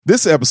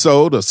This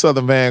episode of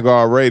Southern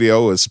Vanguard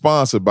Radio is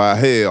sponsored by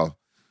Hell.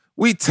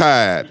 We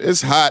tired.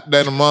 It's hot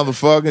than a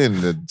motherfucker, and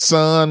the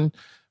sun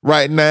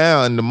right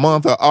now in the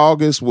month of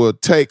August will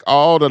take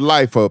all the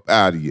life up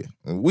out of you.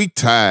 And we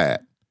tired.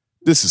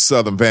 This is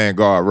Southern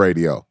Vanguard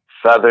Radio.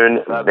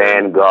 Southern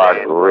Vanguard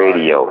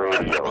Radio.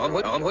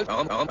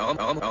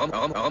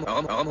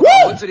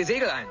 Holst du die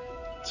Segel ein?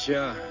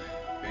 Tja,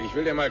 ich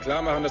will dir mal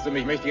klar machen, dass du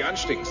mich mächtig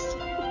anstinkst.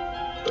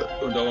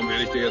 Und darum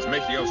will ich dir jetzt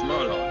mächtig aufs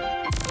Maul hauen.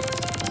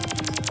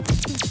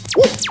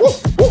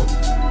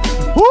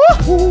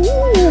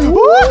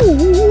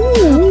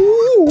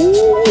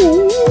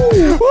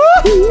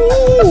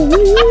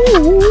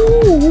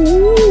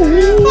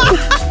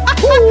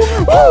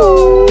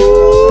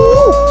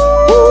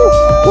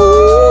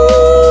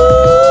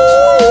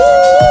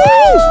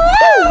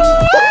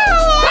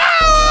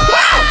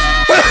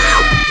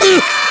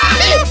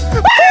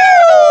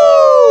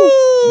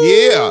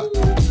 Yeah.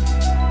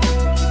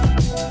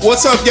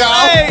 What's up,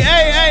 y'all?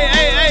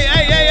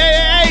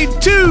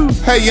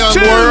 Hey, Young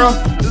World.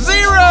 0.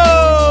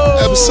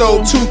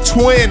 Episode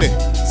 220.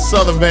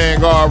 Southern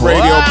Vanguard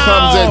Radio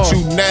comes at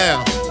you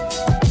now.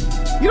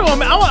 You know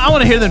what, I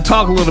want to hear them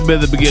talk a little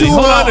bit at the beginning.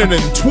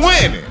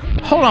 220.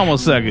 Hold on 1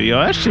 second, yo.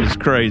 That shit's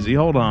crazy.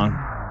 Hold on.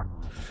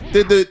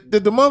 Did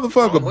the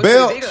motherfucker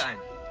belt?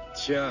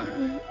 Tja,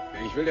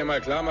 ich will dir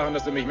mal klar machen,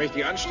 dass du mich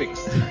mächtig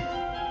anstinkst.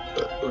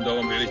 Und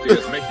darum will ich dir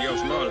jetzt mächtig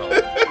aufs Maul hauen.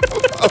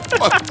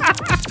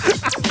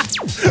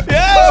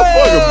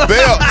 Motherfucker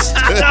belts.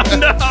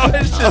 No,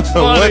 it's just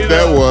funny. What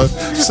that was.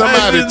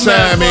 Somebody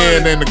chime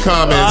in the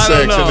comment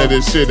section know. of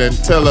this shit and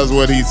tell us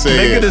what he said.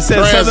 They could have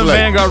said Southern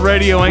Vanguard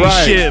Radio ain't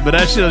shit, but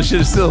that shit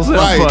still sound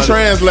funny.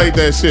 Translate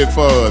that shit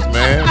for us,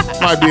 man.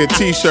 Might be a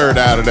t-shirt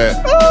out of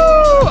that. Woo!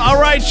 All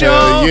right,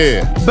 y'all.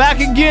 Yeah. Back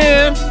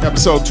again.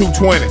 Episode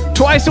 220.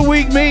 Twice a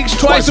week, Meeks.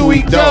 Twice a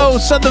week, Doe.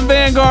 Southern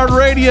Vanguard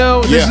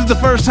Radio. This is the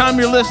first time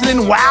you're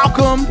listening.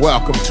 Welcome.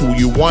 Welcome to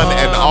you, one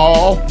and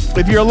all.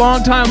 If you're a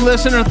long-time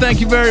listener, thank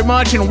you very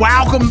much, and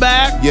welcome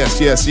back. Yes.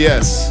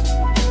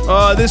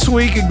 This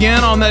week,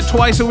 again, on that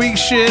twice-a-week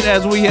shit,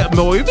 as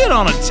we've been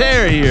on a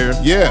tear here.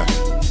 Yeah.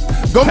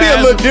 Gonna be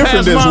a little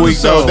different this week,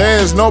 though.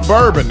 There's no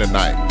bourbon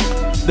tonight.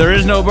 There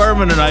is no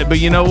bourbon tonight, but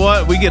you know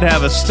what? We could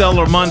have a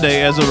stellar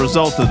Monday as a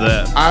result of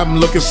that. I'm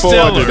looking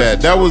forward to that.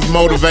 That was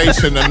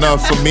motivation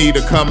enough for me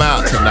to come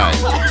out tonight.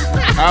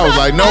 I was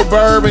like, no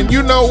bourbon.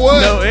 You know what?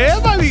 No,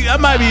 that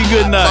might be a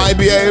good night. Might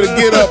be able to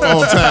get up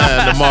on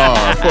time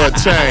tomorrow for a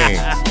change.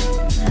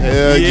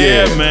 Hell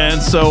yeah,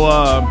 man. So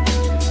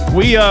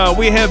we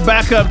have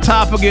back up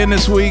top again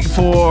this week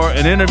for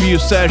an interview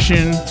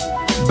session.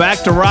 Back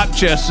to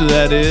Rochester,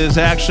 that is,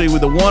 actually,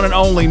 with the one and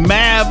only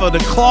Mav of the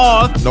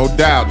Cloth. No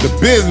doubt. The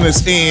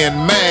business end,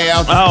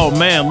 Mav. Oh,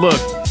 man, look.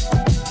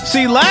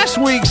 See, last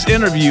week's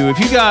interview, if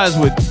you guys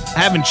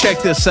haven't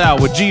checked this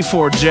out with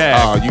G4 Jack.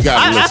 Oh, you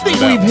got to listen I think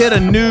to that we've hit a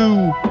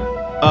new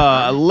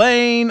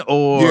lane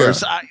or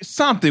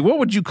something. What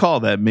would you call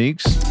that,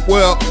 Meeks?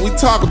 Well, we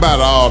talk about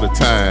it all the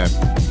time.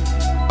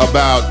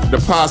 About the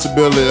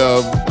possibility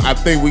of, I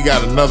think we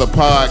got another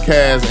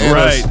podcast in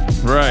us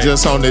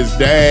just on this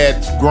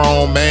dad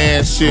grown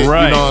man shit, you know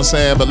what I'm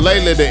saying? But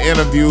lately the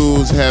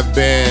interviews have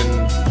been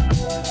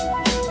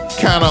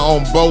kind of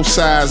on both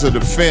sides of the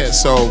fence,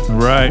 so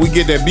we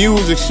get that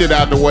music shit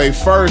out the way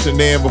first, and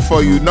then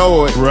before you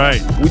know it,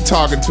 we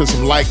talking to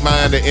some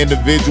like-minded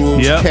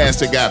individuals, cats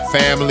that got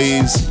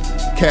families,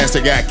 cats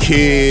that got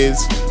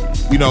kids.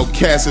 You know,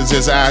 cats is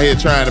just out here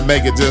trying to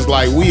make it just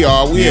like we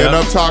are. We end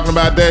up talking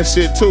about that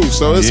shit too.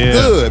 So it's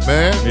good,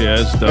 man. Yeah,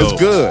 it's dope. It's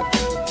good.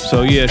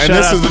 So yeah, and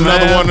this is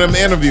another one of them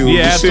interviews.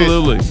 Yeah,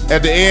 absolutely.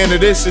 At the end of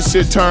this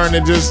shit turned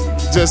and just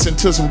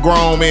into some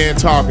grown men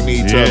talking to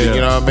each other.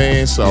 You know what I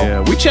mean?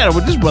 So we chatted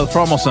with this brother for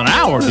almost an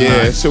hour tonight.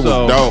 Yeah, shit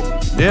was dope.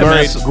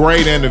 Yeah,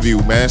 great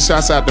interview, man.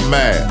 Shouts out to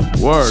Mad.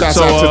 Shouts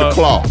out to the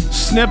Claw.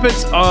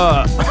 Snippets.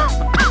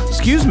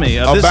 Excuse me,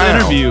 of this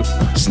interview.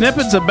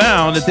 Snippets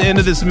abound at the end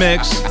of this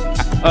mix.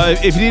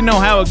 If you didn't know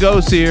how it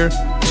goes here,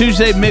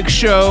 Tuesday mix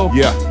show.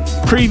 Yeah.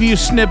 Preview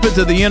snippets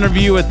of the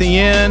interview at the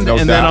end.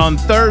 Then on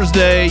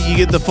Thursday, you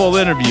get the full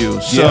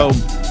interview. So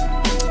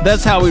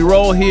that's how we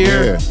roll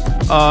here.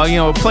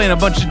 Yeah. We're playing a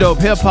bunch of dope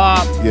hip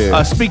hop.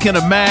 Yeah. Speaking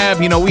of Mav,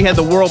 we had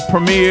the world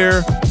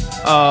premiere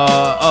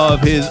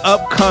of his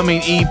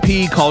upcoming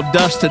EP called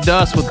Dust to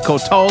Dust with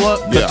Kotola.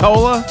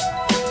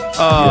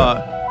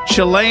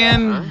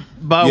 Chilean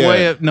by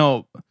way of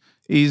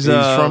He's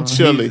from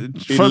Chile.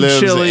 He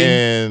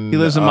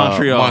lives in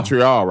Montreal.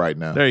 Montreal right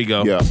now. There you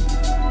go. Yeah.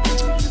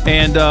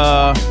 And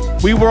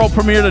we world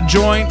premiered a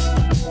joint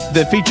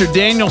that featured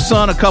Daniel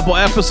Son a couple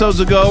episodes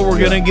ago. We're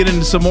going to get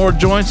into some more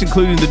joints,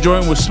 including the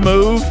joint with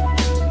Smooth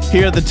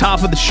here at the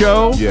top of the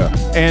show. Yeah.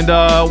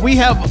 And we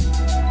have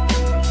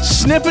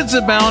snippets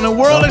abound and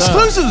world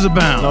exclusives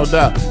abound. No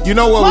doubt. You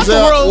know what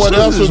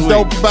else was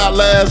dope about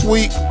last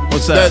week?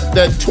 What's that?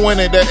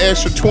 That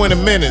extra 20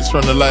 minutes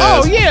from the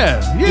last. Oh,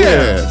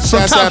 yeah.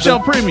 Some Top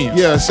Shelf Premium.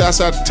 Yeah, shouts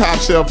out to Top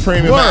Shelf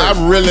Premium. Man,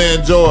 I really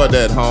enjoyed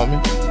that,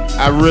 homie.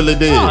 I really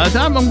did. Oh,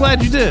 I'm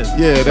glad you did.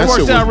 Yeah, that worked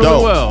shit was out really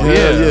dope. well.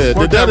 Yeah.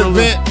 Did that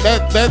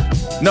event,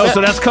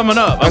 So that's coming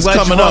up. That's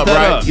coming up,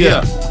 right?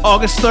 Yeah.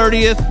 August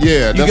 30th.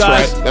 Yeah, that's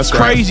right. That's right.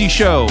 Crazy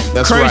show.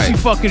 Crazy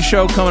fucking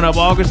show coming up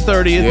August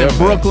 30th in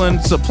Brooklyn.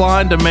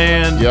 Supply and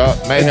Demand. Yeah,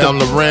 Mayhem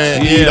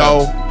Loren,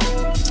 Ito,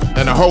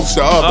 and a host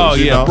of others.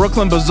 Oh, yeah.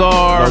 Brooklyn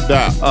Bazaar. No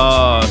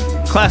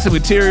doubt. Classic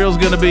Material's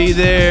going to be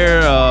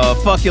there.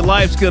 Fuck Your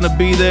Life's going to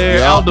be there.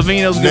 Yep. Al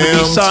Davino's going to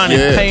be signing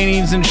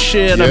paintings and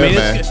shit. Yeah, I mean,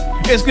 man.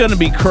 it's going to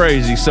be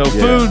crazy. So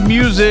food,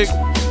 music,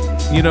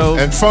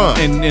 and fun.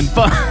 And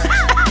fun.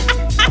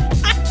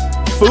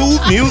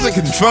 Food, music,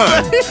 and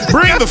fun.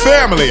 Bring the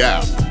family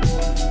out.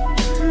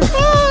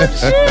 Oh,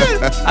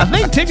 shit. I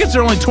think tickets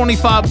are only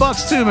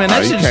 $25 too, man.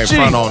 That shit's can't cheap.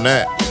 front on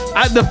that.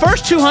 The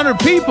first 200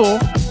 people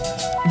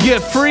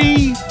get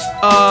free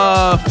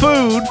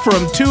food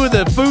from two of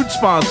the food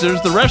sponsors,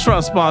 the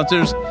restaurant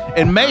sponsors,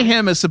 and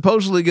Mayhem is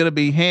supposedly going to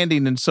be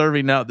handing and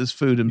serving out this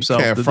food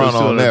himself. Can't front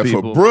on that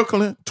people. For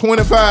Brooklyn.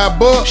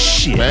 $25.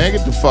 Shit, man,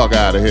 get the fuck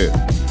out of here.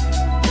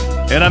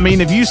 And I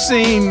mean, if you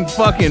seen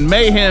fucking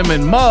Mayhem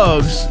and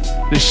Muggs,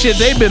 the shit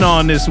they've been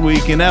on this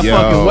week and that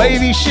fucking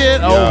wavy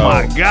shit, oh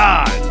my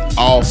god,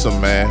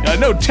 awesome, man.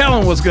 No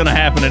telling what's going to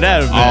happen at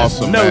that event.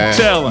 Awesome, no man.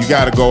 telling. You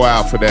got to go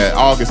out for that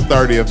August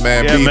 30th,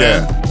 man. Yeah, Be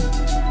man.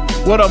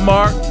 there. What up,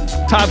 Mark?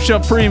 Top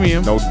Shelf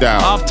Premium. No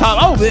doubt. Off top.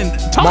 Oh, then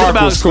talking Mark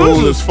about was exclusives.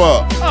 cool as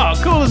fuck. Oh,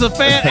 cool as a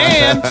fan.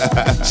 And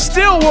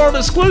still world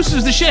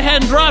exclusives. The shit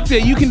hadn't dropped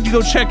yet. You can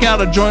go check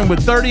out a joint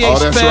with 38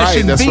 Special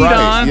and That's V-Don.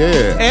 right.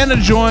 Yeah. And a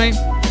joint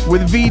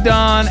with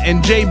V-Don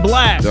and Jay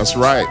Black. That's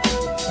right.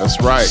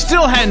 That's right.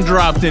 Still hadn't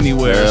dropped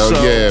anywhere. Hell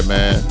so. yeah,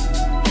 man.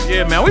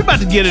 Yeah, man. We about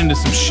to get into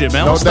some shit,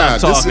 man. No Let's doubt.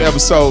 stop This talking. is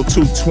episode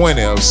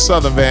 220 of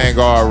Southern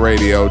Vanguard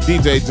Radio.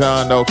 DJ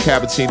John Doe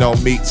Cappuccino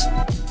meets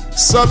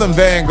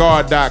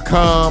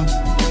SouthernVanguard.com.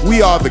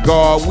 We are the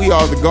guard. We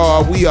are the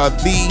guard. We are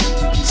the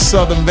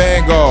Southern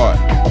Vanguard.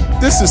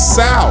 This is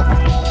South.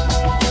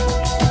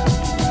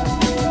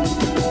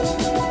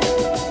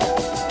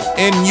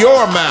 In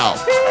your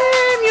mouth.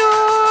 In your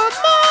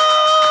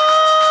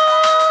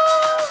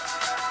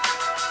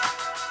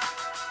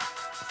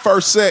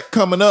First set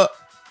coming up.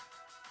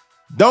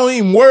 Don't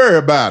even worry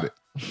about it.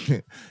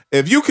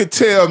 If you could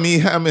tell me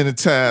how many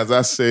times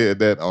I said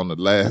that on the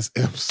last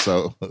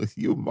episode,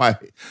 you might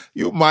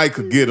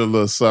could get a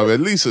little something,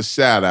 at least a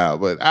shout out.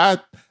 But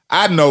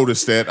I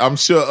noticed that. I'm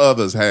sure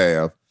others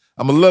have.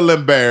 I'm a little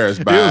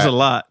embarrassed by it. It was a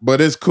lot.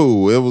 But it's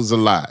cool. It was a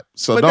lot.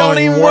 So but don't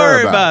even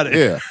worry about it.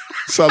 Yeah.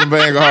 Southern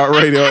Vanguard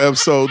Radio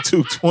episode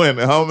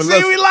 220, homie.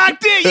 See, we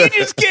locked in. You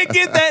just can't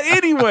get that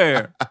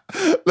anywhere.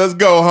 Let's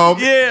go,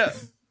 homie. Yeah.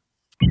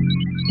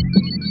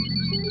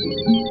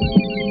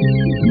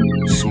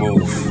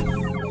 Smooth.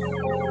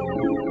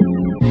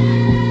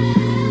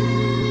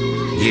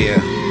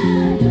 Yeah.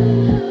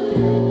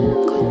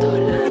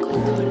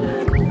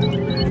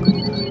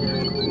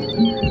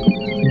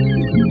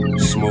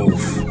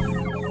 Smooth.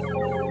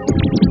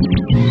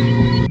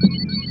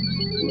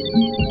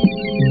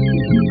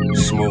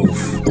 Smooth.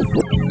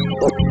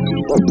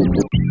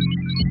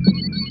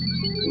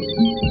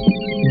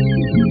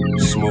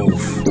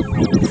 Smooth.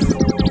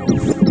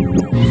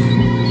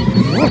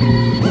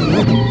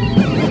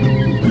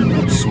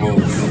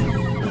 Smooth.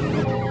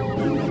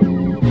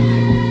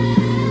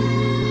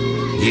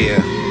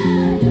 Yeah.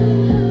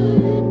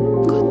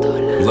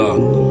 Look.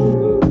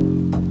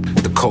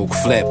 The coke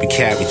flip, we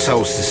carry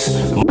toasters.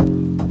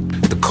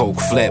 The coke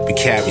flip, we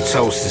carry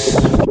toasters.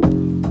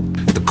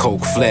 The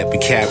coke flip, we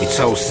carry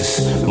toasters.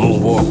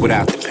 Moonwalk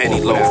without the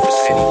penny loafers.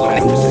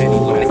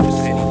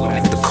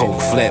 The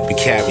coke flip, we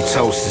carry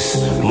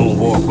toasters.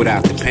 Moonwalk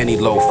without the penny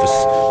loafers.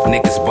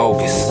 Niggas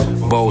bogus,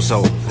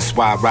 bozo. That's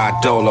why I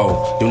ride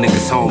dolo. You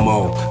niggas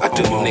homo. I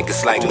do you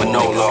niggas like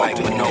Manolo.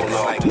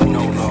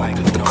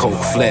 The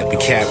coke flip, we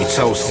carry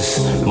toasters.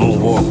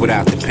 Moonwalk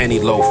without the penny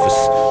loafers.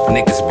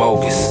 Niggas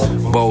bogus,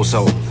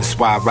 bozo. That's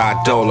why I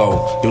ride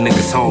dolo. You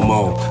niggas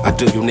homo. I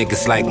do you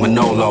niggas like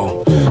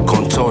Manolo.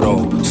 Con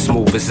todo,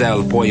 smooth as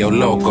El Pollo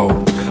Loco.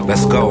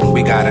 Let's go,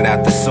 we got it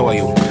out the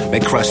soil. They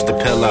crush the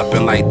pill up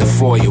and light the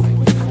foil.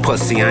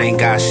 Pussy, I ain't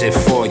got shit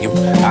for you.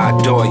 I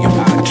adore you.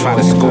 I try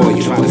to score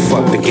you. Try to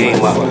fuck the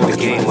game up. The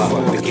game up.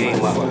 The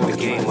game up. The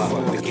game up.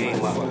 The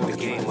game up. The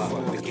game up.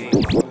 The game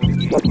up.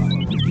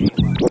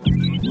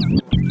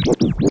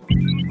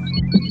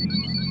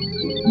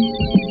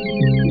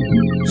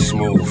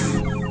 Smooth.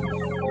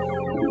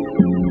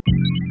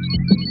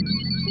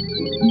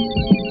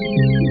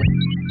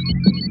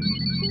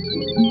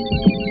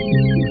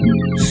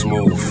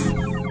 Smooth.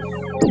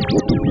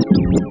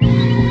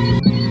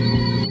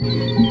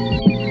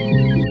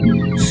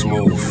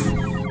 Smooth.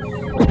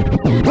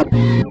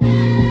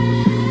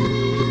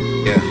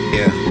 Yeah,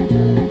 yeah.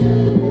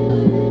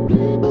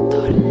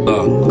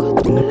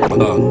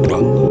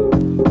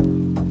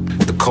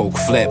 The coke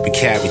flip, we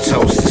carry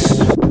toasters.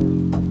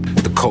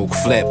 The coke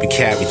flip, we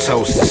carry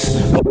toasters.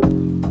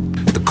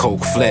 The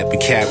coke flip, we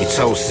carry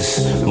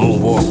toasters.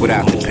 Moonwalk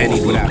without the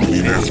penny, without the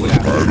penny,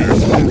 without the penny.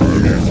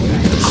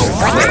 The coke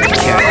flip, we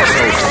carry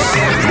toasters.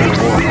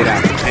 Moonwalk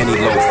without the penny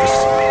loafers.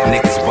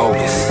 Niggas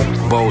bogus,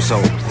 bozo.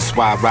 that's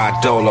why I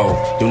ride dolo.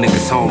 You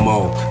niggas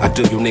homo, I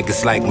do you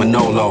niggas like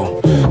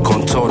Manolo.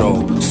 Con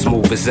todo,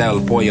 smooth as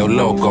El Pollo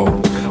Loco.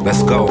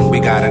 Let's go, we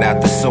got it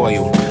out the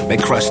soil. They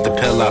crush the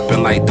pill up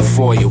and light the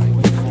foil.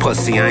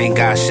 Pussy, I ain't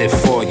got shit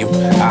for you.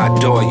 I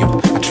adore you,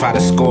 I try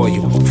to score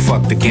you.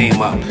 Fuck the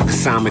game up, cause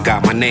Simon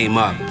got my name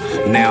up.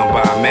 Now I'm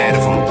by mad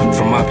of them.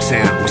 From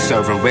uptown, we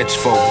serving rich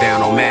folk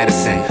down on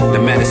Madison. The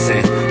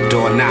medicine,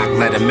 door knock,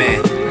 let him in.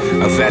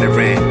 A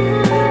veteran,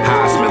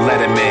 Heisman,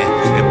 let him in.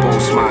 It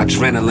boosts my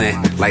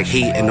adrenaline, like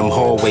heat in them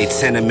hallway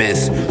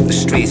tenements. The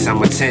streets,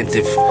 I'm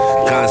attentive,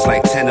 guns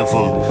like 10 of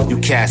them. You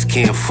cats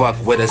can't fuck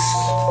with us,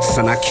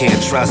 son, I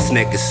can't trust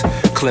niggas.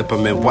 Clip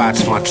them and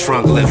watch my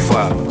trunk lift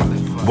up.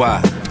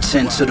 What?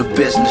 Tend to the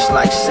business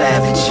like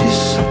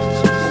savages.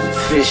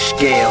 Fish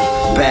scale,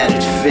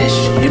 battered fish.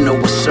 You know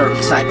a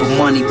certain type of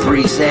money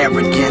breeds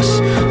arrogance.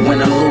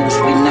 Win or lose,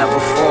 we never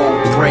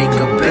fold, break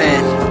or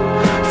bend.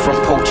 From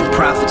poaching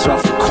profits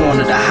off the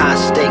corner to high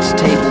stakes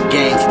table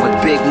games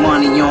with big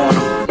money on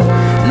them.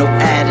 No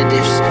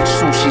additives,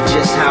 sushi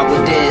just how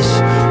it is.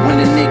 When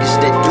the niggas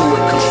that do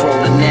it control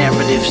the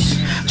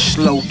narratives.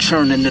 Slow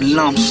churning the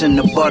lumps in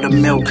the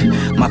buttermilk.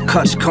 My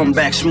cuts come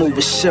back smooth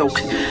as silk.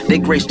 They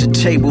grace the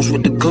tables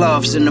with the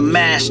gloves and the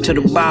mask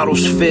till the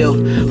bottles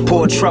filled.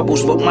 Pour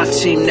troubles, but my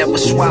team never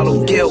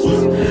swallowed guilt.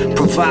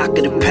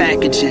 Provocative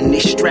packaging, they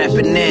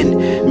strapping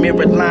in.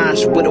 Mirrored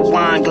lines with a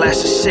wine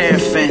glass of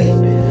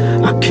Seraphim.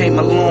 I came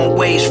a long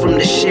ways from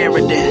the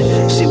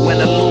Sheridan. See, when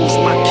I lose,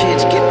 my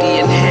kids get the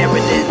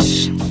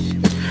inheritance.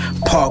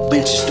 Park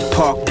benches to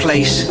Park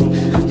Place.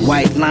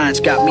 White lines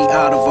got me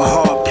out of a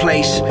hard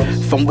place.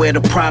 From where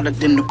the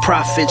product and the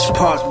profits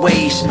part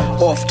ways.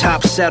 Off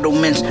top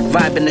settlements,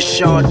 vibing the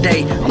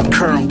Sade. I'm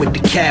current with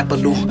the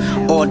capital.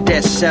 All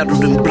debt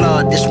settled in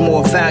blood, it's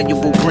more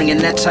valuable. Bringing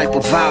that type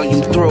of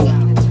volume through.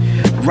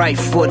 Right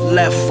foot,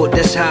 left foot,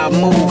 that's how I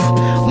move.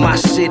 My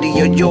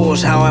city or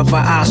yours, however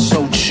I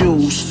so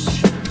choose.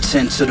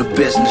 Tend to the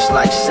business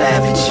like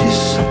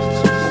savages.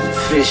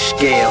 Fish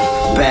scale,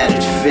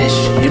 battered fish.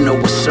 You know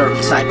a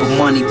certain type of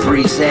money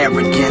breeds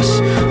arrogance.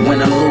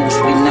 Win or lose,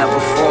 we never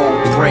fold,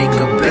 break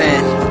or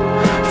bend.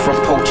 From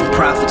poaching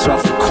profits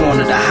off the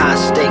corner to high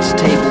stakes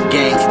table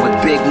games with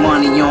big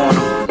money on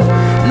them.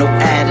 No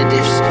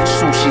additives,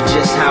 sushi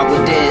just how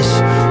it is.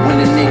 When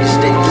the niggas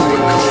they do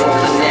it control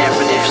the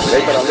narratives.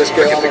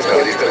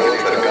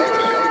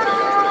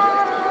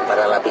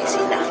 Para la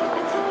piscina.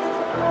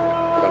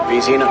 La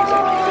piscina.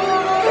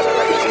 Para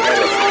la piscina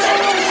de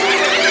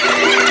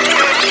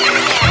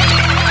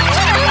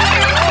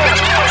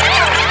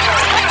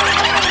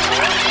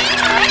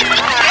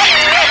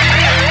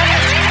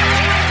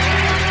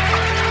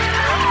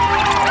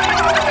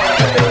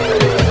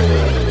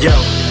Yo,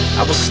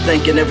 I was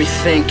thinking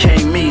everything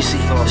came easy.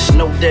 There's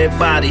no dead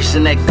bodies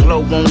and that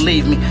glow won't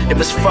leave me. It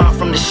was far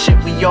from the shit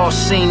we all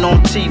seen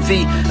on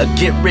TV. A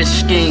get rich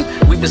scheme,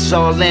 we was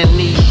all in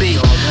need be.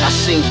 I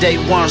seen day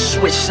one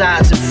switch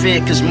sides in fear,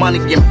 cause money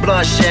and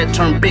bloodshed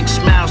turn big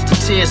smiles to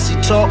tears. See,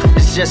 talk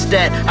it's just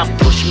that I've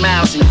pushed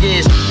miles and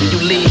years. When you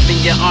leave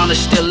and your honor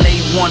still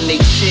A1, they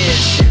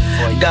cheers.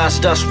 God's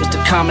dust was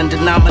the common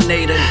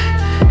denominator.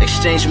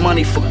 Exchange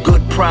money for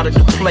good product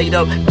to plate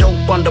up.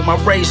 Dope under my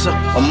razor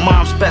on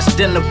mom's best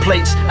dinner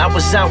plates. I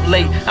was out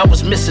late, I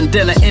was missing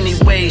dinner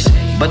anyways,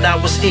 but I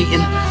was eating.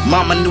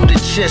 Mama knew the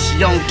gist,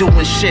 young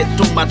doing shit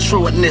through my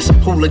truantness.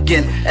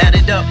 Hooligan, add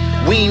it up,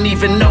 we ain't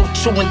even know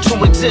 2 and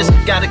 2 exist.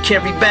 Gotta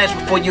carry bags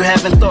before you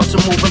having thoughts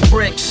of moving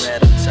bricks.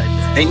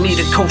 Ain't need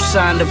a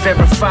cosign to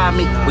verify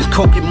me. With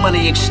coke and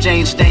money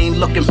exchange, they ain't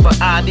looking for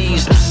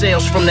IDs. Them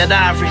sales from that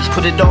ivory,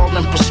 put it all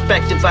in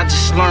perspective. I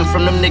just learned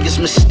from them niggas'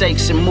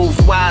 mistakes and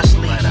moved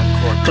wisely.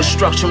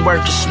 Construction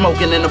workers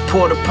smoking in a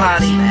porta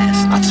potty.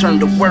 I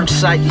turned the work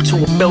site into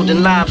a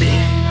building lobby.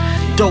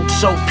 Dope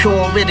so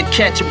pure, it'll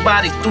catch your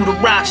body through the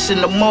rocks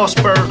in the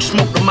Mossberg.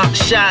 Smoke the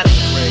Makashadi.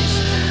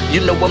 You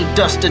know I'm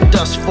dust to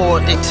dust for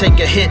it. They take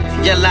a hit,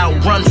 yell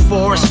out, run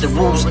for us. The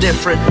rules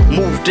different,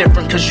 move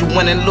different, cause you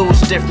win and lose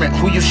different.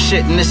 Who you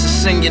shitting? This is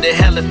send you to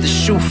hell if the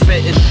shoe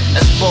fitting.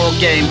 That's ball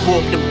game, who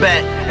up the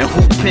bat and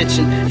who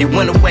pitching. He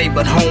went away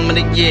but home in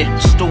a year,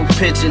 stool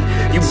pitching.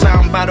 You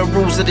bound by the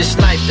rules of this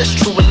life, that's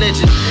true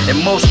religion. In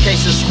most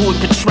cases who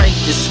he portrayed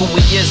is who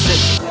he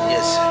isn't.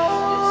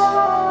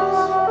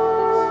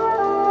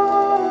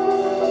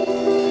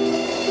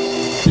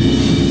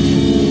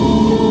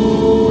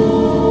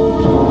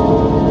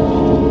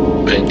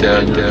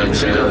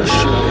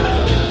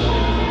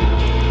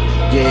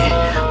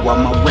 Yeah, while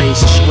my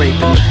ways are scraping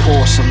the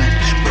porcelain,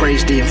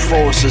 praise the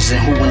enforcers and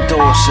who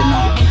endorsing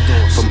them.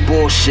 From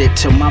bullshit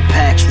till my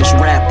packs was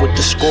wrapped with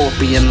the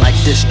scorpion, like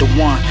this the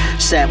one.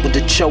 Sat with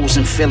the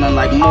chosen, feeling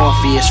like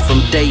Morpheus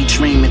from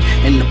daydreaming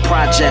in the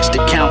projects to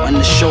counting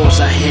the shores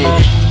I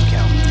hit.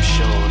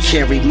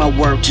 Carried my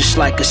work just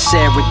like a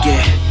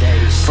surrogate.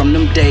 From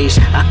them days,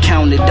 I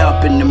counted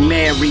up in the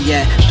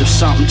Marriott. There's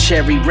something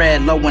cherry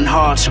red, low in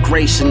hearts,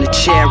 grace in the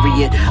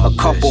chariot. A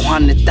couple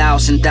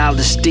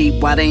 $100,000 deep,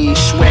 why they ain't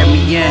swear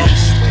me in?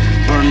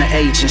 Burn the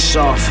agents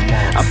off.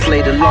 I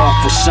played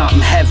aloft with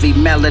something heavy,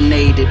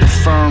 melanated, a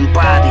firm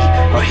body.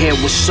 Her hair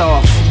was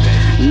soft.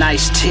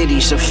 Nice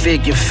titties, a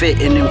figure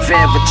fitting in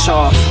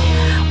Veritas.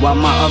 While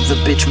my other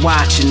bitch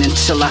watching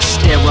until I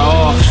stare her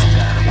off.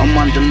 I'm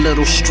under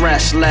little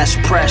stress, less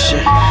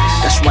pressure.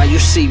 That's why you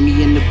see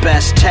me in the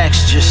best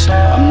textures.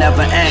 I'm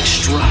never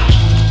extra.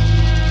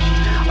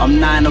 I'm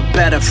 9 or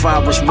better if I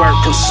was work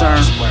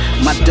concerned.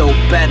 My dope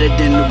better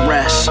than the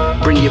rest.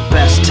 Bring your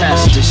best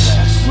testers.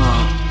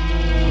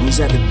 Who's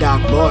at the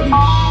Doc Barton?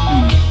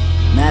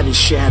 Mavis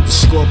shit had the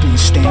scorpion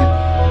stamp.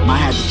 Mine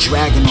had the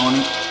dragon on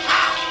it.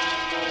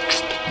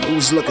 It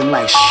was looking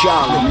like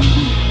Charlotte.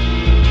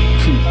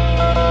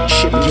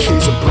 Shipping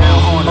kids of brown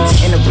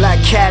hornets in a black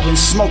cabin,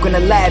 smoking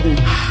Aladdin.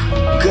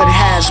 Good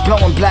hash,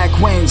 blowing black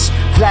winds,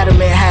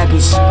 Vladimir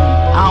habits.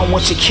 I don't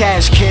want your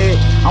cash, kid,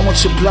 I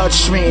want your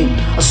bloodstream.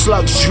 A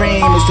slug's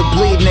dream is to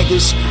bleed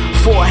niggas.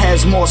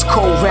 Foreheads, Morse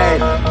code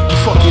red.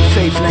 Fuck your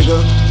faith,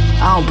 nigga,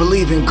 I don't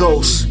believe in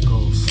ghosts.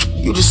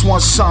 You just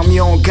want something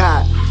you don't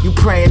got, you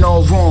praying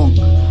all wrong.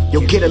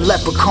 You'll get a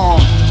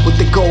leprechaun with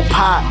the gold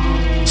pot.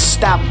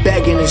 Stop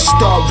begging and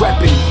start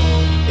repping.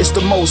 It's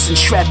the most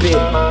intrepid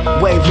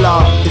Wave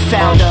Law, the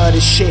founder of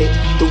the shit,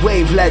 the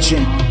wave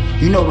legend.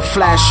 You know the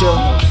flasher,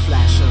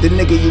 the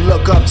nigga you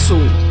look up to.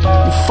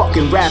 You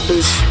fucking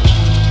rappers.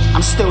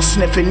 I'm still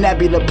sniffing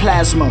nebula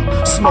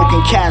plasma,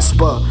 smoking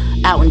Casper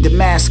out in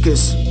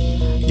Damascus.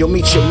 You'll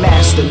meet your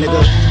master,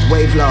 nigga.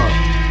 Wave Law.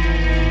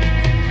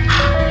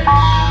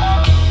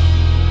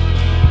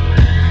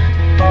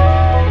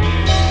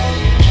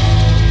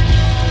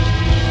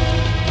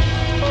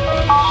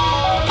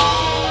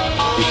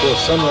 Before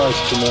sunrise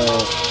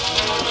tomorrow,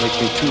 make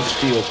me 2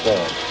 steel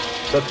claws.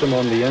 Set them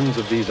on the ends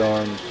of these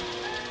arms.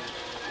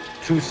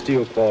 2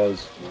 steel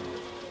claws,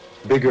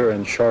 bigger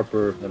and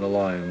sharper than a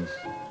lion's.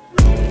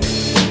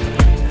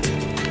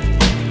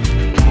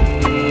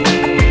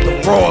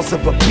 The roars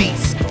of a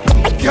beast.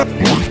 Get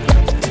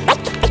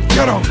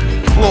on.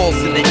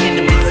 Claws in the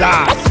enemy's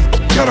eyes.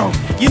 Get on.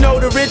 You know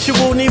the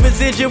ritual, need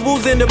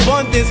residuals in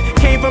abundance.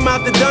 Came from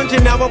out the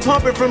dungeon, now I'm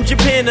pumping from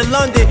Japan to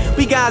London.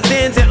 We got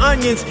Zans and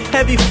onions,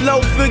 heavy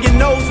flow, fill your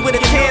nose with a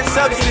tan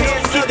substance.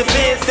 Keep the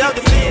fans up.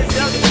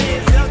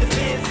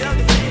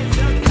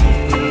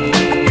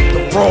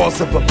 The roars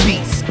of a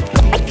beast.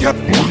 Get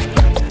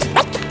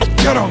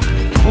on.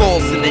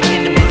 Claws in the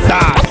enemy's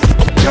eyes.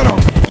 Get on.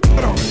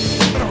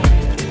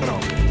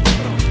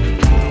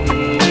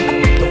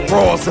 The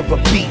roars of a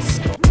beast.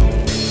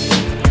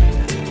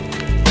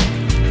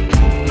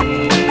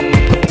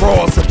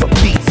 Roars of a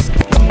beast.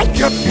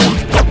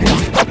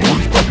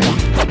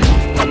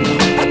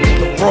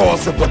 The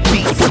roars of a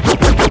beast.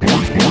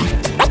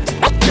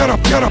 Get up.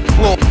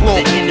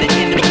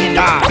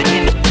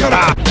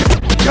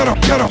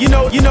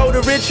 You know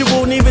the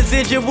ritual, need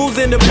residuals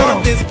in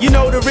abundance. You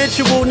know the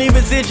ritual, need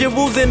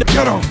residuals in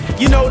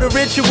You know the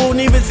ritual,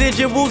 need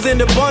residuals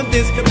in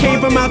abundance. Came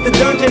from out the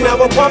dungeon, now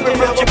I'm pumping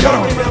from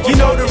Japan. You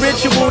know the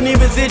ritual, need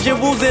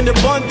residuals in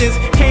abundance.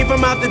 Came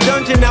from out the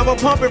dungeon, now I'm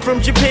pumping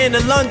from Japan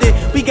to London.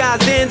 We got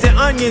Zans and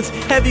onions,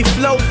 heavy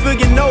flow, fill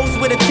your nose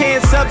with a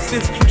tan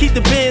substance. Keep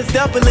the bins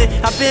doubling,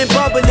 I've been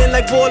bubbling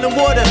like boiling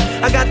water.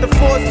 I got the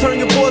force, turn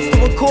your boss to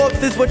a corpse,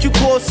 this what you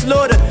call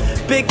slaughter.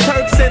 Big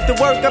Turk sent to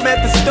work, I'm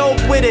at the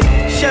stove with it.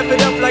 Chef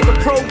it up like a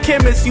pro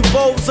chemist. You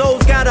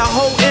bozos got a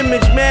whole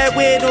image, mad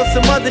weird on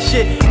some other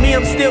shit. Me,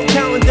 I'm still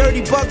counting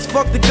dirty bucks,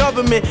 fuck the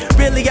government.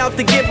 Really out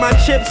to get my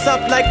chips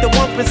up like the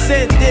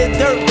 1%. Did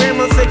dirt,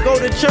 grandma said go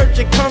to church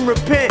and come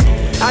repent.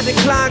 I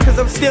decline cause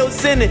I'm still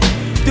sinning.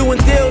 Doing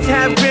deals,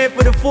 half grand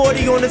for the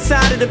 40 on the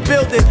side of the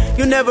building.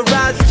 You never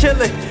rise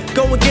chillin',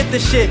 go and get the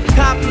shit.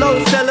 Cop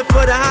low, sell it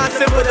for the high,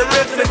 simple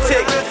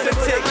arithmetic.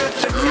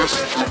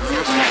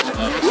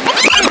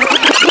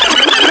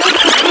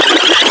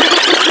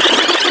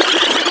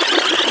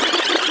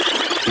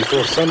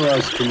 Before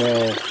sunrise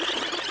tomorrow,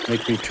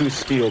 make me 2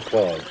 steel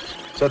claws.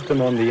 Set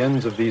them on the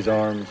ends of these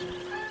arms.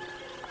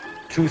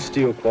 2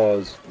 steel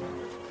claws,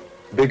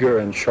 bigger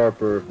and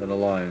sharper than a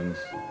lion's.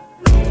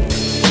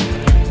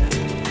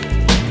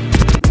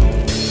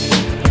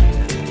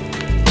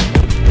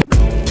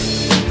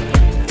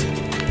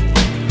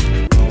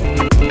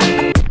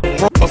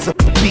 Roars of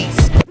a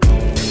beast.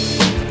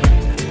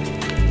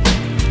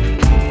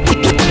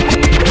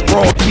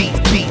 Raw beat.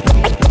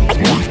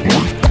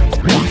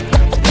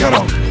 Get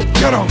on.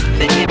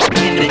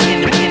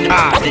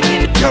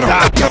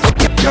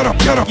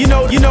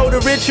 You know the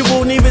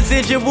ritual, need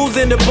residuals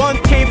in the bun.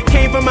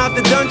 Came from out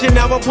the dungeon,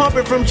 now I'm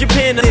pumping from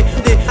Japan.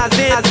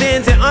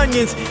 Zans and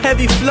onions,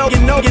 heavy flow. You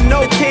know,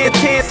 tan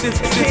since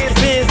I've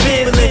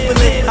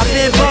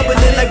been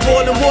bubbling like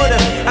boiling water.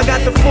 I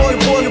got the four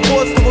your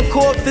boss to a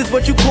corpse, is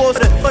what you call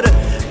it.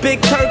 Big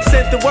Turk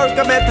sent to work,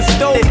 I'm at the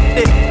stove.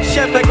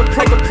 Chef like a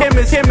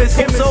chemist.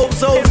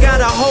 Zos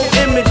got a whole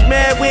image,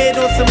 mad weird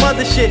on some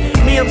other shit.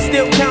 Me, I'm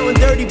still counting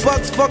dirty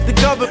bucks, fuck the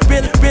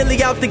government.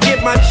 Really out to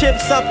get my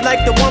chips up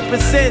like the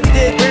 1%.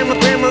 Did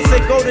grandma say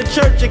go to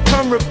church and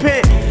come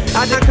repent.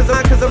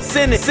 Cause I'm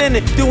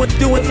sinning. Doing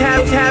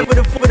tab with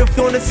a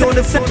on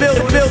the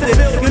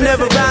building. You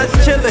never rise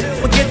chillin'.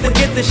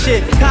 Forget the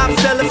shit.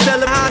 Cops sellin'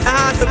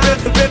 high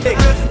terrific.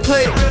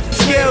 Play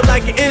scale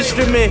like an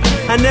instrument.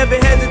 I never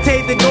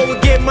hesitate to go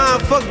and get mine.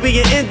 Fuck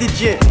being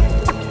indigent.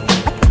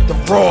 The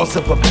roars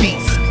of a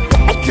beast.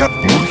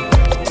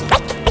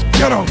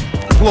 Get on.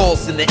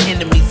 Claws in the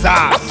enemy's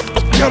eyes.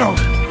 Get on.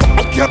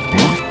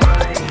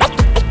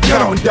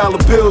 Counting dollar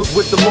bills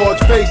with the large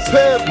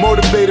faces.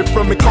 Motivated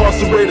from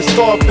incarcerated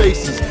star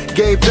faces.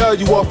 Gain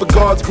value off of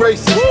God's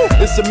graces.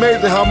 It's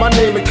amazing how my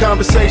name in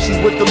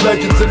conversations with the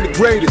legends and the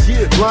greatest.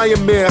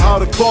 Lion Man, how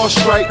the claw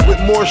strike with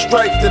more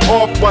stripes than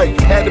Off-White.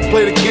 Had to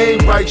play the game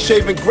right,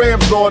 shaving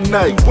grams all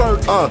night.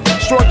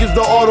 Strong as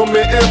the Ottoman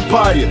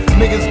Empire.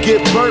 Niggas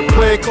get burnt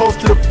playing close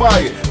to the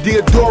fire.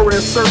 Deodora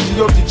and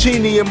Sergio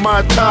Ticini in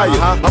my attire.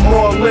 I'm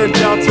all in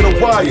down to the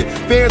wire.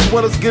 Fans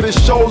want us getting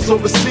shows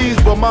overseas,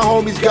 but my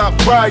homies got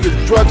priors,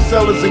 drug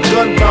sellers and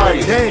gun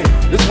buyers.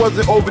 Damn, this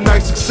wasn't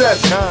overnight success.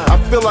 I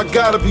feel I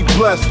gotta be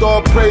blessed.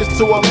 All praise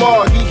to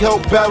Allah, He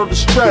helped battle the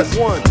stress.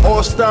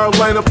 All-star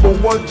lineup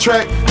on one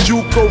track.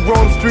 Juco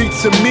roam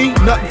streets and me,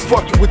 nothing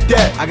fucking with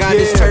that. I got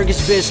this Turkish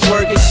bitch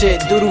twerking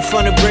shit. Doodle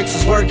front of bricks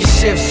was working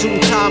shift. Suit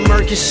and tie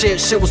murking shit.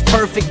 Shit was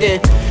perfect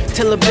then.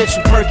 Till a bitch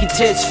with perky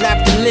tits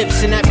flapped the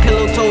lips and that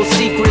pillow told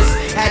secrets.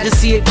 Had to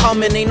see it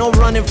coming, ain't no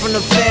running from the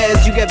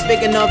feds. You get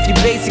big enough, you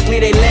basically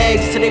they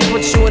legs. Till they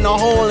put you in a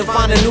hole and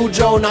find a new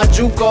Joe, not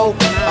Juco.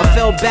 I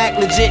fell back,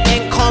 legit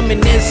income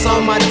and then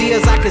some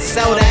ideas I could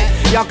sell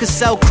that. Y'all could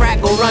sell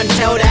crack, go run,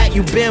 tell that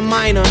you been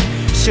minor.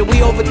 Shit,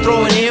 we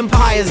overthrowing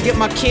empires, get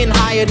my kin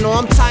hired. No,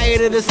 I'm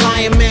tired of this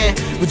Iron Man,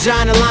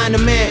 vagina line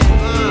of man.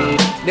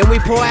 Then we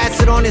pour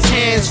acid on his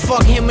hands,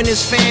 fuck him and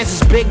his fans.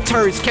 It's big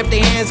turds, kept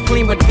their hands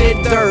clean but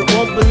did dirt.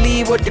 Won't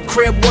believe what the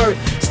crib worth,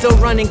 still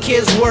running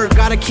kids work.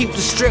 Gotta keep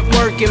the strip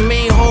working,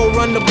 main hole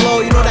run the blow,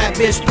 you know that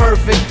bitch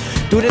perfect.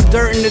 Do the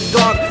dirt in the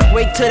dark,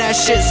 wait till that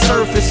shit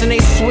surface. And they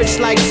switch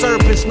like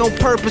serpents, no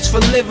purpose for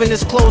living.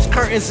 It's closed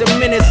curtains in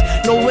minutes,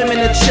 no women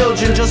or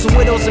children, just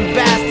widows and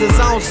bastards.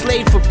 I don't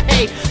slave for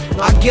pay,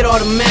 no, I get all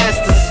the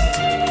masters.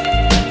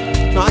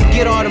 No, I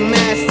get all the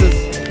masters.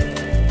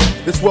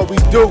 This what we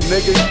do,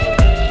 nigga.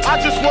 I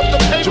just want the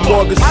paper.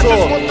 Jamal Gasol. I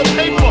just want the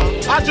paper.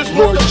 I just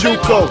want the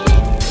paper.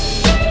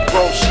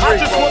 I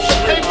just want the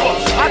paper.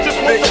 I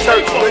just want the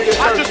paper.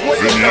 I just want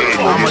the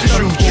paper. I'm a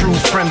true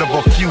friend of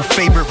a few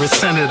favorite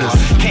senators.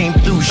 Came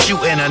through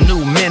shooting a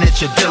new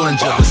miniature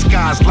Dillinger.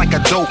 Disguised like a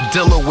dope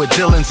dealer with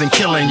Dillons and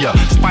killing ya.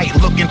 Spite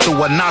looking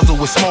through a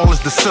nozzle as small as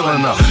the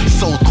cylinder.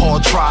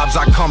 So-called tribes,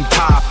 I come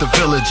top the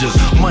villagers.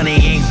 Money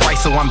ain't right,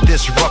 so I'm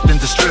disrupting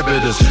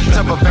distributors.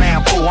 Never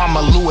bamboo, I'm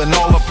a Lou and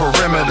all the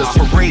perimeters.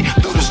 Parade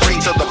through the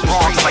streets of the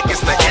Bronx like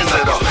it's the end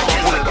of the.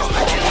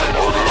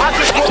 I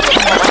just want the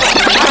paper.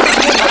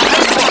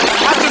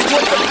 I just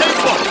want the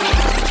paper.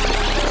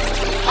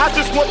 I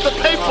just want the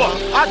paper.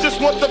 I just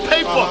want the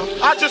paper.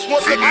 I just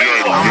want the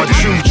paper. I'm a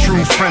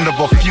true friend of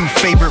a few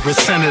favorite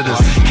senators.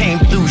 Came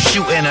through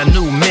shooting a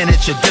new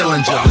miniature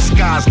Dillinger.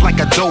 Disguised like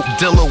a dope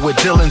dealer with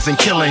Dillons and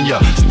killing ya.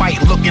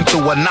 Spite looking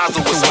through a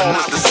nozzle as small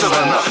as the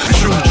cylinder.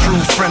 True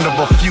friend of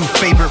a few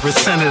favorite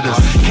senators.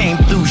 Came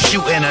through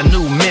shooting a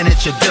new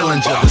miniature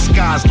Dillinger.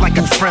 Disguised like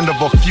a friend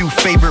of a few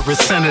favorite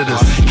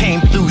senators.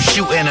 Came through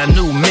shooting a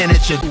new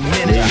miniature.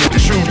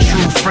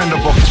 True friend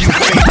of a few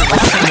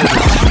favorite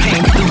senators.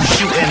 Came through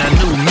shooting a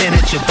new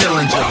miniature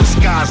Dillinger.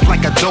 Disguised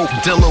like a dope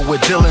dealer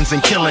with Dillons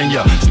and killing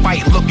ya.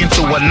 Spite looking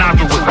through a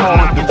nozzle with small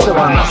as the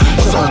cylinder.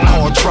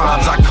 So-called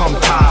tribes, I come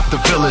top the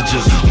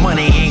villagers.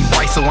 Money ain't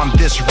right, so I'm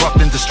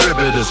disrupting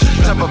distributors.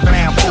 Never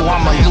bamboo,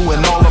 I'm a Lou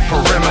and all the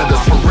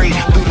perimeters. Parade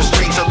through the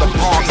streets of the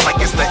Bronx like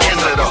it's the end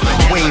of the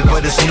wave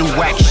of this new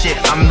whack shit.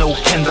 I'm no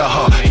kin to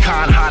her.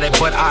 Con-hearted,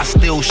 but I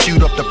still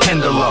shoot up the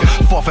pendulum.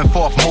 Fourth and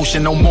fourth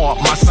motion, no more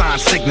my sign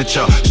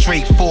signature.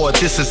 Straightforward,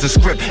 this is the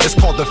script, it's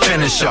called the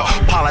finisher.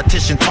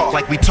 Politician talk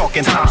like we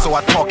talking time, so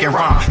I talk in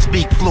rhyme.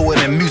 Speak fluid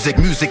in music,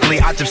 musically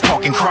I just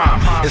talking crime.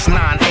 It's 9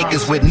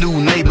 acres with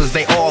new neighbors,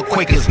 they all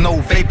Quakers,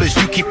 no vapors.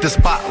 You keep the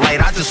spotlight,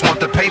 I just want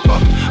the paper.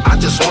 I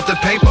just want the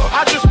paper.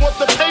 I just want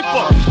the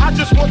paper. I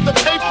just want the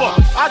paper.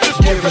 I just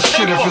want the paper. Give a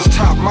shit if it's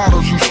top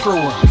models you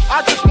screwing.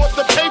 I just want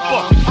the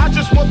paper. I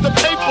just want the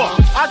paper.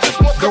 I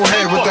just want the paper. Go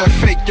ahead with that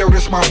fake, yo,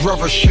 this my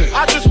brother shit.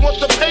 I just want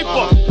the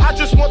paper. I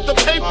just want the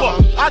paper.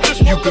 I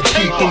just want the paper. You could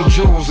keep them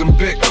jewels and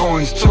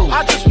bitcoins too.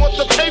 I just want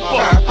the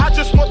paper. I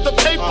just want the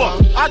paper.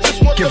 I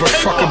just want the paper. Give a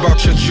fuck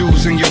about your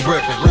Jews and your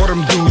whip, or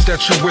them dudes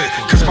that you with.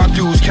 Cause my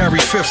dudes carry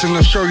fifths and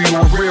they'll show you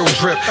a real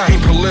drip.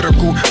 Ain't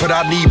political, but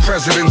I need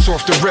presidents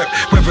off the rip.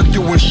 Whether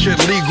doing shit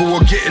legal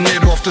or getting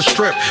it off the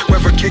strip.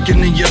 Whether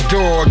kicking in your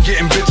door or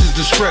getting bitches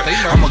to strip.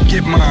 I'ma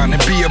get mine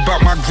and be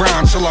about my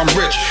grind till I'm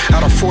rich.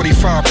 Out of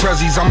 45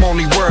 prezzies, I'm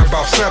only worried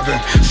about 7.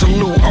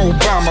 Salute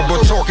Obama,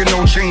 but talking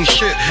don't change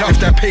shit. If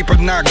that paper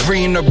not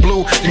green or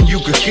blue, then you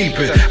could keep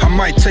it. I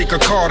might take a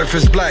card if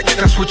it's black,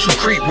 that's what you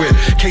creep with.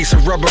 Case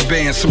of rubber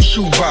bands, some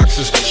shoe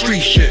shoeboxes.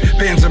 Street shit,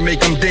 bands that make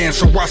them dance.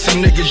 So watch the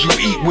niggas you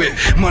eat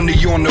with. Money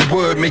on the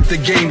wood, make the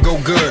game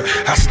go good.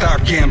 I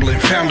stopped gambling,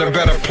 found a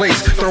better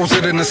place. Throws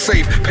it in the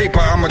safe, paper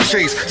I'ma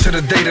chase to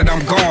the day that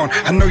I'm gone.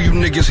 I know you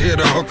niggas hear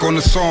the hook on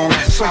the song,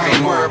 so I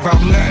ain't worried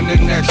about nothing the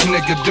next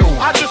nigga do.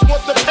 I just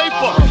want the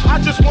paper. I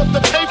just want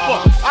the paper.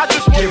 I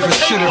just want Give the a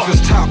paper. shit if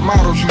it's top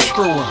models you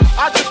screwing.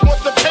 I just want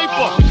the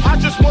paper. I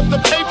just want the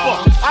paper.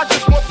 I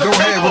just want the Go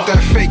paper. ahead with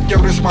that fake, yo,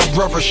 this my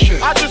brother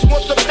shit. I just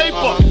want the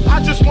paper.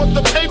 I just want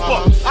the paper.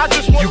 I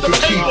just want You the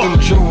can keep paper. them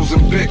jewels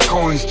and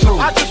bitcoins too.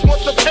 I just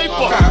want the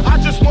paper. I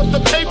just want the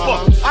paper.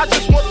 I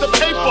just want the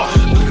paper.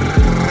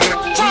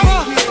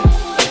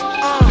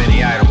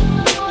 Benny Idol.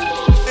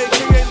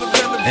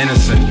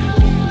 Innocent.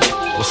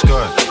 What's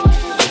good?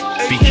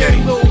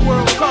 BK.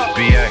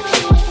 BX.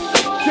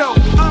 Yo,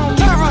 I don't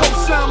need to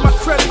co-sign, my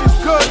credit is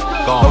good.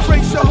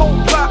 Erase your whole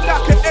block,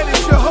 I can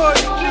edit your hood.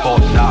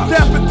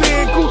 Dapper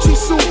Dan, Gucci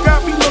suit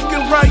got me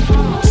looking right.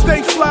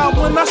 Stay fly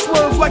when I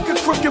swerve like a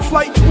crooked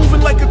flight,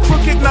 moving like a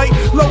crooked night.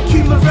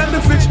 Low-key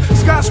Lavenovich,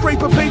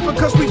 skyscraper paper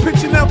cause we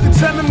pitching out the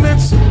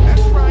tenements.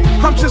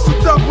 I'm just a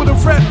thug with a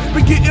rep,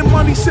 been getting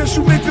money since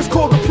you niggas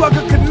called the plug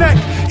a connect.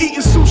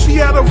 Eating sushi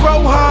at a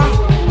Roha,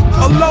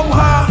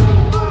 Aloha.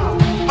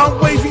 I'm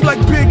wavy like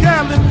Big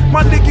Allen.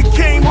 My nigga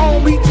came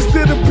home, he just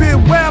did a bit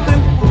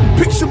wildin'.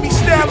 Picture me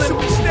styling,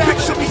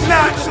 picture me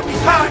not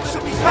hot.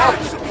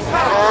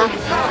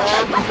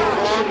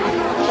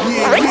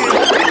 Yeah.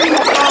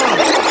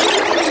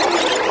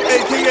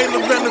 AKA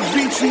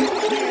Lavenovici,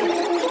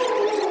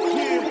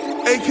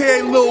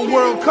 AKA Lil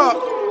World Cup.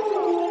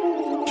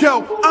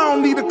 Yo, I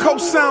don't need a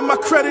cosign, my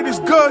credit is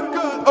good.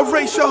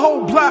 Erase your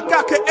whole block,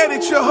 I can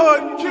edit your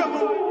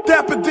hood.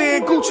 Dapper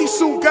Dan, Gucci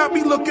suit got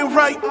me looking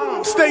right.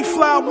 Stay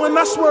fly when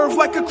I swerve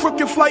like a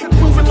crooked flight,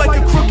 moving like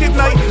a crooked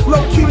night.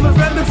 Low-key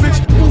Lavenovich,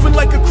 moving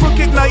like a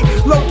crooked night.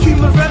 Low-key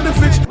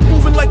Lavenovich,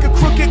 moving like a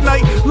crooked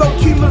night.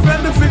 Low-key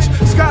Lavenovich,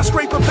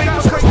 skyscraper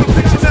paper, cause we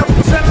pitching out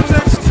the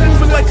tenements.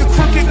 Moving like a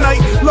crooked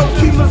night.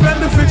 Low-key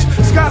Lavenovich,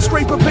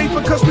 skyscraper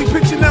paper, cause we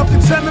pitching out the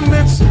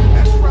tenements.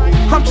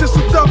 I'm just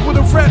a thug with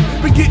a rep,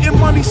 been getting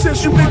money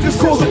since you niggas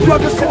called the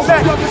plug us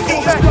connect.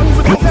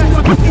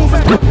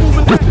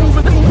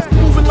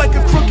 Moving like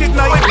a crooked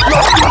night.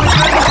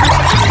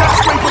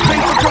 Skyscraper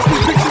paper cause we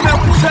pitching out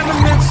the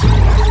tenements.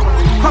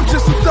 I'm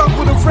just a thug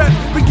with a rep,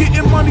 been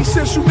getting money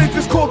since you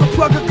niggas called the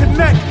plug a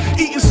connect.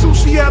 Eating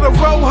sushi at a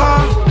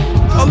Roha,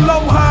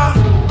 Aloha.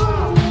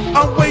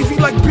 I'm wavy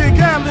like Big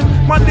Allen.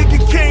 My nigga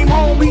came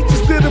home, he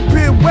just did a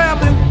bit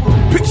wildin'.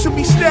 Picture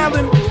me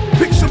styling,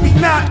 picture me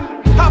not.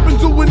 I've been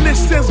doing this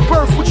since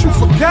birth, what you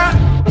forgot?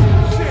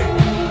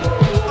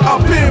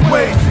 I've been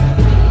wavy.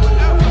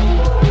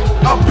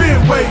 I've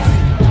been wavy.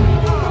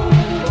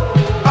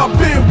 I've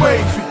been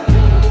wavy.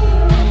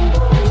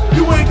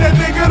 You ain't that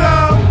nigga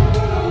though.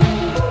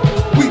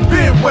 We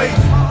been wavy.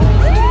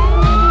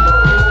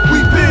 We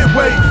been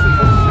wavy.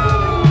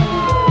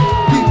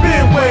 We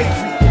been wavy.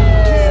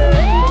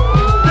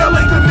 Y'all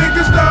ain't the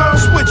niggas though.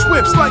 Switch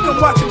whips like I'm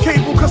watching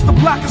cable, cause the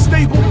block is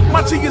stable.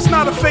 My G is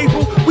not a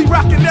fable. We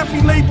rockin'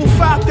 every label,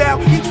 5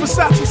 down. Each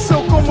Versace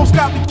silk almost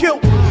got me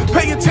killed.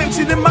 Pay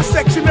attention in my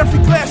section, every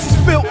glass is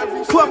filled.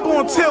 Club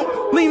on tilt,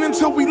 lean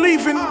until we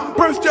leaving.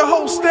 Birthed your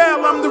whole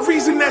style, I'm the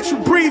reason that you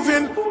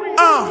breathing.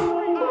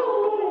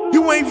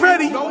 You ain't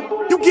ready.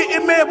 You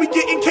getting mad, we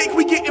getting cake,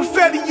 we getting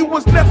fatty. You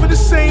was never the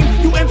same.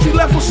 You entry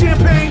level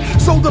champagne.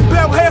 Sold the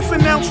bell half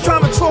an ounce,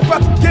 trying to talk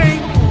about the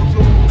game.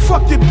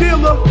 Fuck your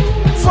dealer,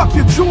 fuck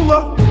your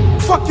jeweler,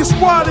 fuck your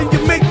squad and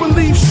your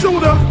make-believe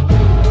shooter.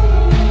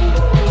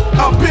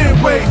 I've been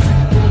wavy.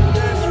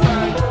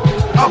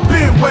 I've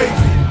been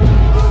wavy.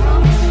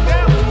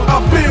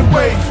 I've been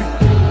wavy.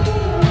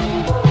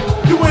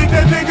 You ain't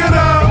that nigga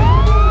though.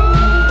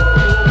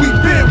 We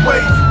been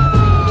wavy.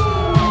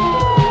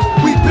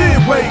 We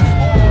been wavy.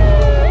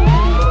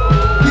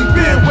 We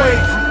been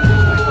wavy.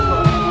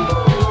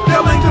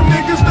 Y'all ain't them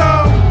niggas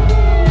though.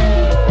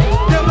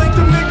 Y'all ain't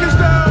them niggas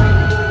though.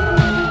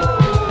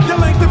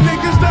 Y'all ain't them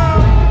niggas though.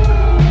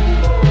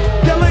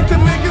 Y'all ain't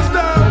them niggas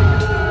though.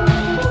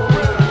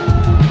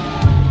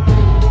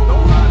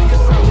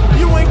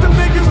 You ain't them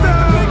niggas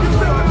though.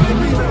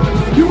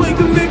 You ain't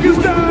them niggas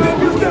though.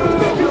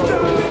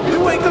 You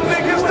ain't them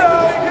niggas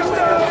though.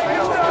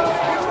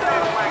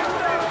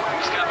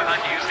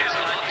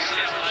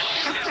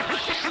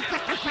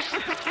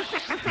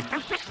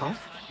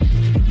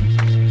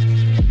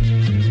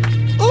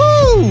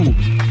 Ooh!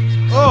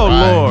 Oh,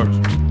 right. Lord.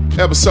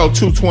 Episode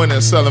 220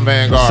 of Southern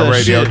Vanguard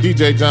Radio. Shit?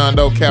 DJ John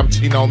Doe,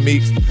 Cappuccino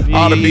Meeks.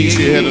 All the beats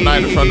you hear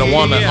tonight are from the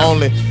one and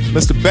only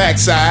Mr.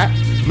 Backside.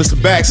 Mr.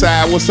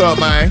 Backside, what's up,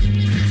 man?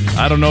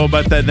 I don't know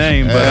about that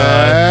name,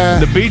 but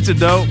the beats are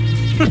dope.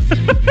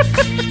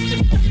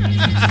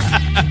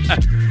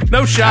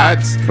 No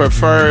shots. I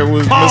prefer it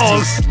with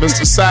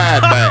Mr.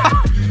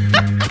 Sideback.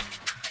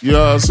 You know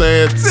what I'm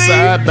saying?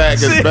 Sideback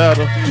is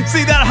better.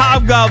 See that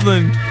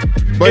Hobgoblin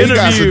But interview. he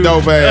got some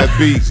dope ass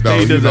beats though.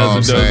 He does you know have what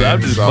I'm some dope. saying?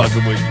 I'm just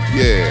fucking with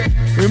you. Yeah.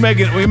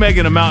 We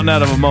making a mountain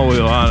out of a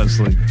molehill,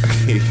 honestly.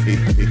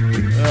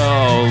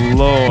 Oh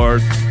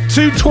Lord.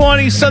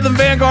 220 Southern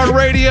Vanguard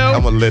Radio.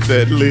 I'm going to let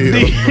that live.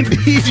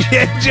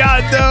 DJ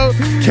John Doe.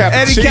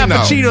 Eddie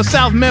Cappuccino,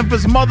 South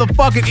Memphis,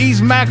 motherfucking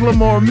East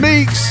Macklemore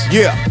Meeks.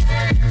 Yeah.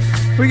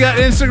 We got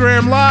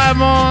Instagram Live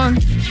on.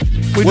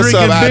 What's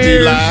up,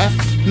 IG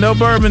Live? No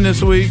bourbon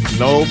this week.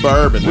 No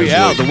bourbon. We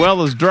out. The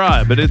well is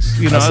dry, but it's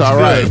that's all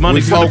right. Good.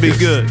 Money's going to be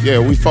good. Yeah,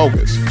 we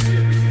focus.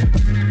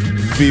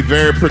 Be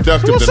very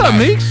productive. What's tonight. Up,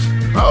 Meeks?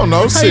 I don't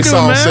know. Sit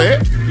on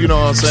set. You know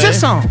what I'm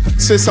saying?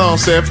 Sit on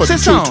set for the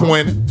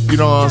 220. You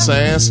know what I'm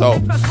saying?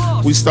 So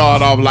we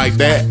start off like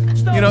that.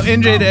 You know,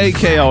 NJ the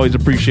AK always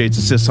appreciates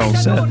the sit on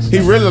sets. He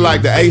really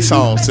liked the A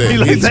song set.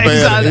 He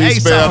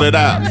spelled it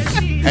out.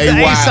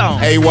 AYESON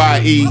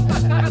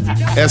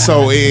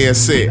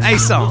set. A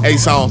song. A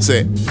song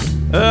set.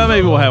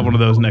 Maybe we'll have one of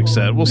those next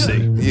set. We'll see.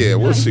 Yeah,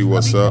 we'll see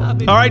what's up.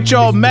 All right,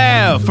 y'all.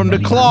 Mav from The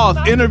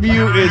Cloth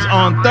interview is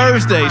on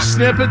Thursday.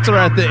 Snippets are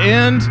at the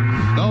end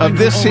of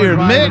this here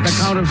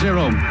mix.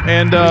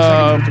 And,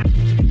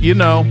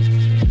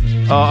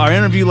 our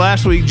interview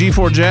last week,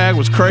 G4 Jag,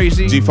 was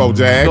crazy. G4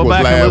 Jag Go was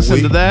back last and listen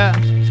week. to that.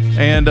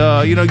 And,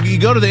 you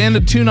go to the end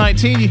of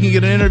 219, you can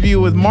get an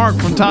interview with Mark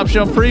from Top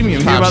Shelf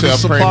Premium. Hear about the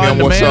supply and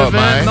demand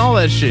event and all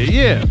that shit.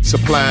 Yeah.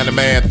 Supply and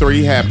Demand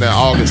 3 happening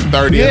August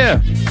 30th.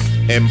 Yeah.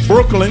 In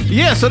Brooklyn.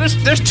 Yeah, so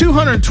there's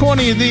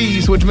 220 of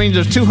these, which means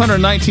there's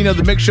 219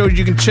 other mix shows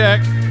you can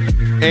check,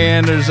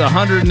 and there's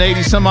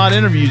 180 some odd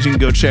interviews you can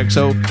go check.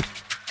 So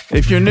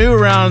if you're new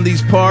around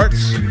these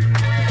parts,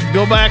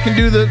 go back and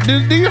do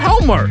your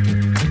homework.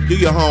 Do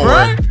your homework.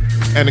 Right?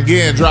 And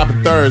again,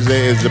 dropping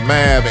Thursday is the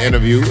Mav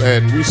interview,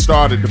 and we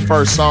started the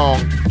first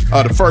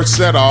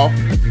set off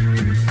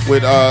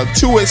with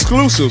 2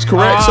 exclusives,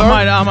 correct, sir?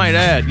 I might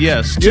add,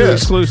 yes. 2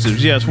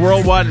 exclusives, yes.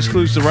 Worldwide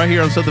exclusive right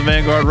here on Southern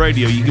Vanguard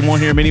Radio. You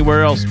won't hear them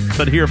anywhere else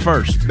but here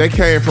first. They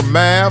came from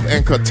Mav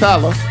and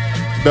Katala.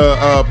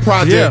 The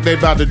project they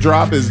about to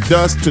drop is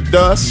Dust to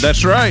Dust.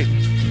 That's right.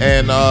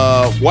 And,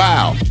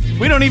 wow.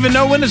 We don't even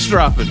know when it's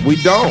dropping. We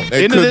don't.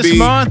 End of this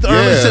month,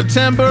 early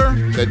September.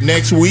 The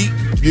next week.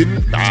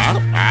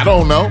 I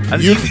don't know.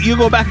 You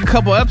go back a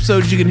couple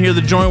episodes, you can hear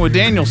the joint with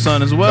Daniel's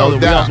son as well.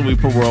 We also we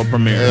put world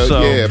premiere.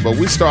 So yeah, but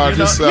we started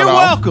this. You're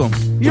welcome.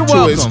 You're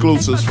welcome. 2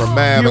 exclusives from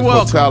Mav and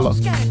Katala.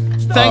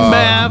 Thank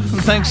Mav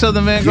and thank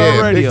Southern Vanguard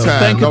Radio. Big time,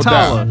 thank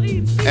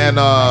Katala. And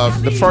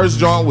the first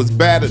joint was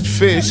Battered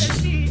Fish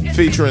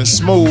featuring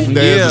Smooth.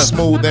 There's a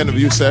Smooth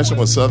interview session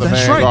with Southern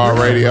Vanguard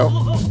Radio.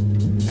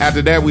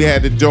 After that, we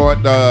had the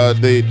joint,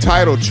 the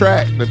title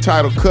track, the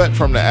title cut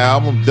from the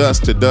album,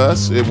 Dust to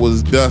Dust. It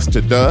was Dust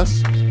to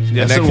Dust.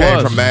 Yes, and that came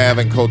from Mav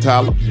and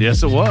Katala.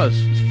 Yes, it was.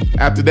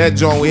 After that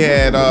joint, we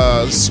had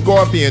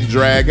Scorpion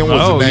Dragon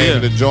was the name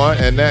of the joint,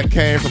 and that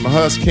came from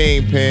Husk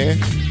Kingpin,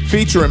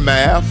 featuring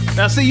Mav.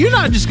 Now, see, you're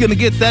not just going to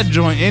get that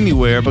joint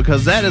anywhere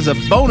because that is a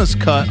bonus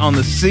cut on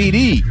the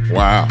CD.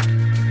 Wow.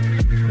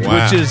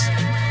 Which is...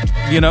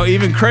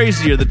 even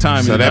crazier the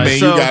timing. So that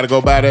means you got to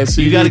go buy that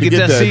CD. You got to get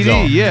that CD.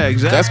 Joint. Yeah,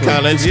 exactly. That's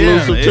kind of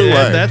exclusive too,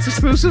 right? That's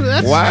exclusive.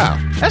 Wow.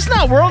 That's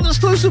not world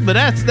exclusive, but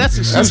that's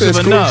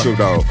exclusive enough. That's exclusive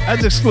though.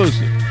 That's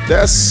exclusive.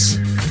 That's.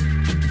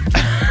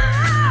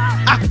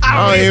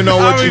 I don't even know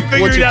what you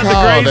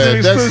call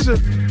that.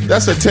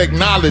 That's a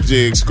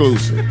technology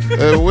exclusive.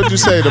 What'd you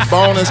say? The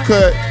bonus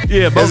cut?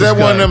 Yeah, bonus Is that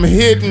cut. one of them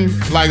hidden,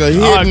 like a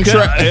hidden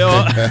track?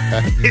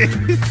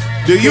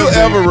 Do you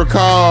ever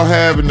recall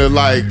having to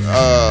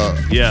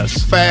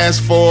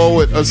fast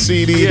forward a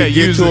CD to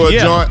get to a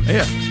joint?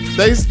 Yeah.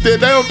 They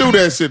don't do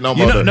that shit no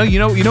more.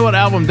 You know what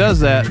album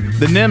does that?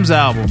 The NIMS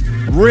album.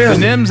 Really?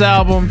 The NIMS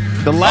album,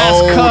 the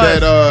last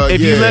cut. If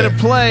you let it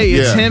play,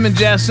 it's him and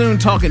Jassoon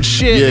talking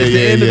shit at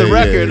the end of the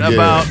record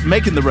about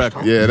making the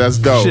record. Yeah, that's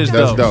dope. Shit's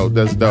dope.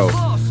 That's dope.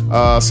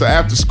 So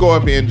after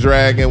Scorpion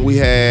Dragon, we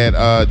had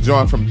a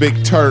joint from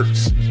Big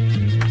Turks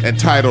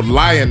entitled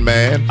Lion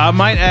Man. I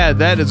might add,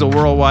 that is a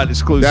worldwide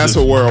exclusive. That's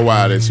a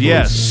worldwide exclusive.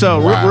 Yes. So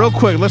real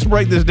quick, let's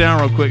break this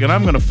down real quick, and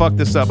I'm going to fuck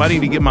this up. I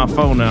need to get my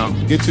phone out.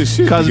 Get your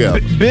shit together.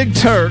 Because Big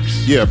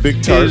Turks. Yeah,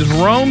 Big Turks. Is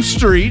Rome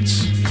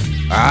Streets.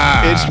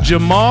 It's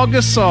Jamal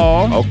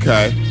Gasol.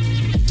 Okay.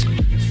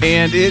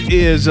 And it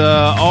is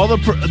all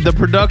the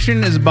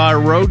production is by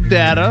Road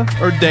Data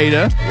or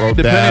Data,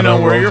 depending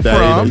on where you're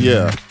from.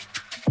 Yeah.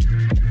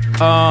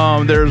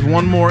 There's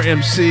one more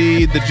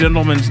MC. The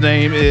gentleman's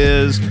name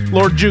is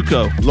Lord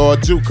Juco. Lord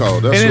Juco.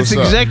 That's and it's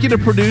executive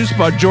produced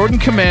by Jordan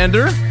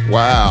Commander.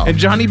 Wow. And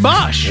Johnny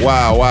Bosch.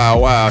 Wow.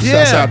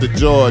 Yeah. Shouts out to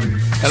Jordan.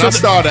 And I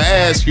started to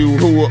ask you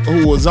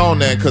who was on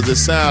that because it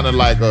sounded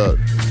like a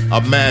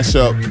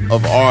mashup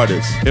of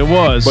artists. It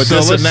was. But so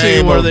just let's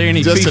see were there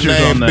any just features the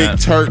name on that.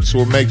 Big Turks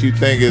will make you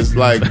think it's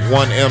like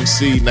one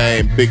MC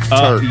named Big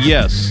Turk.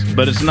 Yes,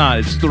 but it's not.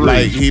 It's 3.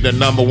 Like he the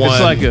number one.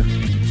 It's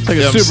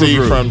like a MC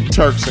supergroup. from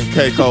Turks and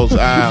Caicos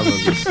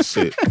Islands and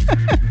shit.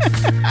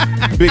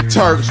 Big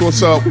Turks,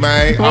 what's up,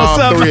 man? What's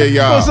All up, three of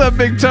y'all. What's up,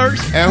 Big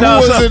Turks? And who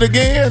was it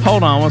again?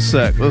 Hold on one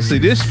sec. Let's see.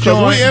 This Because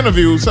joint. we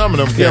interviewed some of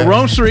them cats. Yeah,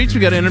 Rome Streets,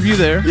 we got an interview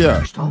there.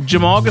 Yeah.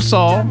 Jamal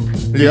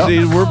Gasol.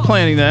 Yeah. We're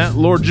planning that.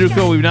 Lord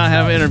Juco, we not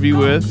have an interview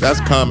with.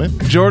 That's coming.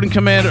 Jordan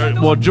Commander.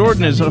 Well,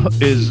 Jordan is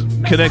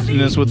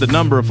connecting us with a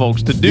number of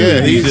folks to do Yeah,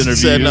 these he's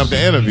interviews. setting up the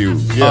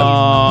interviews.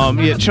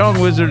 Yeah. Chong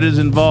Wizard is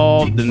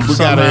involved. And We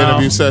got an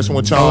interview session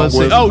with Chong let's see.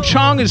 Wizard. Oh,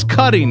 Chong is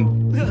cutting.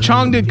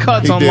 Chong did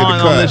cuts He did the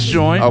online cut. on this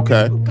joint.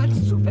 Okay.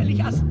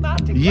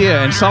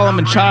 Yeah, and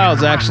Solomon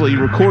Childs actually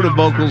recorded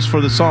vocals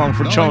for the song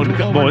for Chong to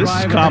cut. Boy, this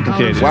is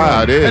complicated.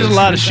 Wow, it is. There's a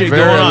lot of shit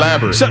Very going on.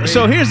 elaborate.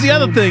 So here's the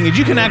other thing: is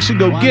you can actually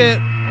go get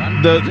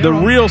the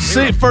real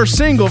first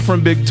single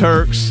from Big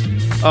Turks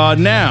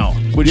now,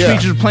 which Yeah.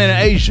 features Planet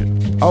Asia.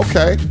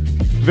 Okay.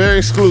 Very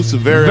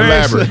exclusive, very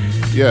elaborate.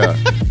 Yeah.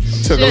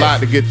 Took a lot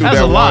to get through That's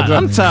that a lot.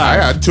 one. I'm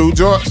tired. I got 2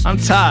 joints. I'm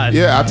tired.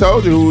 Yeah, I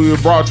told you who we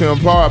brought to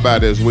apart by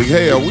this week.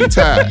 Hell, we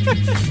tired.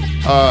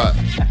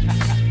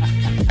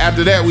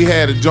 After that, we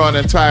had a joint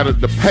entitled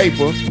The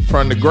Paper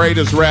from the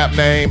greatest rap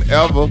name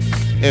ever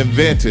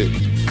invented,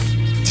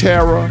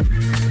 Terra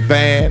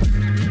Van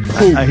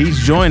Pooh. He's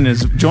joining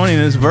us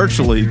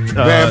virtually.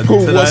 Van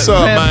Pooh, today. what's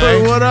up, Van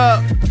man? Pooh, what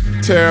up?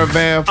 Terra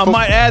Van Pooh. I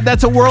might add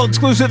that's a world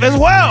exclusive as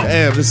well.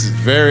 Damn, this is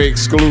very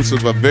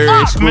exclusive, a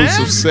very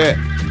exclusive set.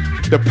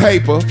 The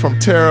Paper from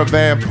Terra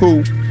Van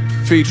Pooh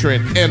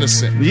featuring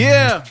Innocent.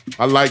 Yeah.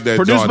 I like that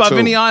Produced joint by too.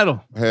 Vinny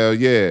Idol. Hell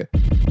yeah.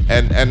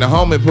 And the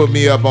homie put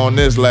me up on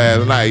this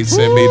last night. He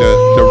sent me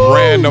the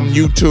random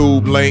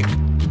YouTube link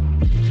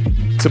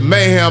to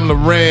Mayhem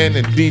Loren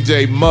and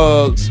DJ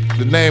Muggs.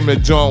 The name of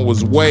the joint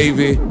was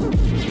Wavy.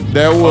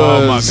 There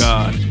was Oh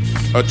my God.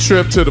 a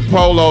trip to the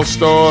Polo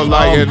store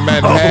like in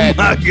Manhattan.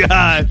 Oh my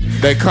God.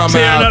 They come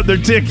Tearing out up their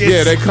tickets.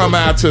 Yeah, they come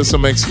out to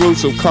some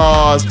exclusive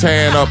cars,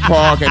 tearing up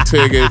parking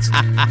tickets.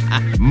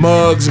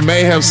 Muggs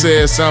may have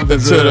said something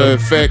to the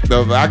effect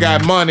of, "I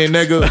got money,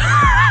 nigga."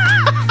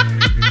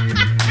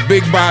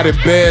 Big Body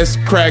Best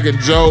cracking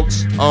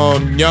jokes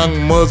on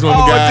young Muslim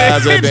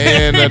guys at the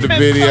end of the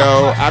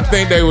video. I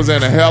think they was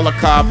in a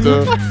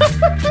helicopter.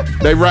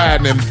 They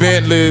riding in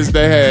Bentleys.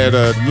 They had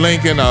a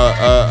Lincoln,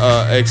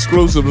 a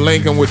exclusive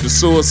Lincoln with the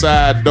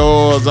suicide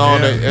doors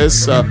on it.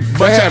 It's they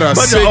had a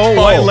bunch of old 6'4".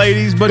 white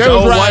ladies. Bunch They of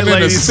was old white riding in a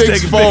ladies taking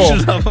 6'4"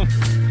 pictures of them.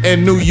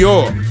 in New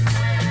York.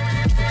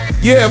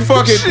 Yeah,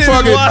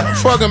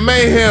 fucking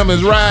Mayhem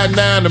is riding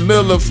down the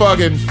middle of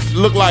fucking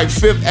look like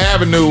Fifth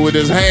Avenue with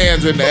his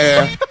hands in the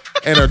air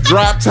and a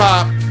drop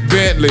top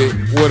Bentley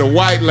with a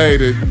white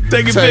lady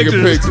taking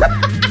pictures.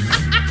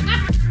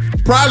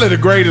 Probably the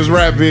greatest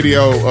rap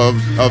video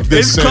of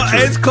this century.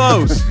 It's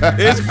close.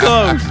 It's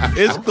close.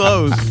 It's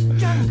close.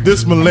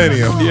 This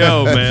millennium.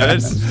 Yo, man,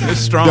 it's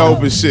strong.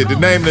 Dope as shit. The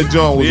name of the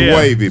joint was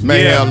Wavy.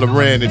 Mayhem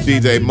Loren and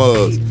DJ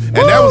Muggs.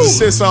 And that was a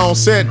sit-on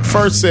set,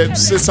 first set,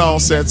 sit-on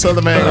set,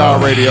 Southern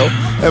Vanguard Radio,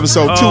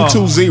 episode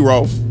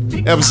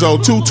 220,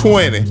 episode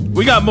 220.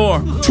 We got more.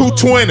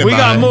 220, We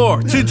got man.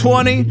 more.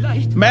 220.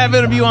 Mav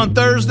interview on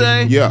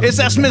Thursday. Yeah. It's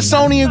that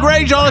Smithsonian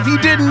Grey, y'all, if you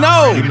didn't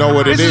know. You know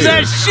what it is. This is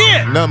that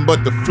shit. Nothing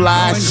but the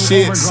fly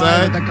shit,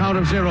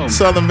 son.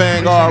 Southern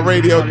Vanguard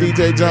Radio,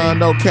 DJ John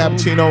Doe,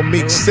 Cappuccino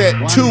Meek, set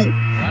 2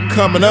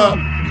 coming up.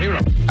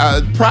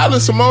 Probably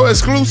some more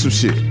exclusive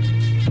shit.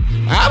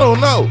 I don't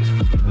know.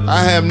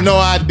 I have no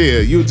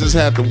idea. You just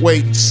have to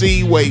wait and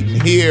see, wait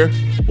and hear.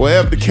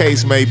 Whatever the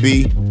case may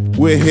be,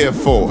 we're here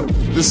for it.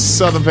 This is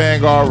Southern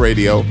Vanguard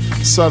Radio,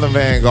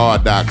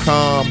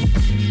 southernvanguard.com.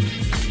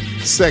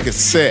 Second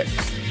set.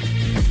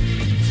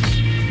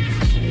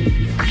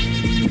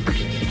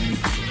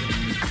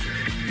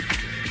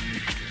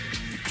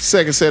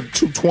 Second set of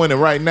 220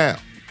 right now.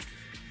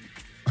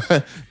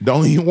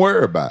 Don't even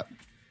worry about it.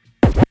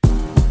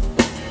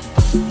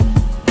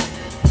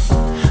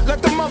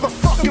 Let the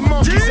motherfucking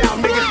monkeys out,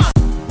 nigga.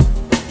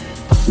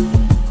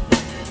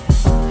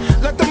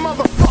 Let the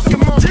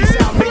motherfucking monkeys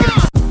out,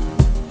 nigga.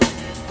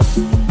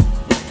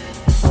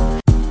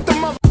 Let the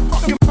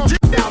motherfucking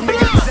monkeys out,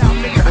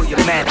 nigga. Oh,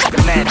 you're mad. Let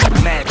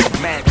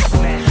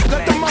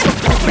the motherfucking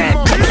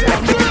monkeys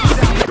out,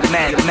 nigga.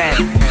 Mad.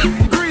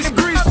 Grease,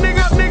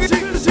 nigga.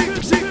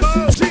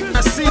 I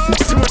see.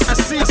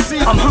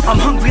 I'm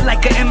hungry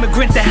like an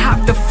immigrant that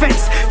hopped the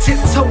fence.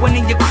 Tiptoeing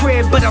in your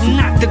crib, but I'm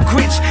not the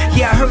Grinch.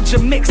 Yeah, I heard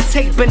your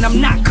mixtape and I'm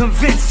not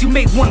convinced. You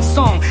made one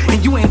song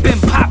and you ain't been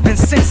popping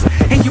since.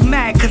 And you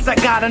mad cause I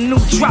got a new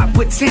drop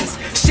with tints.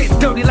 Shit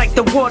dirty like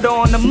the water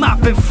on the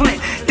mop and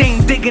Flint. They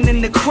ain't digging in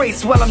the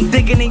crates while I'm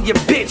digging in your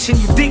bitch. And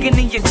you digging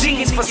in your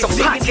jeans for some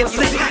pocket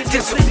lit.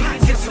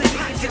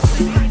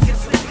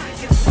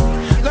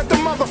 Let the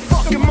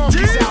motherfucking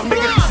monkeys out,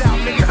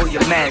 nigga. Oh,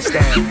 your man's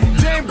down.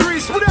 Damn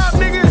Grease, what up,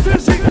 nigga?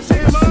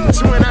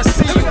 That's when I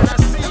see you.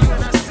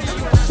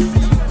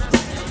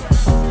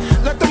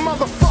 Let the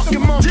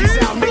motherfucking monkeys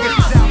out,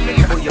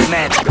 nigga. Oh, you're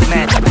mad.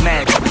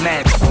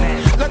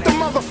 Let the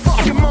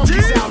motherfucking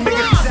monkeys out,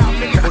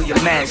 nigga. Oh,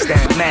 your man's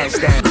down.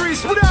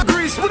 Grease, what up?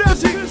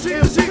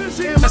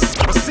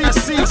 I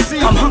see.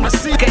 I'm hungry,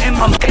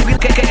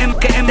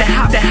 getting the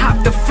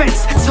hop the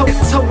fence.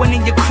 Towing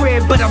in your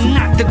crib, but I'm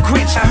not the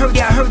Grinch. I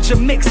heard your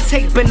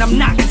mixtape, and I'm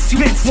not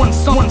convinced. One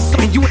song,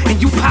 and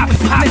you poppin'.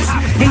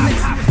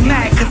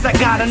 Mad cause I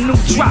got a new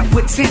drop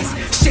with tints.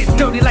 Shit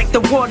dirty like the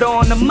water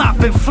on the mop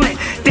in Flint.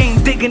 They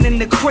ain't digging in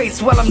the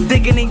crates while I'm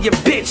digging in your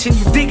bitch. And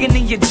you digging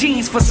in your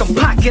jeans for some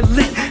pocket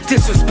lint.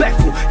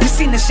 Disrespectful, you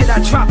seen the shit I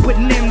drop with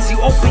Nims.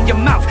 You open your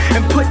mouth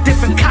and put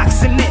different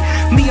cocks in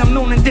it. Me, I'm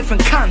known in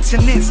different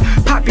continents.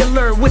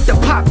 Popular with the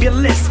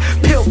populace.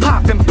 Pill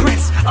poppin'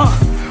 Prince,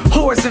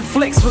 whores and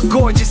flicks with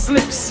gorgeous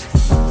lips.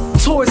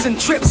 Tours and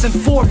trips and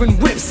foreign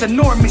whips,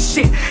 enormous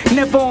shit,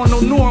 never on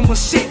no normal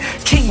shit.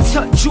 King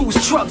Tut, Jews,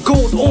 truck,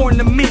 gold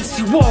ornaments.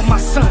 You all my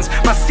sons,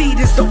 my seed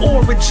is the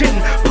origin.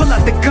 Pull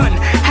out the gun,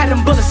 had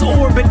them bullets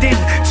orbiting.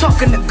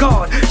 Talking to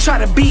God, try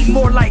to be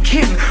more like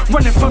him.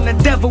 Running from the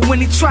devil when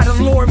he try to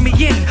lure me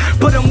in.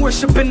 But I'm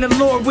worshiping the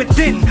Lord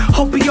within.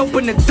 Hope he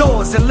open the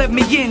doors and let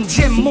me in.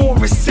 Jim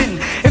Morrison,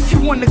 if you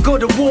wanna go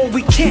to war,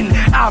 we can.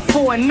 Eye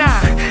for an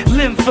eye,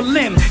 limb for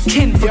limb,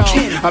 kin for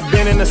kin. I've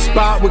been in a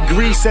spot with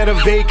grease at a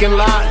vacant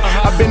lot.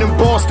 I've been in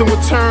Boston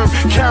with Term,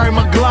 carry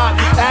my Glock.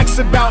 Ask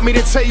about me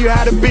to tell you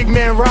how the big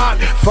man rock.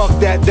 Fuck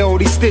that though,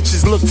 these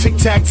stitches look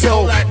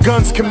tic-tac-toe.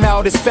 Guns come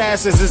out as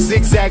fast as a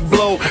zigzag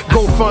blow.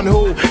 Go fun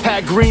who,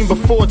 had green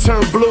before it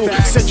turned blue.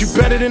 Said you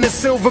better than a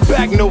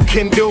silverback, no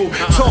can do.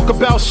 Talk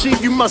about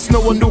sheep, you must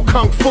know a new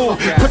kung fu.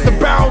 Put the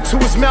barrel to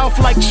his mouth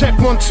like check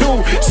 1,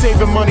 2.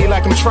 Saving money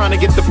like I'm trying to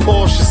get the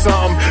Porsche or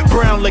something.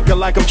 Brown liquor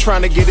like I'm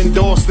trying to get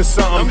endorsed or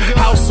something.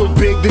 House so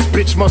big, this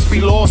bitch must be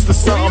lost or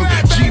something.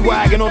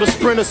 G-Wagon or the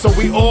Sprinter so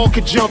we all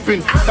could jump in.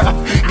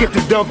 Get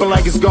the dumping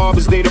like it's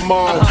garbage day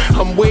tomorrow.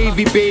 I'm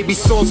wavy, baby,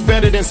 so it's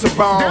better than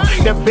Sbarro.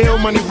 That bail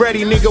money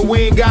ready, nigga,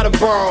 we ain't gotta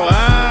borrow.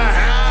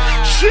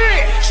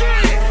 Shit!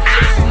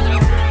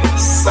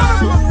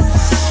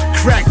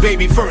 Crack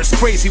baby first,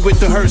 crazy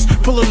with the hearse,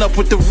 pulling up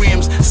with the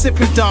rims,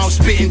 sipping Dom,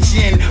 spitting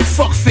gin.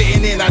 Fuck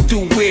fitting in, I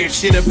do weird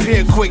shit,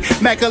 appear quick.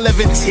 Mac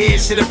 11 tear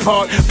shit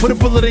apart. Put a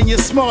bullet in your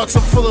smarts,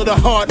 I'm full of the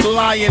heart.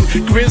 Lion,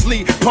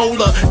 grizzly,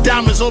 polar,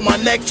 diamonds on my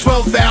neck,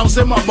 12 valves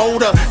in my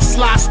motor.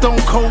 Sly stone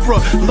cobra,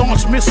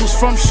 launch missiles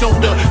from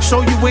shoulder.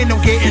 Show you ain't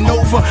no getting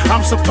over.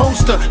 I'm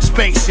supposed to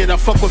spank shit. I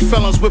fuck with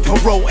felons with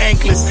parole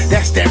anklets.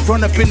 That's that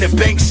run up in the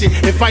bank shit.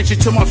 Invite you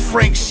to my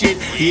Frank shit.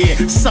 Yeah,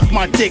 suck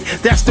my dick.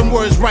 That's the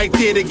words right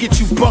there to get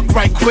you buck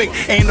right quick.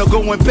 Ain't no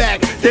going back.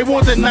 They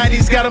want the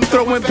 90s, got them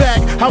throwing back.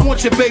 I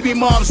want your baby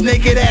mom's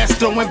naked ass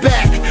throwing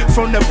back.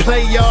 From the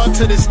play yard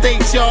to the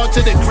state yard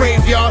to the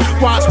graveyard.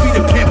 Watch me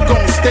the pimp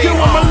gon' stay on.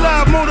 I'm a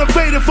live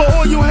motivator for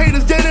all you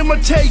haters that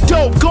imitate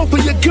dope. Go for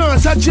your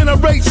guns, I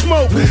generate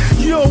smoke.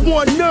 You don't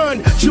want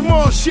none,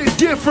 Jamal shit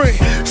different.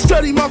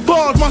 Study my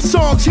bars, my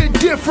songs hit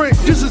different.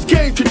 This is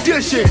game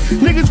tradition.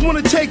 Niggas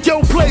wanna take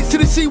your place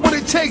till they see what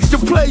it takes to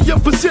play your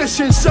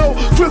position. So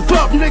grip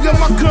up, nigga,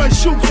 my gun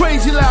shoot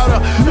crazy louder.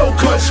 No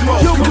cut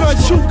smoke. Your gun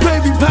shoot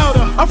baby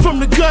powder. I'm from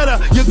the gutter,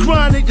 your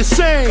grind ain't the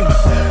same.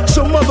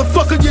 So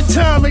motherfucker, your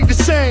time ain't the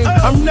same.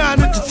 I'm not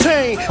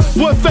entertained.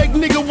 One fake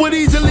nigga would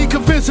easily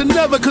convince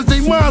another, cause they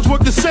minds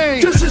work the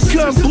same. This is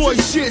gun boy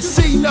shit,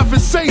 see nothing,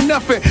 say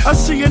nothing. I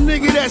see a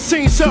nigga that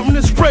seen something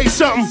and spray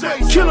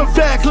something. Kill him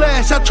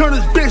backlash, I turn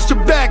his bitch to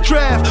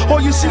backdraft.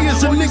 All you see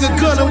is a nigga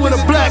gunning with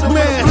a black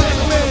man.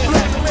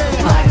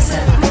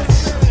 5-7.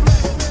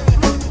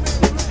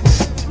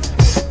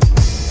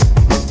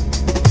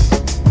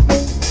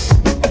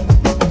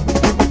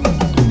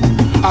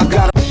 I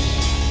got a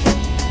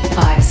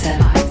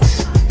 5-7.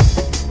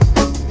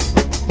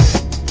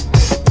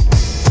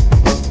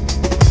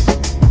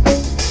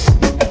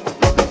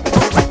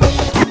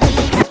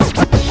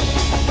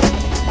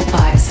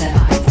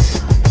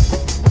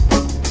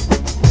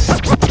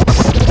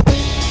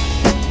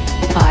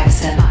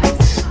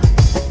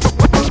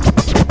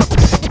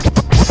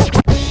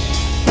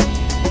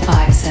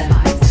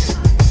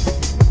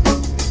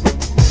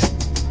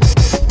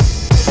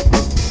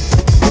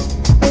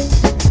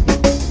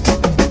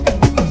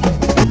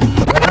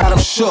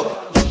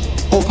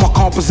 Off my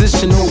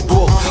composition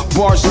notebook,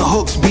 bars and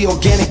hooks be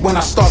organic when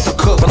I start to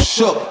cook. I'm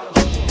shook.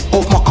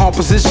 Off my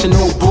composition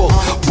notebook,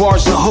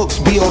 bars and hooks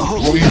be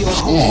organic.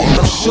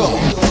 I'm shook.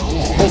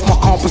 Off my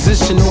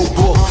composition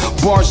notebook,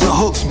 bars and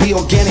hooks be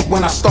organic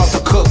when I start to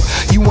cook.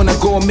 You want a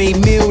gourmet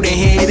meal? Then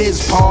here it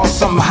is, Paul.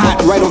 Something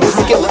hot right on the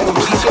skillet.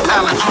 Please your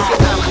palate.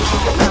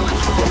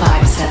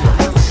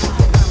 5-7.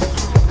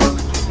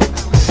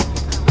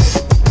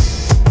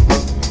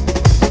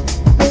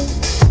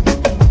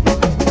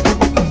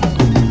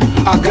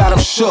 I got 'em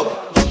shook.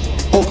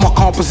 Off my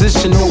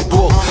composition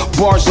notebook,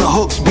 bars and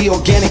hooks be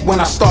organic when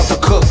I start to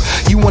cook.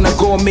 You want a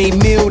gourmet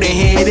meal? Then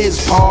here it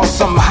is, Paul.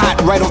 Something hot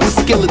right off the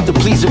skillet to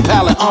please your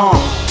palate.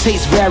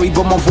 Tastes vary,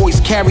 but my voice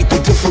carried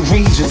through different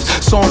regions.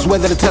 Songs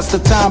weather the test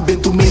of time, been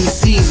through many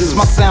seasons.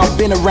 My sound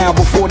been around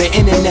before the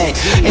internet.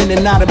 In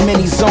and out of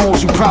many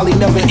zones, you probably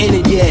never in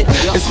it yet.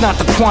 It's not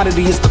the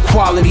quantity, it's the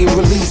quality of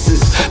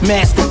releases.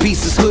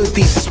 Masterpieces, hood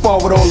thesis,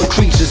 spar with all the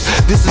creatures.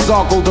 This is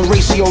our golden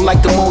ratio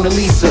like the Mona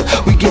Lisa.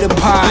 We get a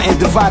pie and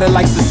divide it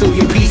like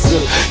Sicilian pizza.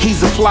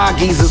 He's a fly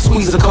geezer,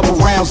 squeeze a couple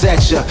rounds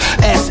at ya.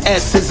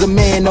 SS is a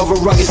man of a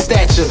rugged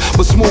stature,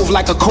 but smooth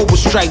like a cobra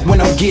strike when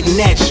I'm getting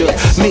at ya.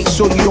 Make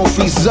sure you don't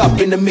freeze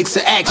up in the mix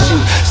of action.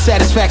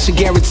 Satisfaction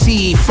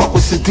guaranteed, fuck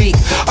with Sadiq.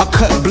 I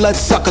cut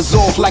bloodsuckers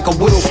off like a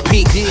widow's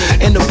peak.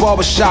 In the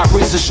barbershop,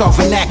 razor sharp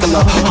vernacular.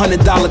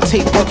 $100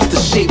 tape ups to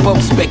shape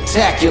up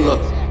spectacular.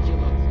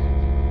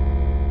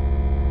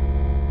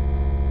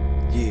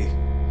 Yeah.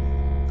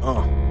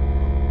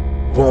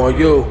 Born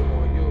you.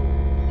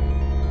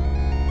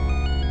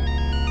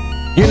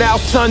 You now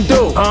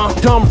Sundu,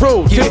 dumb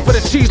rude, dip for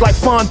the cheese like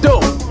fondue.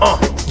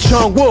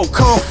 John Woo,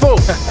 Kung Fu.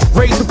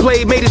 Razor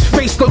blade made his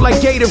face look like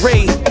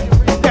Gatorade.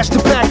 Catch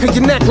the back of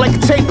your neck like a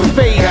taper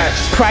fade.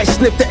 Price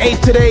sniff the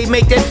eighth today,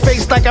 make that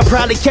face like I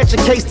probably catch a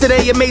case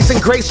today. Amazing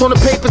grace on a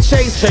paper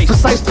chase.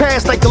 Precise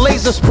pass like the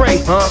laser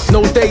spray.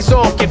 No days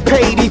off, get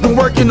paid, even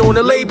working on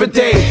a Labor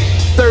Day.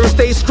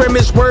 Thursday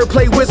scrimmage,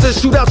 wordplay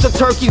wizards, shoot out your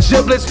turkey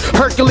giblets.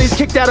 Hercules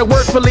kicked out a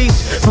work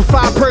release for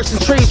 5-person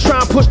trees, try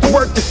and push the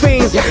work to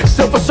fiends.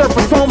 Silver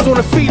surfer foams on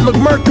the feet look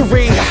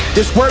mercury.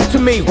 This work to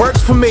me,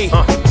 works for me.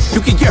 You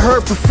can get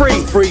heard for free.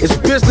 It's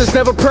business,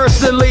 never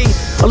personally.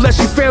 Unless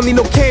you family,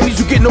 no cameos,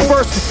 you get no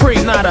verse for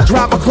free. Nada.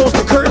 Driver close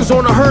the curtains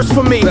on a hearse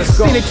for me.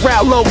 Scenic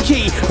route low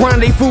key,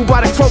 rendezvous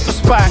by the croaker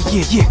spot.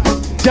 Yeah.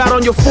 Dot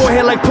on your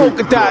forehead like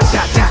polka dots.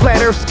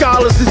 Flat earth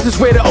scholars, this is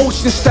where the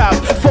ocean stops.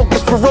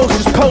 Focus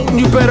ferocious, potent,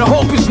 you better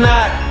hope it's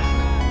not.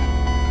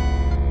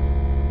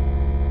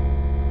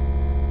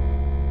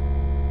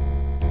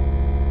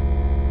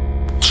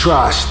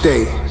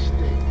 Tri-state,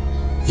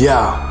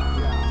 yeah.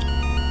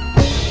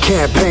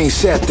 Campaign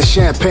set, the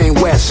champagne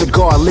wet,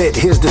 cigar lit.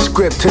 Here's the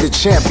script to the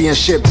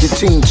championship. Your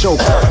team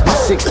choker. My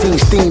 16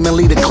 steam and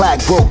lead the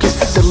clack broken.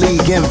 The league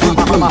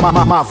MVP,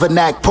 my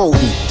vernac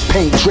potent.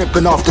 Paint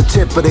dripping off the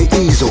tip of the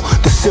easel.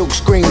 The silk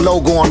screen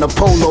logo on the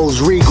polos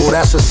regal.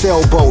 That's a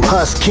sailboat.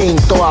 Hus King,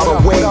 throw out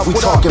a wave. We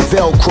talking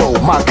Velcro.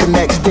 My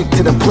connect stick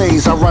to the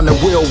plays. I run the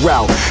wheel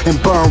route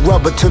and burn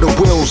rubber to the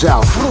wheels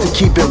out. To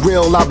keep it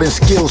real, I've been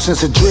skilled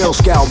since a drill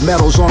scout.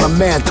 Medals on a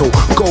mantle,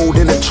 gold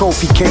in a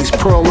trophy case,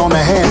 pearl on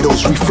the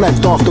handles.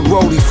 Reflect off the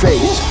roadie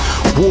face.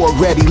 War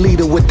ready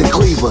leader with the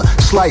cleaver.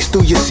 Slice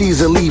through your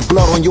Caesar, leave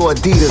blood on your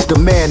Adidas. The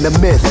man, the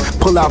myth.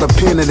 Pull out a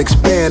pin and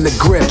expand the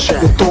grip.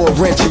 You throw a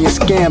wrench in your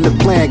scam, the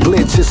plan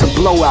glitch. It's a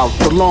blowout.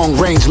 The long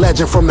range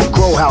legend from the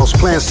grow house.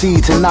 Plant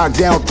seeds and knock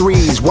down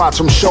threes. Watch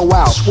them show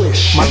out.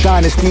 My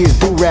dynasty is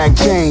Durag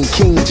Jane.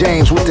 King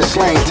James with the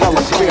slang. Tell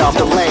him clear off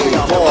the lane.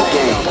 Ball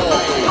game.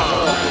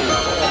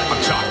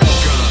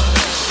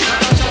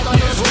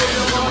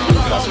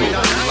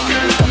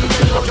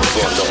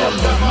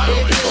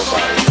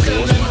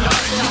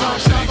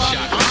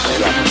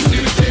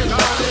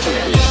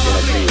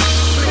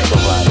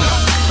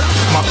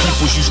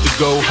 Used to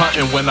go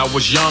hunting when I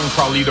was young.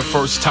 Probably the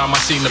first time I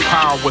seen the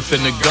power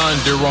within a gun.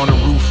 They're on the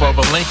roof of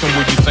a Lincoln.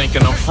 Where you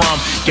thinking I'm from?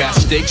 Got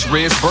steaks,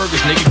 ribs,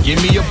 burgers, nigga, give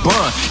me a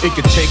bun. It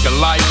could take a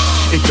life,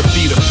 it could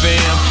feed a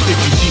fam. If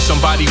you see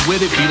somebody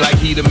with it, be like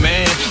he the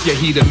man. Yeah,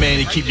 he the man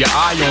to keep your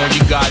eye on.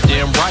 You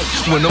goddamn right.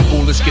 When the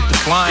bullets get to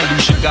flying,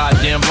 lose your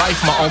goddamn life.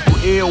 My uncle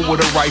ill with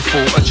a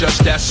rifle,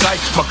 adjust that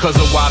sight. My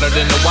cousin wilder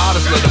than the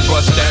wildest, let her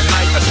bust that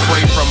night. A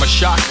spray from a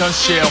shotgun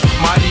shell,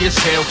 mighty as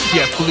hell.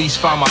 Yeah, police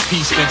found my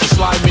piece, then to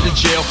slide me to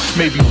jail.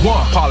 Maybe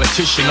one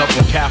politician up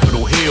on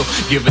Capitol Hill.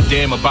 Give a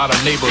damn about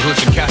our neighborhoods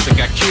and cats that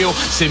got killed.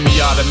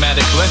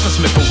 Semi-automatic lessons,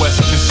 Smith &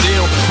 Wesson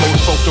conceal. Most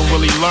folk don't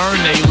really learn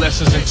they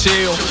lessons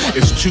until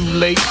it's too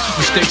late.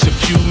 Mistakes a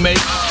few make.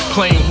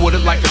 Playing with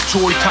it like a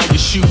toy, tie your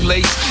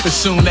shoelace. As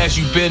soon as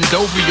you bend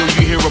over, yo,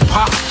 you hear a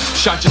pop.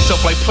 Shot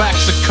yourself like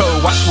Plaxico.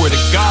 I swear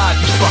to God,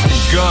 these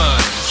fucking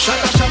guns.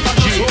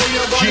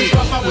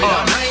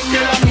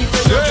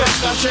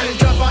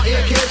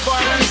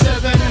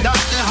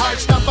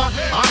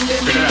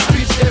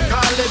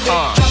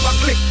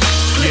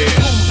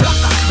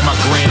 My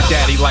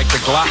granddaddy like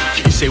the Glock.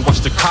 He say, watch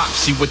the cops,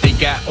 see what they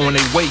got on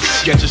their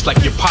waist. Yeah, just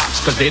like your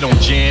pops, cause they don't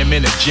jam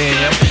in a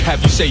jam.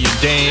 Have you saying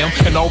damn,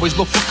 and always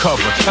look for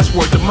cover. That's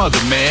word to mother,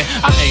 man.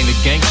 I ain't a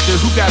gangster,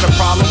 who got a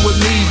problem with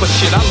me? But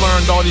shit, I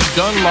learned all these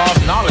gun laws,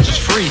 knowledge is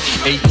free.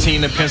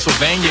 18 in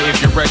Pennsylvania,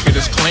 if your record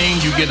is clean,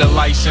 you get a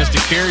license to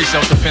carry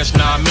self-defense,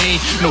 nah I mean.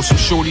 Know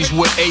some shorties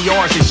with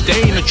ARs, they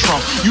stay in the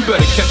trunk. You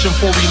better catch them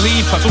before we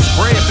leave, cause they'll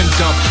spray up and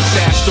dump.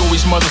 Sad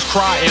stories, mothers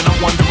cry, and I'm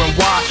wondering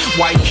why.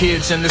 White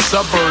kids in the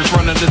suburbs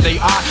run under they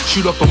eye,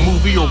 shoot up a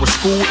movie or a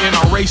school,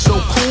 NRA so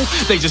cool,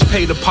 they just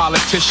pay the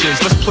politicians.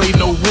 Let's play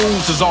no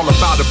rules, it's all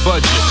about a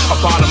budget, a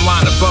bottom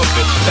line above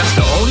it. That's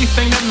the only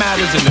thing that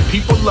matters and the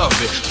people love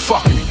it.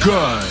 Fucking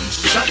guns.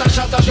 Shatter,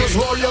 just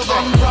roll your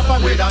gun proper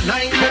with a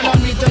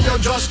 9mm, you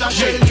just a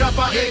shell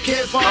dropper,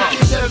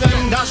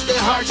 AK-47, that's the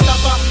heart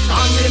stopper.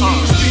 On the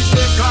mean streets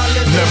they call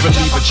it. Never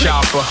leave a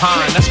child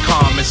behind, that's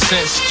common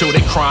sense. Till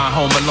they cry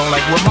home alone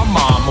like where my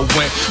mama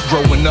went.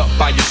 Growing up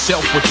by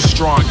yourself with the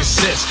strongest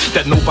sense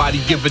that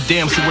nobody give a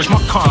damn, so where's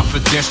my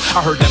confidence? I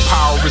heard that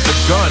power is a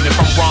gun, if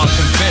I'm wrong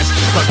convinced.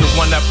 But the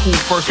one that pulled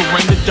first will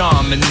reign the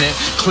dominant.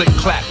 Click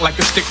clack like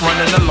a stick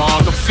running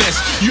along a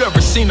fence. You ever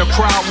seen a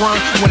crowd run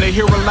when they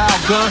hear a loud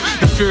gun?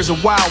 The fear's a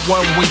wild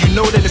one. When you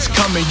know that it's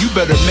coming, you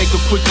better make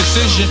a quick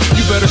decision.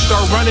 You better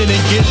start running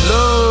and get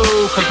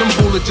low, cause them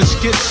bullets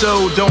just get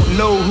so. Don't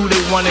know who they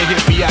wanna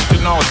hit, be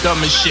acting all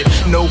dumb and shit.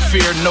 No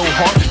fear, no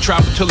heart,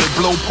 travel till it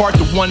blow apart.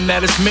 The one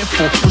that it's meant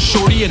for was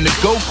shorty in the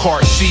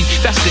go-kart. See,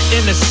 that's the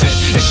innocent,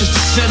 it's just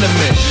a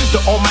sentiment. To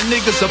all my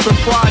niggas up in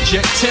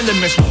project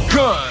tenements with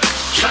guns.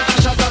 Shatter,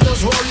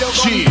 just roll your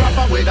gun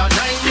proper with a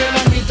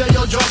 9mm, you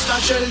just a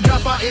shell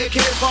dropper,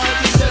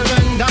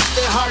 AK-47, that's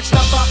the heart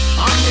stopper.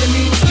 On the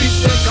mean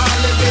streets they call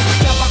it big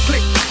chopper.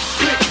 Click,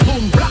 click,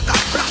 boom, braka,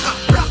 braka,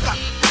 braka.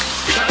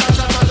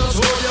 Shatter,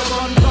 just roll your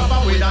gun proper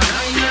with a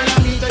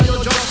 9mm, you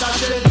just a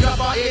shell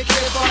dropper,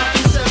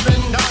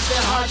 AK-47, that's the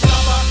heart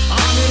stopper.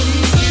 On the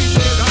mean streets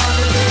they call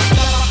it big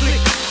chopper. Click,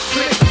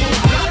 click, boom,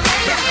 braka,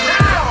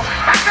 braka.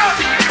 Back up!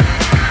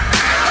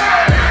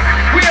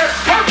 We are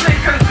totally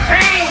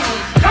contained,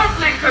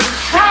 totally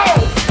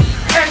controlled,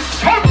 and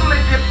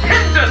totally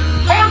dependent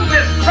on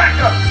this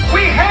cracker.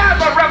 We have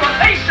a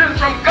revelation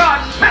from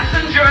God's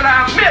messenger in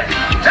our midst.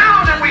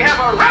 Now that we have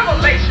a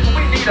revelation,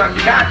 we need a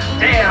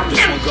goddamn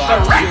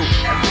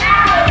insurrection.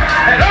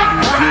 And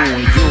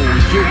uprising.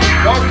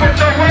 Don't put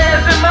your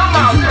hands in my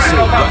mouth, right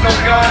about no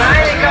gun.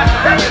 I ain't got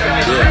nothing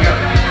to do with it.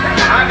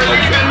 I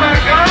believe in my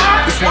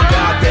God. This one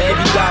guy that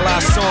every dollar I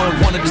saw and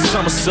wanted the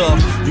summer saw.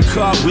 You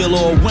cartwheel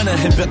or a winner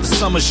and bet the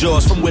summer's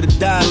yours. From where the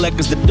dialect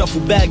is the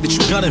duffel bag that you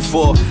gunning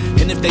for.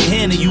 And if they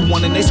handing you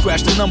one and they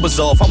scratch the numbers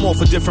off, I'm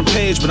off a different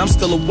page, but I'm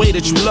still a way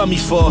that you love me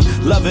for.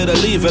 Love it or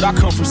leave it, I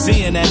come from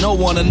seeing that no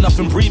one or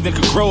nothing breathing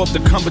could grow up to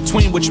come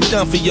between what you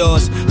done for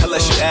yours.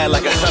 Unless you add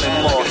like 100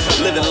 more.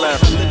 Live and learn.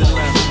 Live and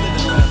learn.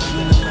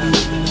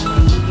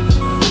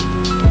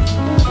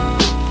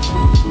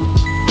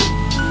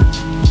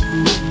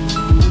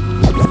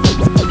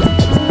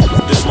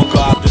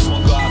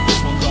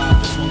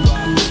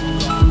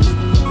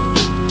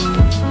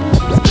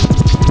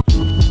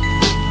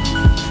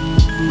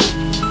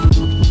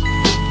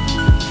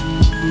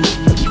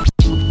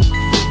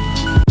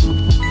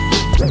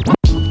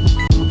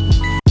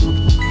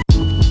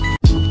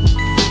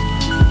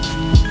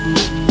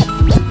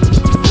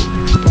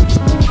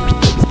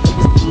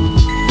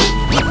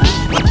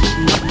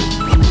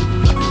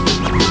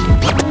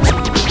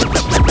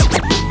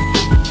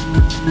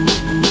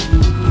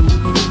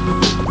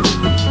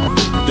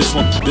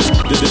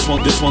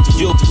 This one to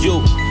you,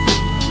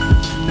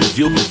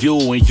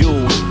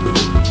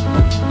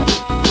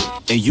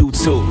 and you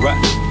too, right?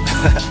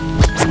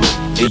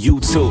 And you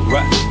too,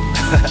 right?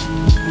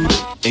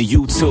 And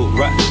you too,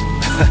 right?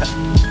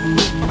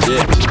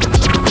 Yeah.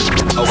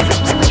 Okay.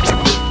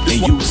 And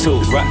you too,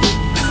 right?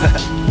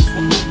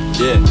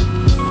 Yeah.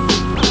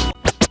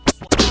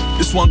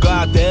 This one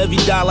guy out there, every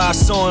dollar I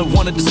saw and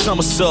wanted the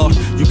summer saw.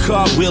 You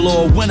cartwheel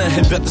or a winner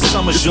and bet the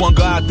summer's yours. This one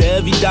guy out there,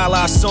 every dollar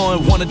I saw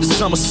and wanted the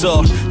summer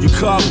saw. You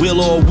cartwheel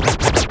or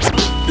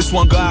This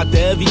one guy out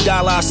there, every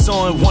dollar I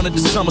saw and wanted the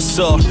summer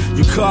saw.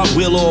 You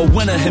cartwheel or a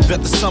winner and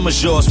bet the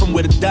summer's yours. From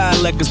where the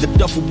dialect is the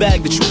duffel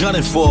bag that you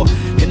gunning for.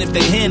 And if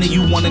they handing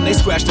you one and they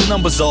scratch the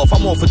numbers off,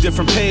 I'm off a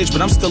different page,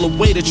 but I'm still a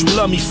way that you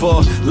love me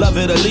for. Love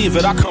it or leave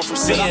it, I come from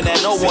seeing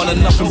that no one or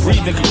nothing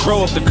breathing can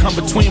grow up to come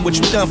between what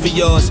you done for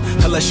yours.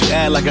 Unless you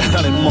add like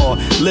 100 more,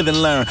 live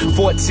and learn.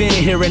 14,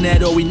 hearing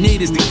that all we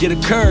need is to get a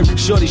curb.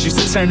 Shorties used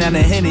to turn down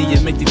the Henny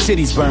and make their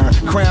titties burn.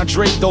 Crown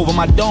draped over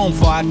my dome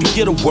for I could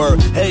get a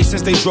word. Hey,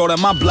 since they drove down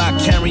my block,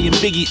 carrying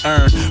Biggie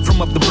urn.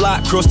 From up the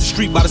block, across the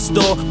street by the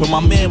store, when my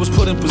man was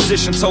put in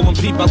position, told him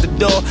peep out the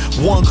door.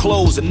 One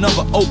closed,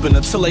 another open,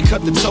 until they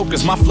cut the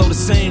tokens. My flow the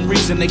same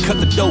reason they cut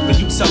the dope, and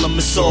you tell them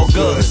it's all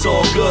good. It's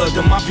all good,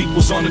 then my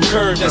people's on the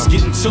curb that's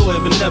getting to it,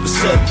 but never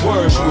said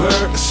words, you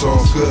heard? It's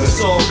all good.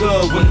 It's all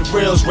good when the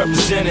real's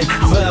represented.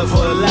 Forever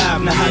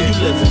alive, now how you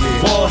living?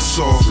 Boss, it's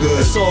all good.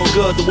 It's all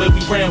good the way we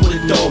ran with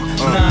it though.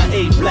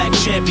 9-8 black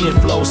champion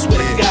flow, swear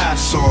to God.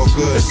 It's all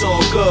good. It's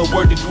all good,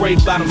 word to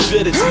great bottom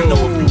fitters. You know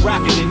if you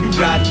rockin' and you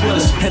got it with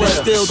us. And it's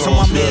still to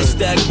my man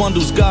Stack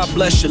Bundles, God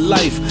bless your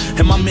life.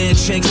 And my man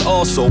Chinks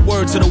also,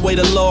 word to the way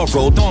the law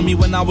rolled on me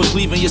when I was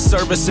leaving your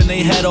service and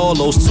they had all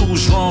those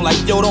tools drawn. Like,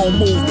 yo, don't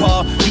move,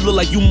 pa. You look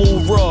like you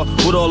move raw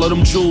with all of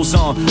them jewels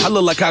on. I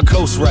look like I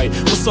ghost right.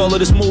 What's all of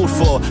this mood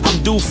for?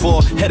 I'm due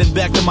for heading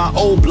back to my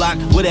old block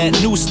where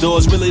that new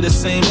store's really the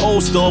same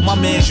old store my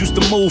mans used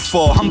to move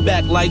for. I'm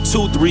back like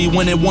 2-3,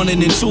 winning 1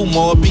 and then 2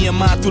 more. Being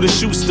mine through the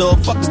shoe store.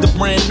 Fuck is the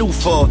brand new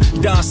for?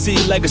 Don C,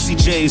 Legacy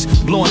J's.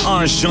 blowing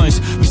orange joints.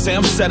 You say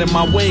I'm set in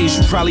my ways,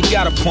 you probably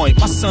got a point.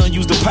 My son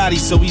used a potty,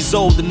 so he's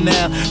older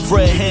now.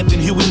 Fred Hampton,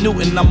 Huey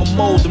Newton, I'ma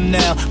mold him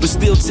now. But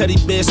still teddy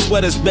bear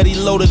sweaters, bet he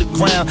low to the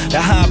ground. The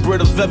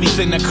hybrid of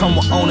everything that come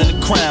with owning the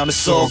crown.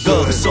 It's all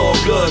good, it's all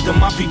good. Then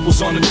my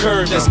people's on the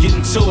curb, that's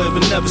getting to it,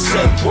 but never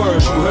said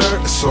words, you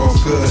heard? It's all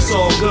good. It's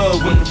all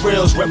good when the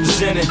real's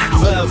represented.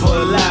 Forever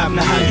alive,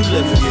 now how you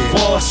living?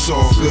 Boy, it's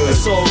all good.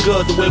 It's all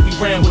good the way we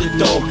ran with it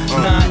though.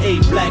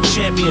 9-8 black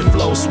champion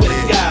flow, swear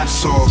to God.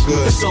 It's all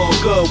good. It's all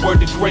good, word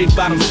to great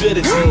bottom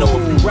fitteds. You know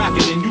if we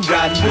rockin' and you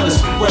riding with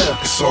us for real.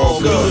 It's all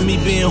good. With me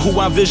being who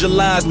I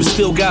visualize, but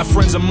still got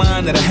friends of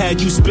mine that I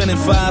had you spinning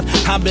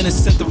 5. I've been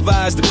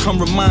incentivized to come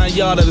remind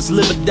y'all that it's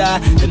live or die.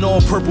 In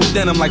all purple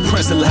denim like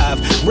Prince alive.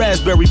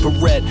 Raspberry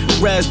Barrette,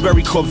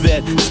 raspberry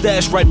Corvette.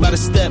 Stashed right by the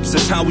steps,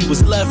 that's how we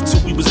was left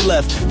till we was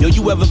left. Yo,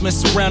 you ever been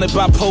surrounded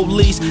by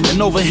police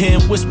and over here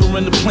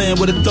whispering the plan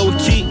with a throw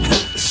key?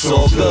 It's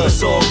all good,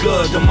 it's all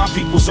good. Then my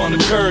people's on the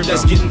curb,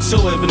 that's getting to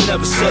it, but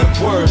never said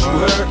words, you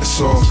heard? It's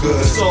all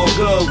good. It's all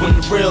good when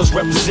the real's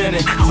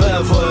represented.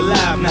 Forever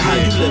alive, now how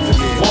you living?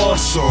 Boy,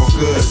 it's all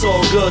good. It's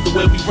all good the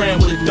way we ran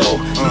with it though.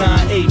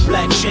 9-8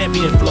 black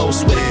champion flow,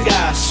 swear to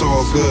God. It's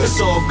all good.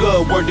 It's all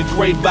good, word to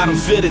great bottom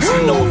fitteds.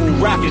 You know if you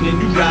rockin'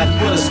 and you riding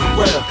with us for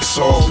real. It's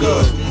all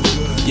good.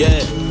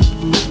 Yeah.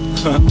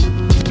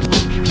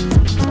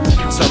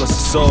 Tell us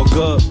it's all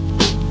good.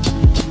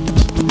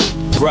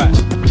 Right.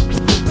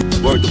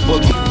 Word to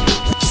boogie.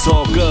 It's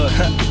all good.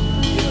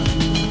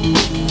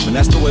 And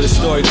that's the way the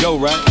story go,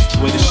 right? That's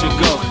the way the shit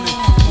go.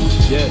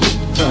 Yeah.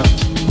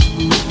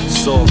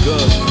 It's all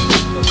good.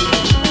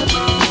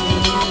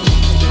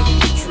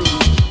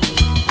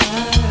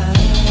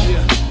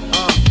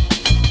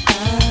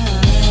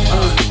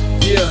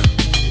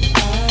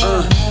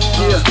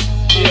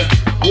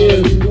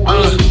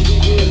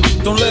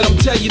 Don't let them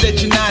tell you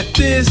that you're not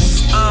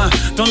this.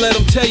 Don't let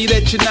them tell you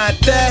that you're not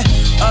that.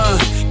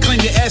 Claim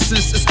your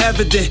essence is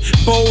evident,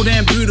 bold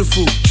and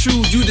beautiful.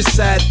 True, you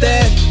decide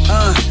that.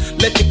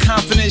 Let your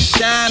confidence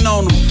shine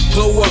on them.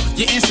 Glow up,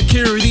 your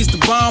insecurities the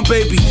bomb,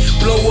 baby.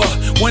 Blow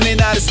up when they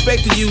not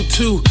expecting you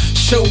to.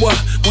 Show up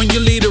when you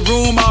leave the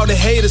room, all the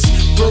haters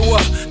throw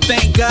up.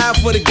 Thank God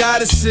for the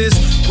goddesses.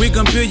 We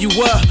gon' build you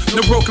up,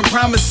 no broken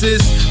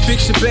promises.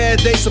 Fix your bad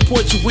day,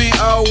 support you win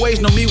always.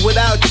 No me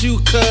without you,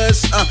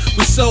 cuz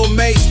we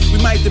soulmates. We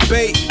might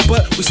debate,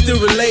 but we still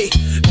relate.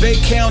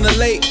 Vacay on the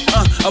lake,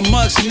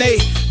 amongst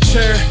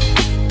nature.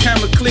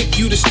 Camera click,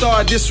 you the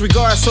star.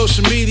 Disregard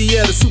social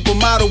media, the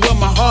supermodel of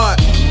my heart.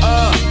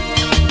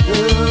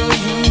 Girl,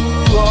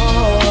 you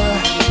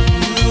are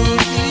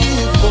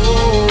beautiful.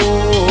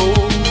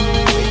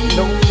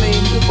 Don't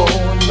make it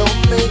born,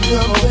 don't make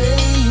it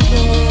baby.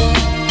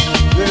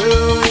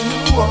 Girl,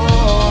 you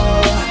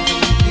are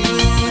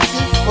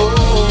beautiful.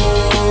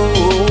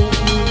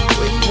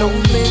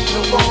 Don't make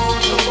it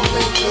born, don't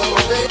make it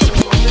baby.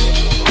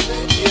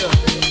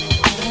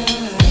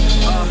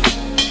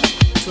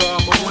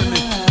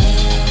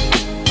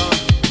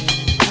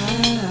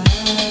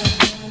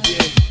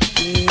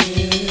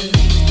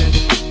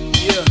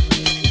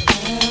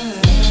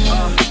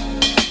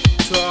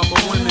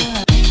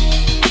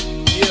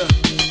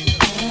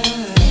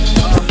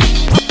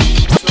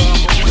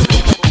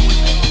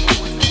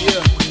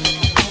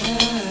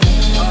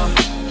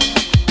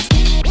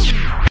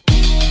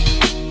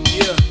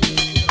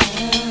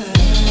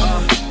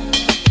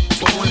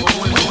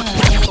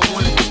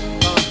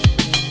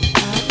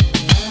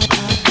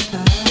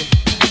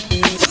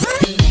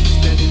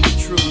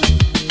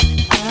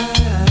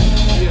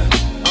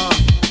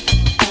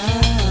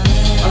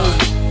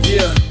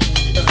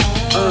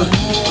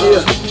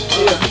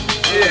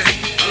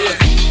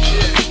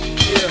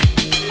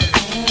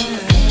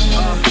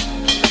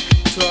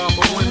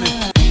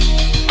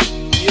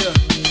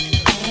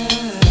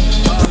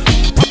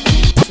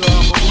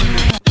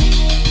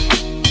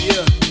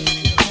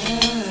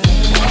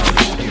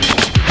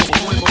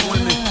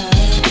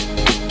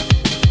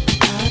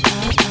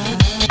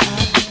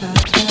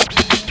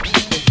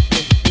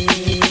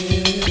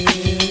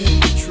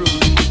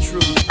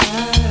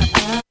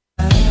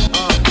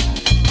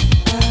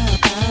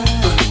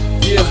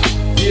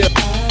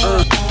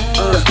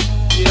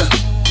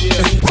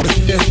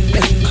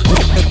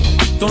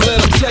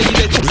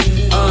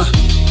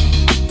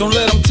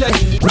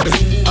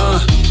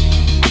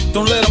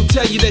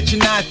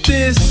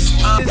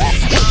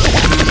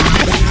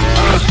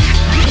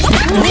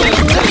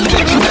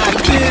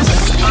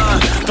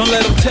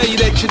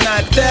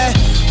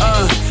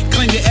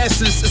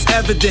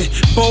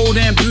 Bold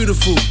and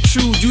beautiful,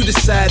 true, you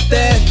decide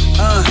that.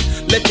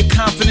 Let your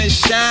confidence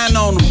shine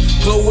on them.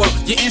 Glow up,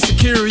 your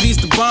insecurities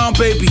the bomb,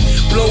 baby.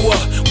 Blow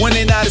up when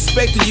they not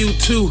expecting you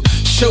to.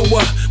 Show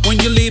up when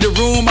you leave the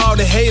room, all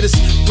the haters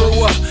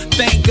throw up.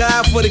 Thank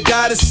God for the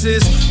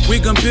goddesses. We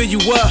gon' build you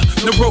up,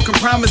 no broken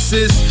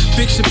promises.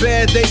 Fix your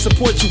bad day,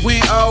 support you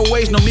win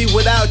always. No me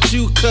without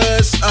you,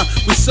 cuz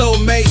we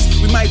soulmates.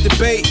 We might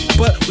debate,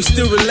 but we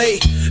still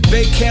relate.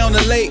 Vacay on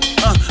the lake,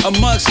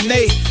 amongst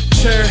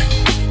nature.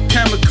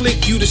 camera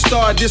click, you the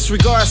star.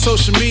 Disregard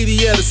social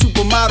media, the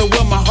supermodel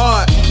of my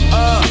heart.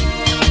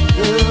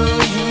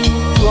 Girl,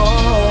 you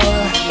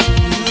are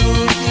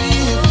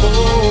beautiful.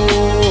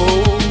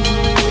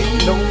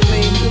 Ain't no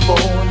makeup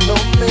on, no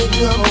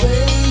makeup,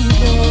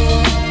 baby.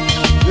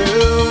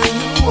 Girl,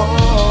 you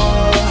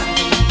are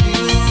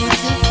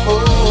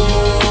beautiful.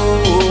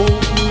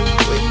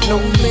 Ain't no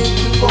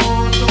makeup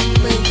on, no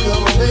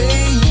makeup,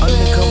 baby.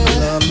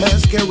 Undercover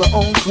mascara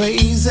on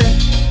crazy.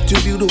 Too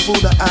beautiful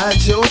to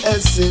hide your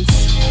essence.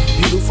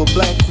 Beautiful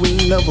black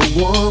queen of a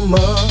woman.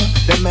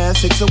 That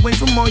mask takes away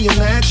from all your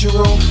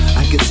natural.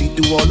 I can see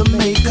through all the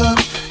makeup.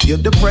 Your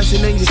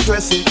depression and your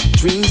stressing.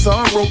 Dreams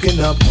are broken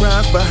up.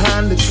 Crimes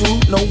behind the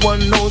truth. No one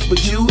knows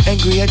but you.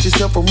 Angry at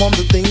yourself from all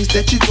the things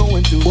that you're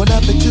going through. What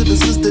happened to the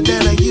sister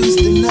that I used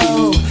to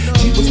know?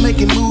 She was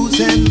making moves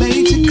and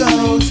major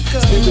goals.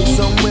 Spirit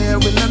somewhere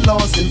in the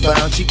lost and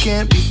found. She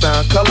can't be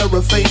found. Color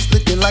her face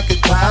looking like a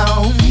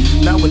clown.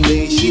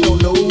 Nowadays she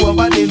don't know her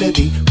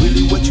identity.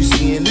 Really what you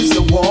seeing is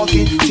a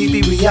walking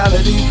TV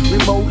reality.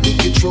 Remotely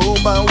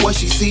controlled by what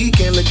she see.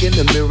 Can't look in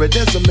the mirror.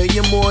 There's a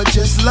million more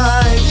just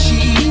like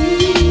she.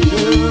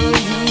 Girl,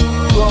 you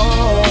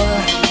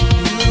are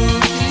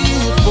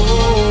beautiful.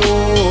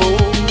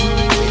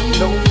 Ain't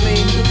no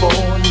makeup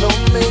on, no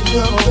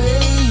makeup,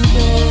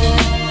 baby.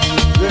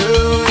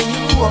 Girl,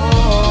 you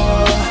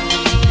are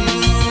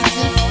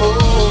beautiful.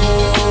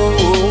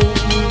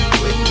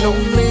 Ain't no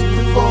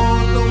makeup on,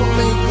 no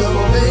makeup,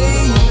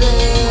 baby.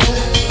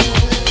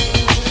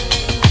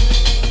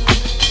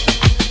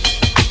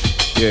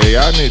 Yeah,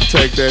 y'all need to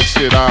take that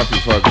shit off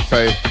your fucking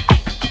face.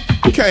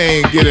 You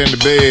can't get into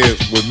bed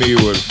with me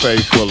with a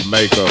face full of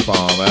makeup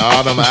on, man.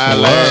 All them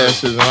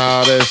eyelashes and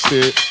all that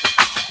shit.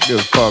 Give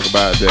a fuck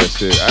about that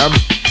shit.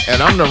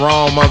 I'm the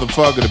wrong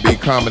motherfucker to be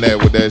coming at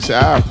with that shit.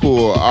 I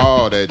pull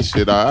all that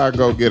shit out. I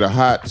go get a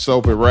hot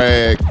soapy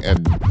rag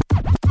and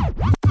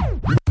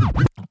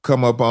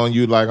come up on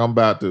you like I'm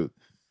about to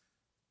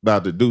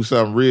do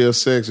something real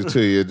sexy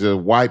to you. Just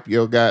wipe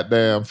your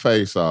goddamn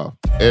face off.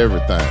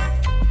 Everything.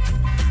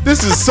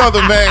 This is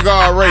Southern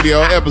Vanguard Radio,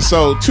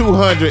 episode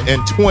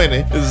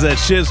 220. That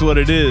shit's what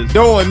it is.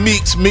 Doe and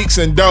Meeks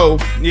and Doe.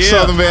 Yeah.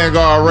 Southern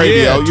Vanguard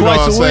Radio. Yeah, you know what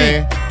I'm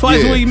saying?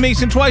 Twice a week,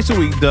 Meeks, and twice a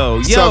week, Doe.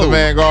 Yo, Southern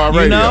Vanguard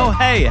Radio. You know?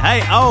 Hey,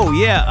 oh,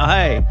 yeah,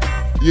 hey.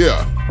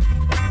 Yeah.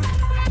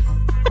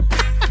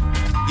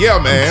 Yeah,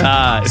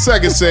 man.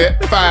 Second set,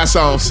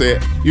 5-song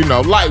set. You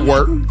know, light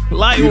work.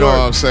 You know what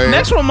I'm saying?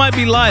 Next one might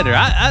be lighter.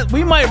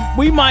 We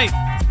might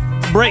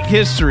break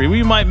history.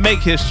 We might make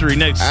history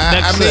next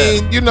set.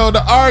 mean, you know,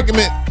 the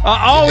argument.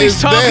 I always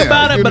talk there,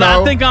 about it, but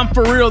I think I'm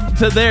for real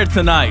to there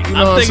tonight. You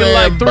know I'm thinking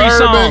like 3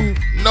 bourbon, songs.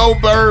 No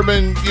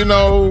bourbon, you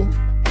know.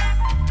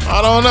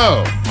 I don't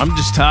know. I'm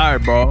just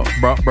tired, bro.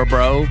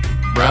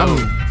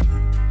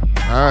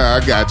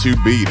 I got you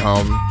beat,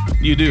 homie.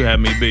 You do have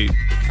me beat.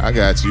 I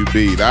got you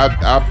beat.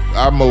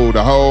 I moved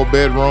a whole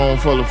bedroom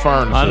full of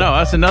furniture. I know.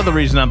 That's another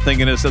reason I'm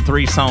thinking it's a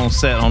 3-song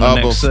set on the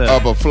next set.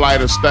 Of a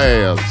flight of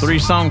stairs.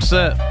 3-song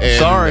set. And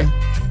sorry.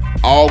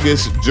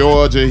 August,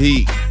 Georgia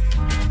heat.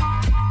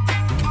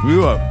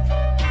 You up.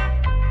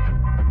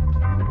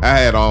 I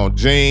had on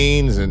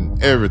jeans and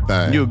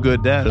everything. You a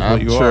good dad is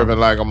what you are. I'm tripping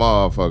like a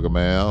motherfucker,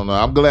 man. I don't know.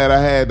 I'm glad I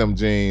had them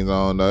jeans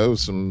on, though. It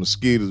was some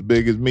mosquitoes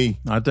big as me.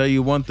 I'll tell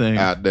you one thing.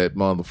 Out that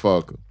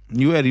motherfucker.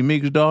 You Eddie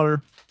Meek's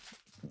daughter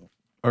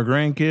or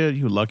grandkid,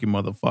 you a lucky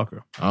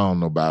motherfucker. I don't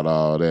know about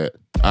all that.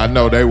 I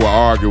know they will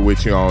argue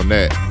with you on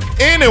that.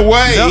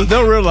 Anyway.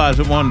 They'll realize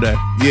it one day.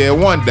 Yeah,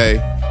 one day.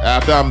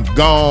 After I'm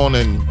gone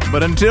and...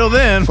 But until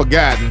then...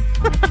 Forgotten.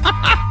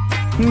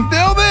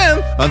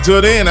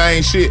 Until then, I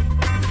ain't shit.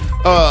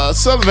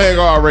 Southern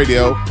Vanguard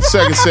Radio,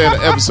 second set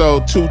of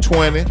episode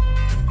 220.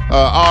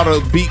 All the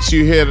beats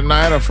you hear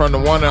tonight are from the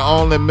one and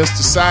only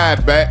Mr.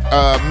 Sideback,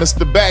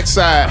 Mr.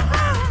 Backside.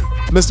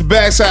 Mr.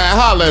 Backside,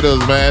 holla at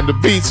us, man. The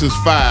beats is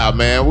fire,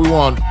 man. We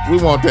want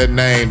that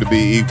name to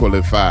be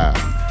equally fire.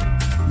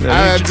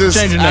 Yeah, I just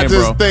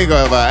think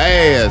of an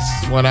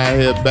ass when I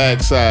hear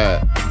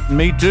Backside.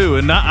 Me too,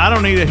 and I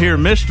don't need to hear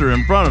Mr.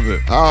 in front of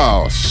it.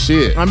 Oh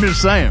shit! I'm just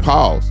saying.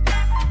 Pause.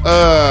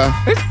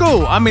 It's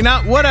cool. I mean,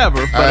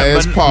 whatever. But,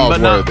 it's pause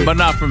worthy. But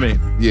not for me.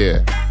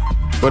 Yeah,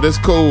 but it's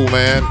cool,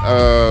 man.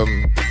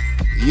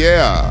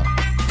 Yeah.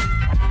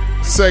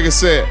 Second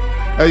set.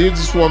 You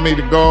just want me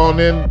to go on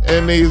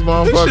in these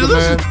motherfuckers,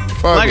 man?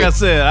 I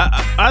said,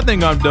 I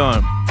think I'm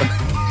done.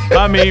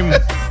 I mean,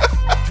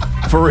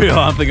 for real,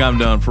 I think I'm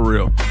done, for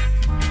real.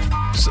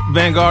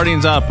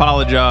 Vanguardians, I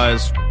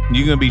apologize.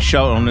 You're going to be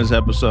short on this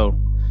episode.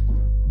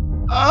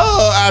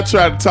 Oh, I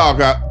tried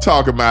to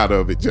talk him out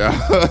of it,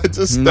 y'all.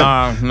 just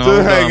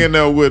hang in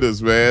there with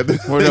us, man.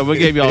 We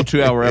gave y'all a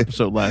 2-hour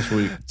episode last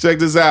week. Check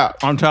this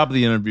out. On top of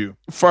the interview.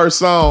 First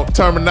song,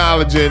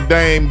 Terminology and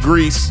Dame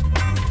Grease.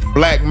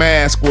 Black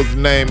Mask was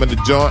the name of the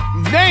joint.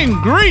 Dame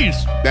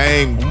Grease?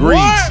 Dame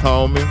Grease,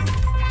 homie.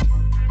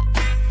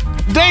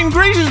 Dame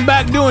Grease is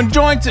back doing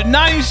joints at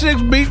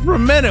 96 beats per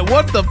minute.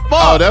 What the fuck?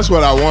 Oh, that's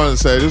what I wanted to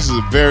say. This is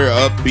a very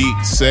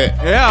upbeat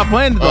set. Yeah, I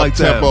planned it like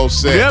that. Up-tempo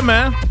set. Yeah,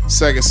 man.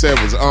 Second set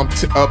was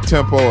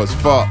up-tempo as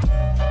fuck.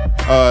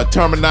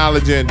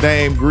 Terminology and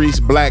Dame Grease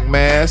Black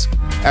Mask.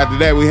 After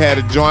that, we had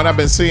a joint. I've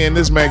been seeing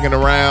this making the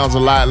rounds a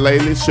lot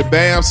lately.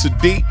 Shabam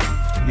Sadiq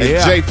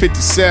and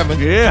J57.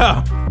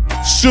 Yeah.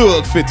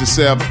 Suge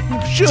 57.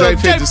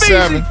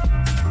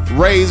 J57.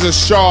 Razor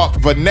Sharp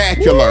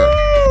Vernacular.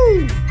 Woo!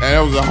 And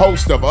there was a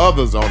host of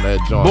others on that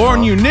joint.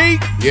 Born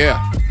Unique.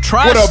 Yeah.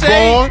 Tri-State.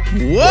 What up,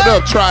 Born? What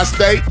up,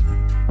 Tri-State?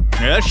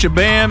 Yeah, that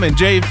Shabam and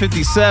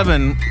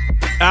J57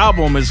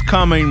 album is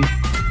coming.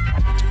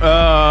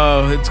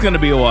 It's going to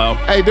be a while.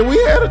 Hey, did we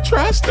have a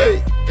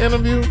Tri-State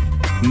interview?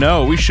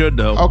 No, we should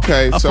though.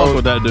 Okay, I'll so fuck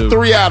with that dude.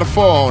 3 out of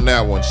 4 on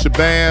that one.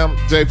 Shabam,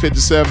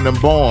 J57, and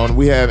Born.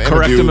 We have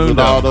interviews with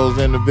all those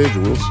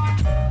individuals.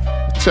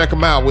 Check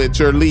them out with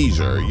your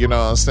leisure. You know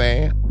what I'm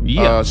saying?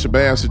 Yeah.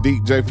 Shabam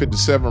Sadiq,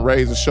 J57,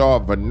 Razor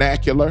Sharp,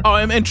 Vernacular. Oh,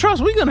 and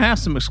trust, we're gonna have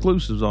some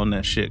exclusives on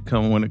that shit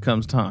when it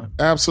comes time.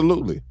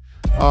 Absolutely.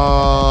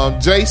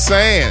 Jay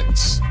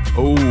Sands.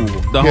 Oh,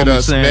 the hit homie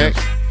us Sands.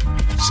 next.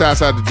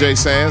 Shouts out to Jay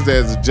Sands.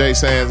 There's a Jay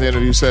Sands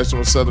interview session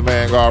with Southern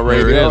Vanguard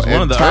Radio. There is,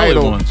 one of the early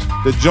ones.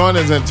 The joint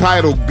is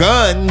entitled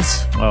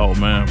Guns. Oh,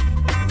 man.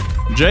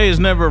 Jay is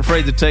never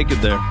afraid to take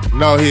it there.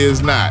 No, he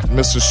is not.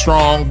 Mr.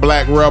 Strong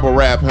Black Rebel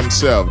Rap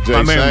himself,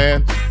 Jay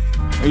Sands.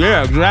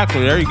 Yeah,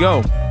 exactly. There you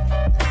go.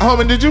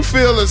 Homie, did you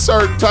feel a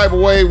certain type of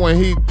way when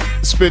he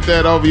spit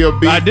that over your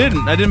beat? I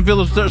didn't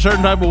feel a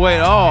certain type of way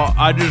at all.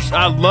 I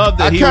love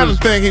that I kind of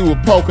think he was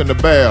poking the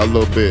bear a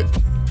little bit.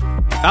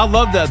 I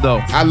love that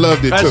though. I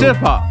loved it That's too. That's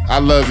hip hop. I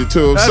loved it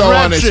too. That's so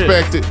rap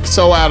unexpected, shit.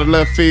 So out of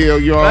left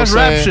field. You know that's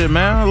what I'm saying? That's rap shit,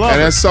 man. I love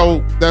and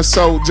it. That's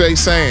so Jay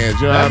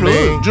Sands. You know what I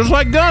mean? Just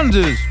like Guns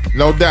is.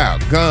 No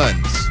doubt,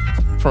 Guns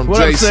from What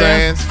Jay up,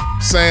 Sands?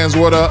 Sands,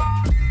 what up?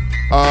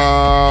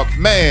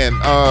 Man,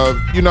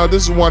 you know,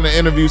 this is one of the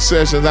interview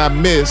sessions I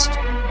missed.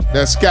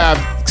 That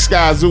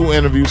Sky Zoo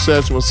interview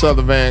session with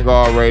Southern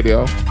Vanguard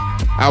Radio.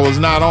 I was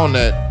not on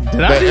that.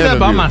 Did I do that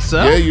by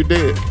myself? Yeah, you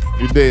did.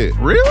 You did.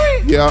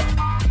 Really? Yeah.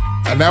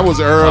 And that was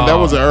early. That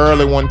was an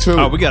early one too.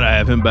 Oh, we gotta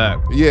have him back.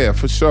 Yeah,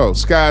 for sure.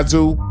 Sky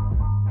Zoo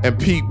and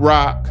Pete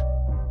Rock.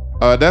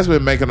 That's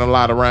been making a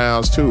lot of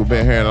rounds too.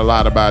 Been hearing a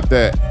lot about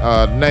that.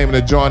 The name of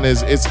the joint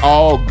is It's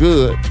All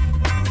Good.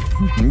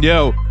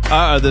 Yo,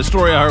 the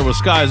story I heard was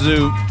Sky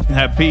Zoo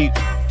had Pete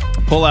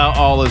pull out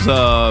all his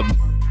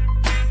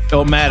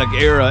Illmatic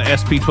era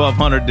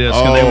SP1200 discs,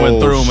 and they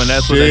went through them, and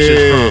that's what that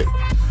shit's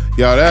from.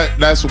 Yo,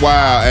 that's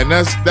wild, and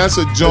that's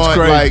a joint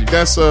like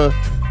that's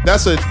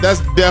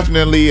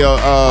definitely a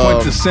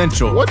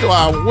quintessential. What do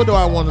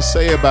I want to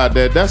say about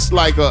that? That's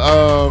like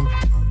a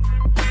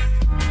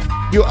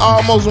you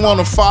almost want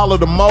to follow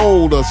the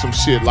mold or some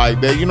shit like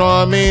that. You know what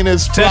I mean?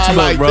 It's fly Textbook,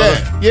 like brother.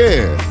 that.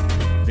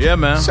 Yeah. Yeah,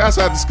 man. Shouts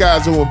out to Sky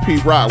Zoo and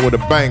Pete Rock with a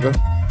banger.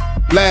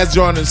 Last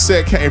joint in the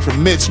set came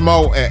from Mitch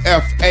Mo and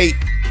F8.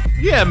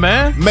 Yeah,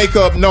 man.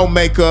 Makeup, no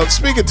makeup.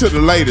 Speaking to the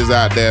ladies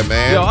out there,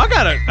 man. Yo, I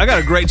got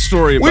a great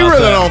story about that. We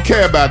really that. don't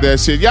care about that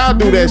shit. Y'all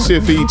do that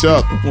shit for each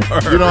other.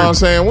 Word. You know what I'm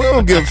saying? We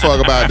don't give a fuck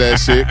about that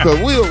shit because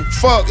we'll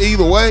fuck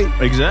either way.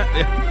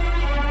 Exactly.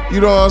 You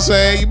know what I'm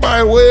saying? You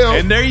might well.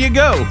 And there you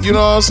go. You know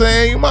what I'm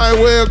saying? You might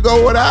well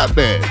go without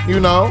that,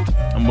 you know?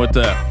 I'm with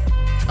that.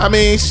 I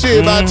mean,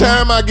 shit, by the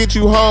time I get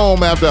you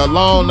home after a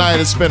long night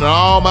of spending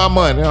all my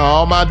money,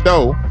 all my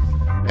dough,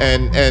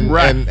 and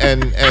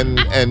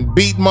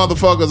beat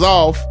motherfuckers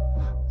off,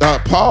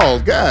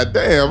 pause. God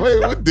damn, wait,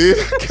 what did?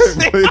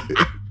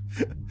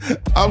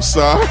 I'm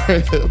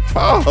sorry,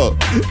 pause.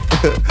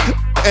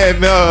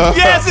 And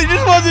yes, it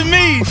just wasn't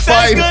me.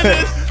 Thank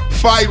goodness.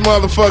 Fight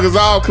motherfuckers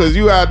off because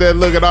you out there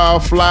looking all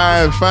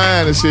fly and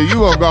fine and shit. You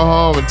gonna go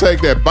home and take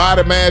that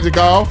body magic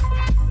off.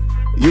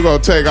 You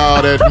gonna take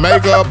all that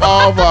makeup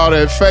off, all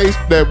that face,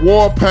 that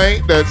war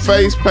paint, that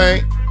face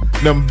paint,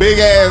 them big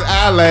ass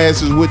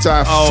eyelashes, which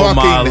I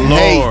fucking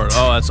hate. Lord.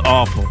 Oh, that's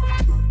awful.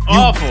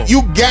 Awful.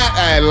 You got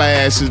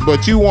eyelashes,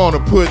 but you want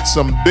to put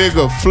some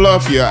bigger,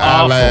 fluffier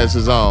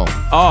eyelashes on.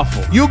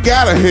 Awful. You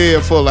got a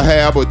head full of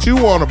hair, but you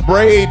want to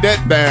braid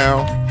that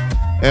down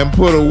and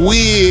put a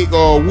wig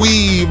or a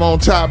weave on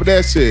top of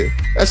that shit.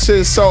 That shit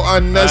is so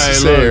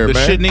unnecessary, hey, look, man.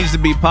 The shit needs to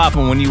be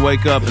popping when you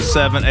wake up at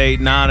 7, 8,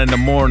 9 in the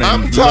morning.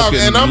 I'm talking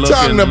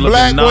to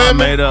black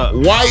women,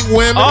 white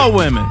women, all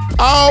women.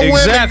 All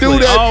exactly,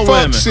 women do that all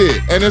fuck women.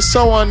 shit, and it's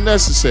so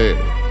unnecessary.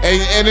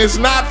 And it's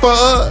not for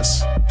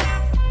us.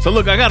 So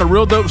look, I got a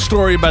real dope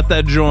story about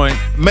that joint.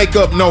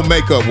 Makeup, no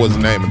makeup was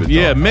the name of the joint.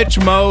 Yeah, Mitch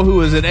Mo,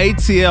 who is an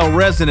ATL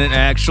resident,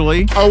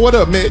 actually. Oh, what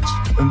up, Mitch?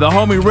 And the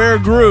homie Rare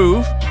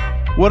Groove.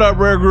 What up,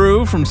 Rare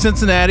Groove from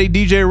Cincinnati,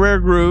 DJ Rare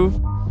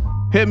Groove.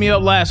 Hit me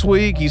up last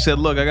week. He said,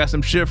 look, I got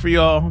some shit for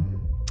y'all.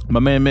 My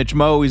man Mitch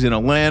Mo, he's in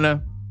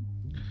Atlanta.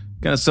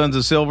 Got a Sons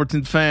of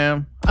Silverton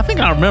fam. I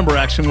think I remember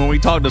actually when we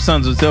talked to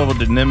Sons of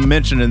Silverton, them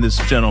mentioning this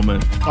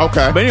gentleman.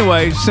 Okay. But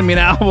anyway, send me an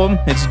album.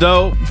 It's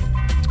dope.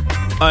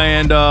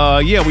 And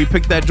yeah, we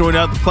picked that joint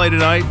out to play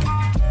tonight.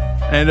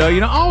 And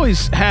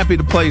always happy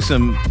to play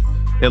some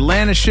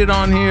Atlanta shit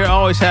on here.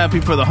 Always happy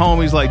for the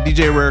homies like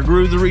DJ Rare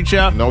Groove to reach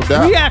out. No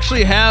doubt. We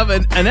actually have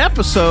an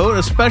episode,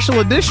 a special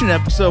edition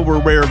episode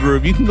with Rare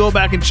Groove. You can go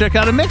back and check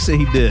out a mix that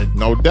he did.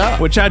 No doubt.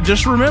 Which I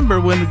just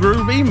remembered when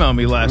Groove emailed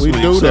me last week.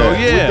 We do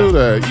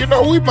that. You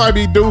know, we might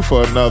be due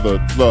for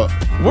another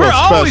We're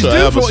always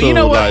due for. You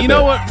know what? Like you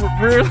know what?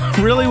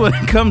 Really, what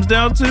it comes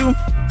down to,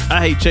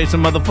 I hate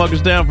chasing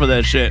motherfuckers down for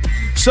that shit.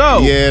 So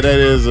yeah,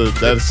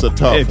 that's a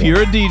tough. If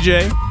you're a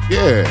DJ,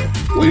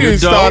 we need to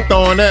start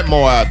throwing that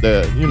more out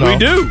there. You know, we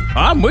do.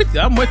 I'm with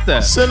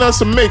that. Send us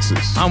some mixes.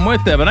 I'm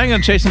with that, but I ain't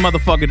gonna chase a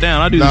motherfucker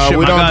down. I do no, the shit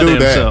we my don't do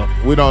that.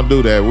 Self. We don't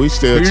do that. We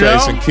still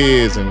chasing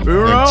kids and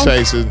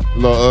chasing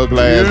little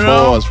ugly ass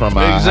boys from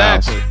our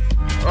house.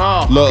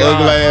 Oh, little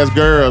ugly ass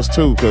girls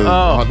too, because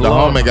the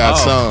homie got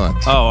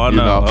sons. Oh, I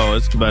know. Oh,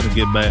 it's about to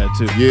get bad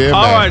too. Yeah,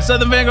 all man. right,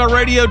 Southern Vanguard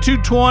Radio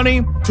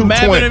 220.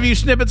 Mad interview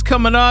snippets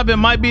coming up. It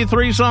might be a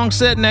 3-song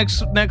set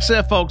next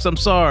set, folks. I'm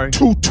sorry.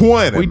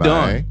 220. We man.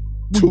 done.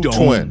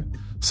 220.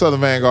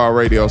 Southern Vanguard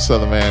Radio,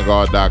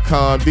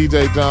 SouthernVanguard.com.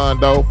 DJ John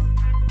Doe,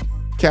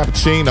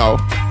 Cappuccino,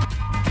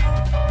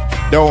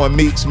 Doe and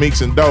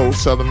Meeks and Doe,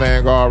 Southern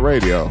Vanguard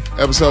Radio.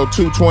 Episode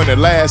 220,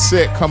 last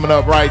set coming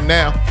up right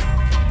now.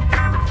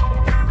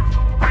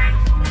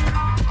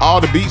 All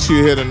the beats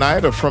you hear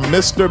tonight are from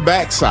Mr.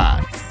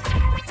 Backside.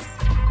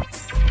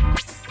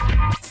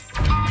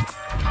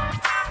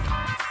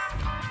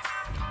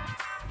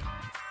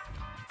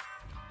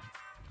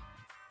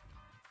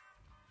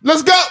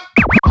 Let's go!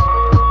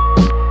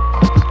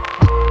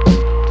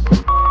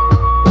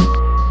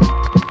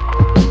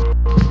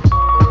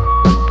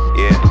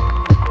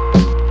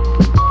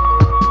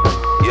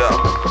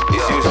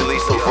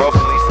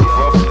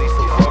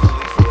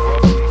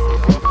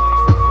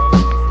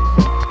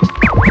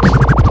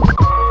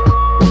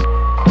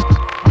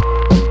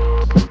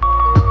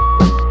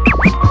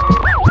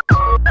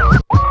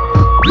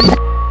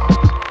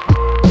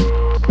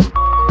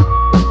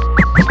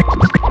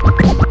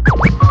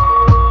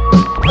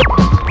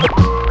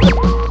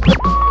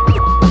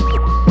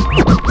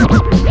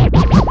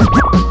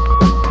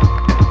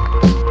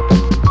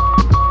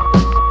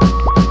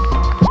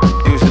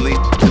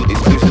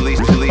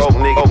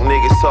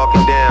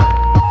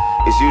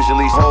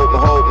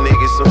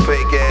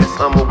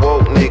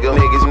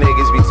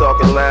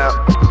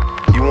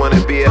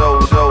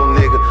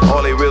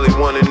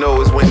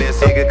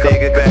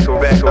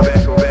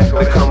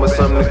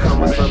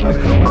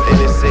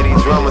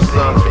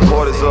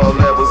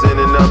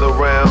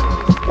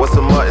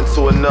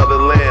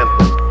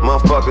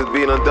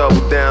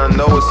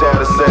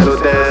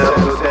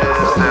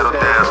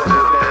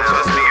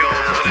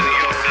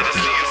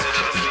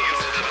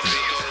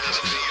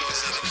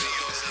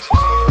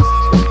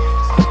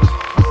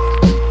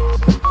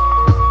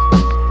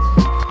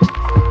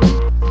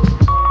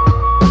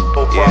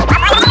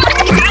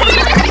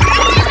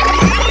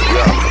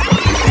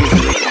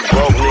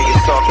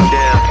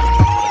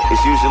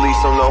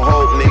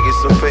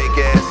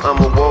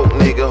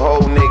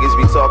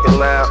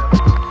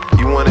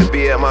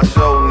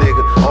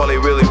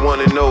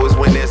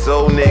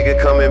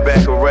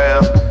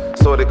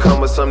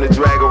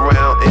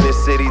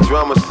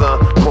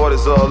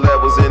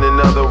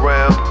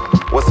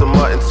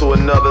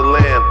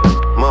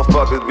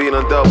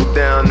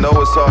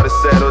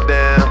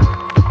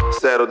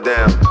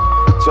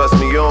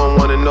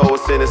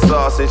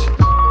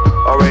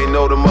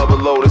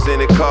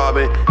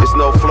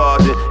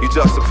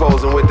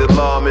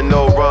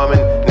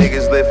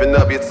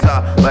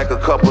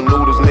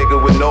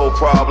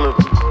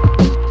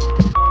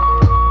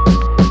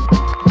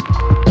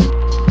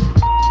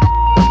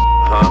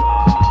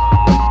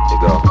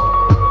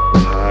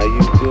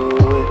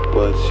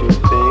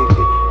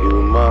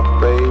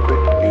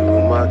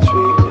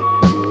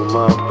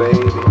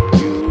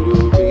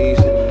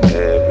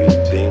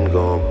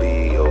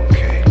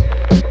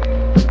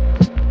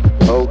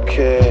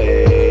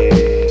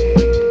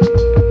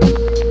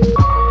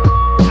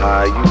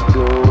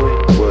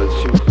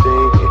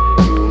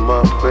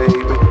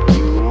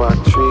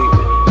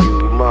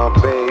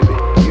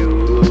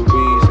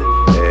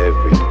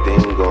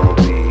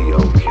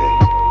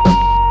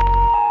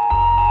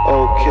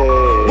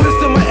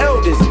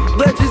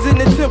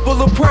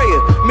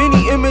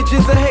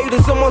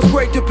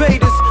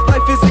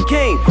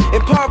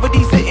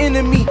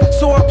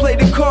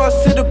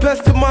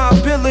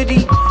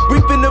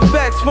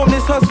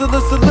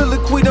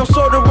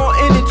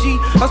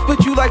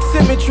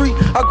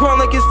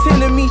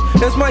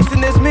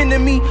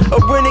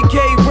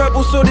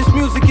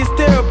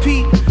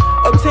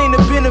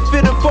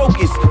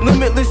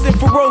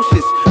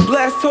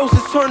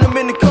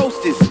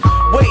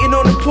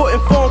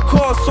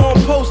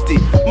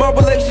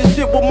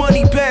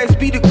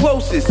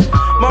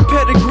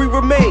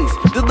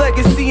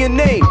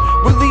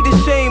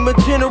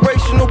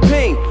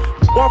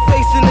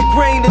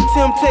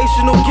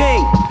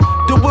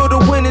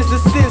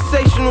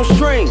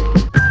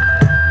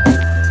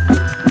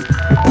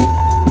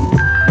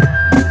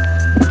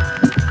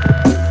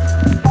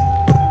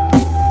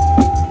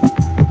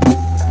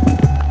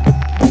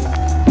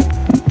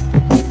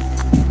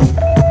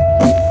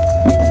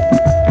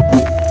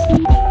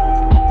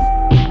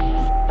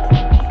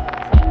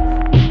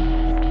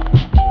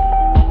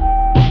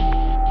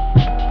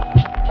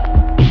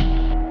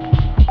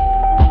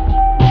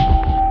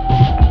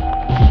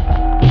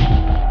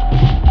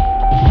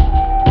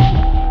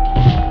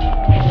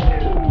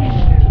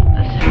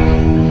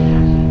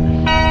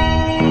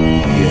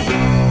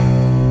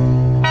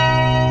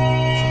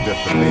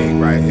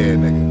 here,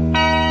 nigga.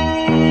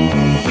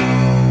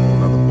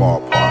 Another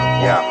ballpark.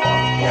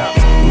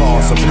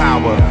 Laws of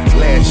power,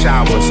 lead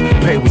showers,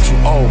 pay what you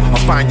owe, or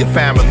find your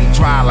family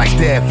dry like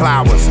dead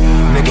flowers.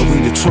 Nigga,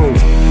 we the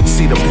truth,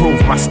 see the proof,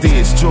 my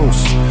steer's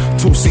juice.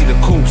 Two-seater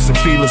coupes and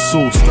feeler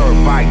suits, third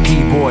bike,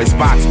 D-boys,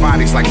 box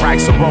bodies like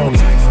Rice-A-Roni.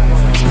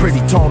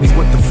 Pretty Tony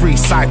with the free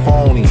cipher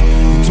only.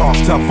 You talk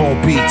tough on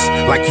beats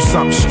like you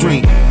something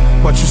street,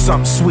 but you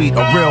something sweet,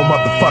 a real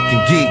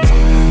motherfucking geek.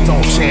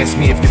 Don't chance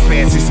me if your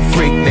fancy's a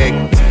freak,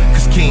 nigga.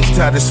 Cause King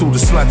Tut is who the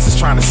sluts is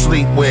trying to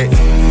sleep with.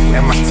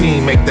 And my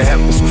team make the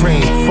heifers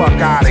cream. Fuck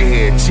out of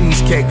here.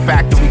 Cheesecake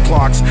Factory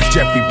Clarks,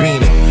 Jeffrey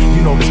Beaner.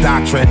 You know the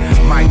doctrine.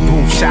 Mike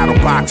Booth, shadow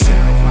boxing.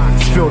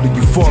 Feel the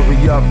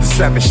euphoria of the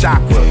seven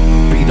chakra.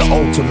 Be the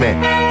ultimate.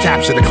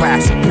 Capture the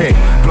classic pick.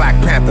 Black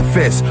Panther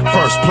fist.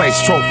 First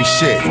place trophy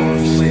shit.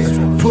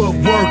 Put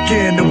work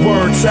in, the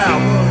words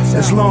out.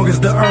 As long as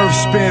the earth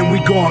spin, we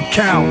gon'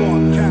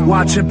 count.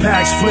 Watching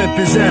packs flip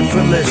is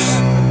effortless.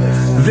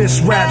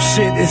 This rap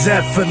shit is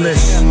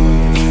effortless.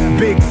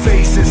 Big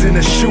faces in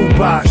a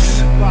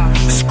shoebox.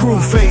 Screw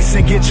face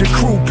and get your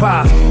crew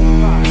pop.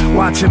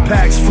 Watching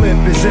packs flip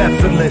is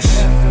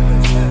effortless.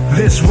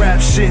 This rap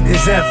shit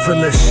is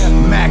effortless.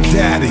 Mac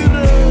Daddy,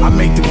 I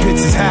make the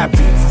bitches happy.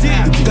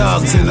 The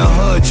thugs in the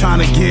hood trying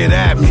to get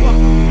at me.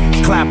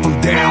 Clap them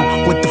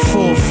down with the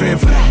full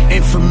fifth.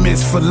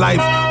 Infamous for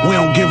life, we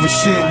don't give a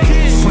shit.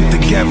 Put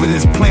together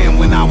this plan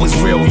when I was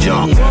real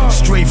young.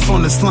 Straight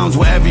from the slums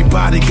where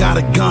everybody got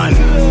a gun.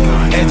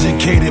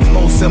 Educated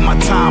most of my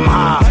time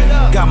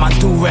high. Got my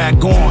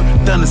do-rag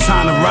on, done it's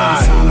time to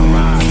ride.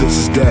 This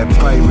is that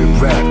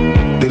pirate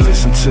rap. They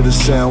listen to the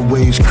sound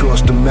waves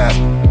cross the map.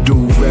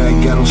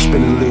 Do-rag got them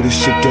spinning, lay this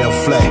shit down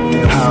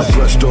flat. How I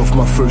brushed off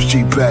my first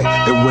G-pack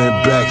and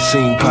went back.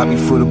 Seen Poppy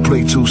for the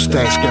play, 2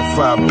 stacks. Got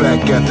 5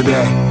 back after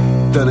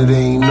that. Done it,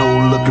 ain't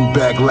no looking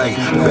back like.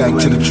 Back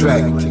to the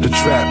track, the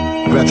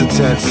trap.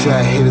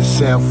 Rat-a-tat-tat, hit a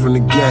sound from the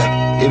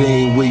gap. It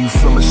ain't where you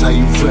from, it's how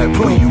you rap,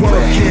 where you work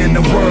at. in,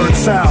 the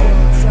words out.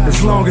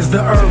 As long as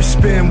the earth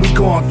spin, we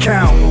gon'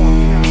 count.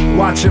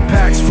 Watching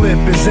packs flip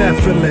is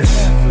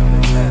effortless.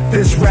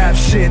 This rap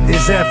shit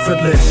is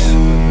effortless.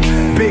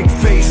 Big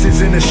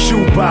faces in a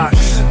shoebox.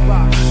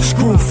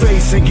 Screw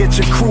face and get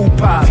your crew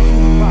pop.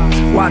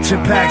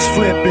 Watching packs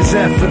flip is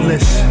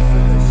effortless.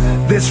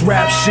 This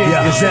rap shit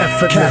is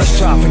effortless.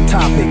 Catastrophic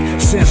topic.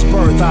 Since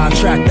birth, I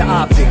attract the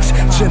optics.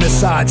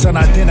 Genocides,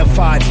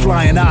 unidentified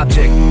flying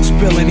object.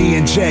 Spilling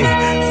E&J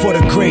for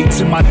the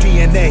greats in my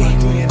DNA.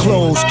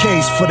 Closed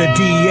case for the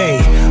DA.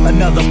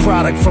 Another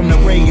product from the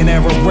Reagan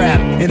era rap.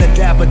 In a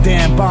Dapper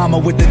Dan bomber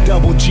with the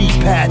double G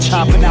patch.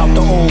 Hopping out the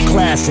old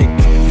classic.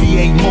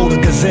 V8 motor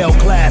gazelle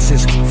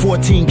glasses.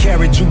 14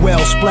 karat jewel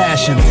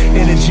splashing.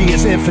 Energy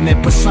is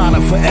infinite.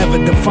 Persona forever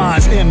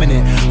defines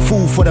imminent.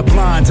 Food for the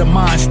blinds, a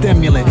mind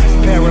stimulant.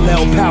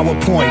 Parallel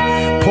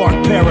PowerPoint, park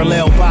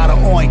parallel by the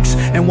oinks,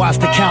 and watch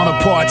the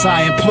counterparts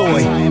I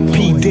employ.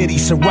 P. Diddy,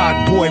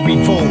 Ciroc Boy,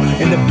 Revolt,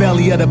 in the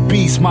belly of the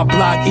beast, my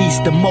block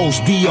east the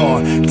most.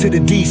 DR to the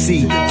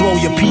DC, throw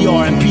your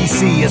PR and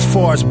PC. As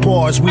far as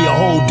bars, we a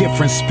whole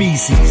different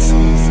species.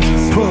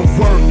 Put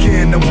work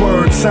in, the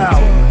words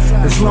out.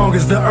 As long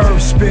as the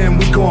earth spin,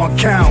 we gon'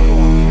 count.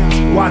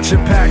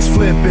 Watching packs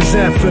flip is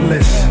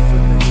effortless.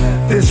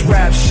 This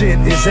rap shit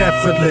is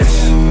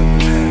effortless.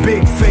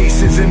 Big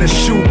faces in a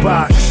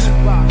shoebox.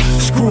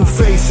 Screw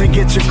face and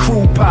get your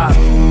crew pop.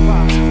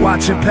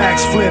 Watching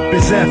packs flip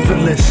is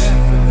effortless.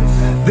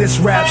 This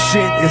rap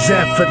shit is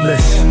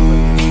effortless.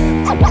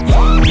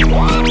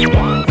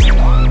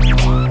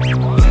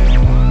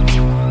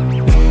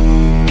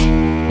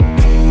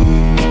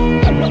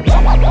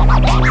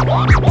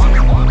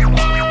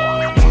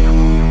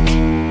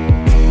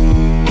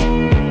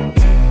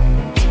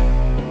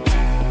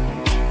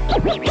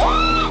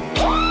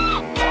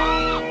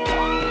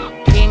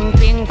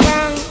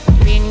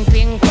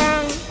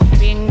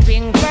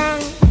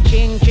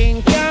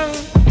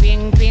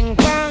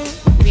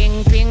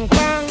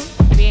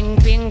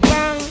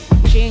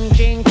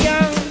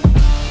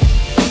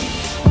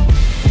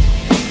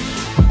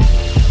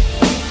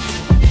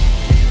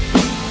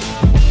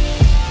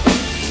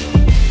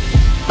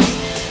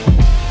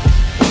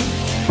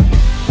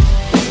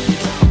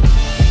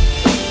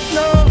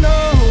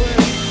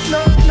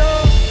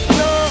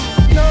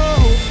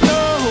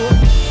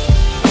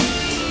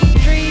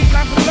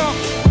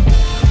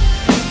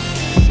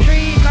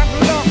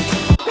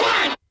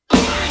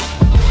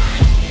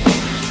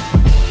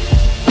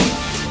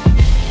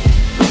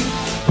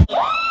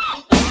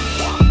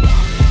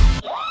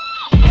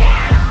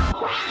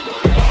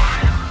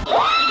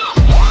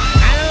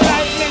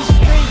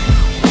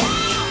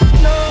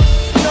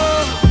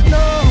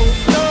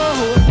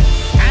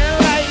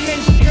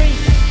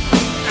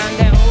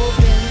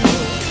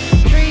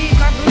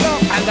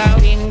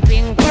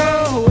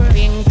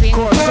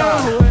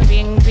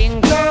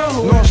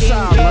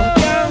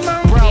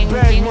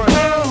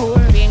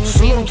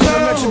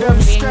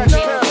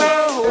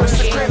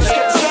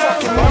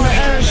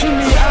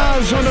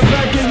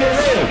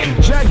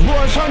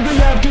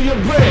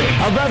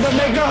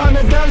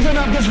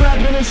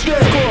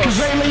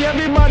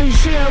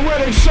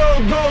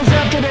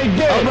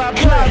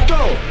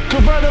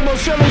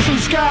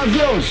 sky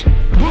views.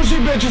 Bougie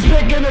bitches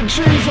picking the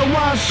cheese on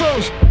wine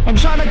shoes. I'm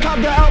trying to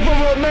cop the Alfa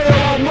Romeo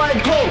on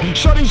white coat.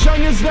 Show these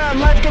youngins that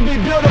life can be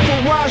beautiful,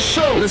 why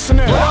show? Listen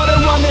in. All they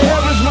want to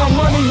hear is more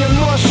money and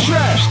more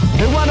stress.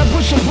 They wanna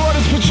push the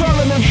borders,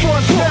 patrolling and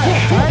force that.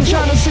 I ain't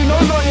trying to see no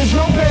lawyers,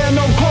 no paying,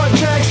 no court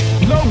tax.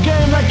 No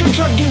game like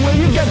Kentucky when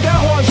you get that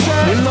horse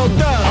at. You know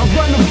that. I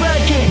run the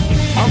bracket.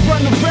 I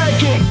run the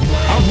bracket.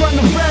 I run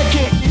the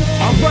bracket.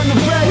 I run the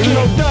bracket. You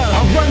know that.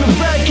 I run the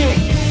bracket.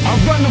 I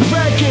run the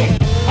bracket.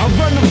 I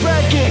run the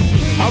bracket.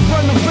 I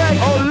run the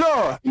bracket. Oh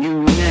Lord.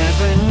 You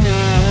never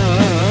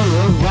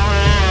know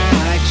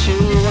what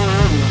you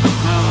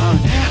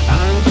want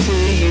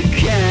until you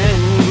can.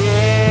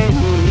 Yeah.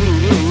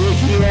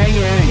 You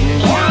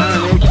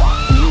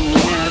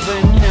never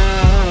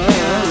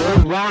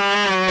know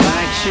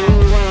what you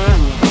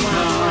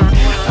want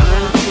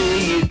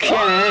until you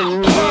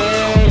can.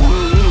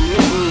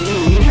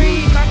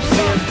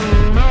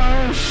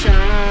 Self-promotion,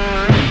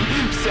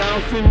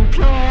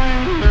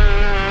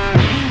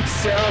 self-employment,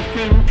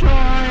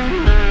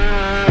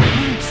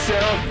 self-employment,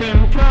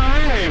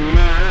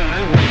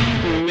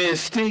 self-employment,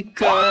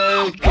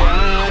 mystical,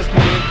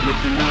 cosmic,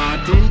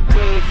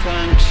 hypnotical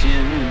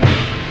function.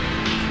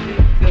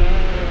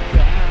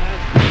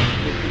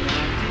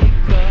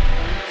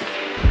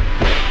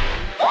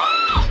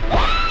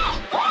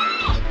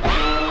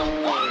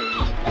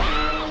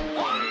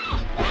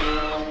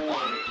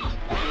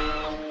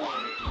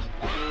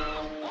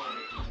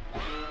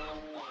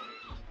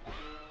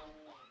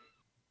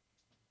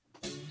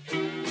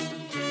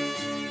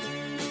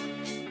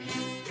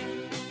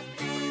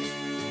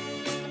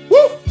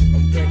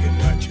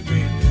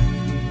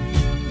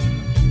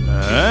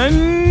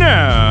 And now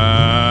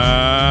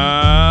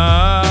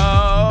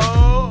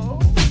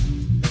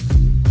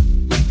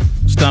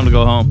it's time to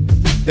go home.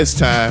 It's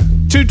time.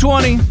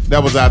 2:20.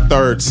 That was our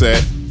third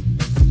set.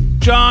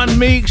 John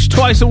Meeks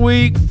twice a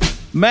week.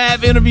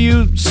 Mav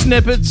interview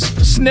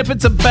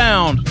snippets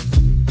abound.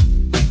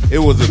 It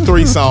was a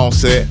 3-song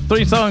set.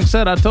 3-song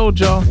set, I told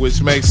y'all.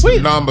 Which makes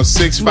the number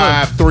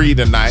 653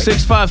 tonight.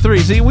 653.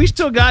 See, we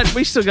still got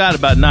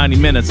about 90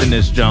 minutes in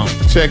this jump.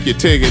 Check your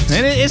tickets.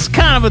 And it's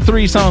kind of a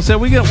 3-song set.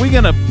 We're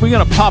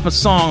gonna pop a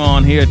song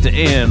on here at the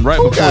end, right?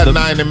 Who before got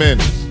 90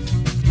 minutes?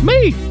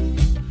 Me.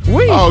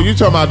 Oh, you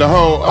talking about the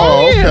whole?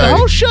 Oh, yeah, okay. the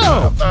whole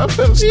show. I'm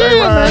finna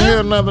stay right here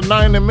another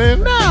 90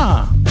 minutes.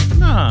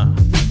 Nah.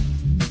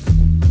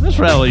 Let's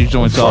rattle these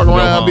joints off. Fuck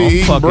around, be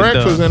eating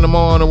breakfast in the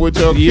morning with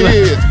your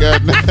kids.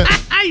 Goddamn.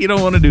 You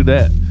don't want to do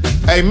that.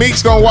 Hey,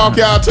 Meek's gonna walk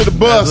y'all to the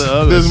bus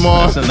this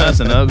morning. That's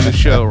an ugly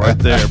show right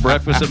there.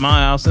 Breakfast at my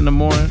house in the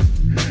morning.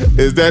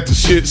 Is that the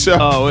shit show?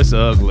 Oh, it's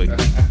ugly.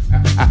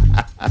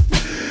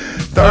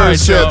 Third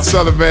set,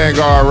 Southern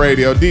Vanguard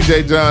Radio.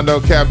 DJ John Doe,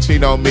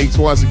 Cappuccino, Meeks.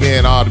 Once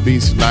again, all the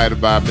beats tonight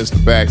by Mr.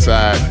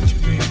 Backside.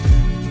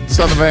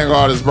 Southern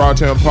Vanguard is brought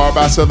to you in part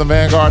by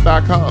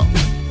SouthernVanguard.com.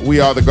 We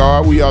are the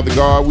guard. We are the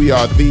guard. We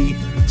are the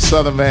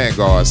Southern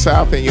Vanguard.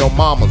 South in your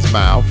mama's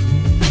mouth.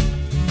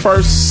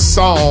 First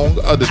song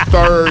of the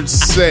third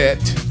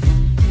set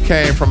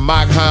came from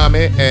Mach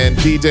Hamid and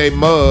DJ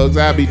Muggs.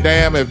 I'd be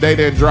damned if they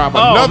didn't drop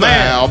another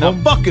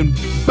album. A fucking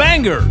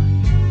banger.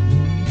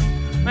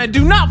 Man,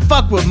 do not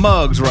fuck with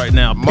Muggs right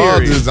now, period.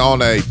 Muggs is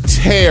on a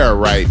tear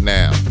right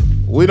now.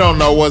 We don't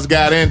know what's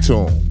got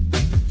into him.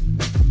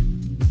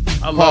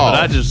 I love it.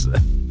 I just...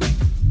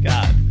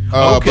 God.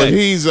 Okay. But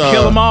he's...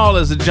 Kill 'Em All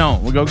as a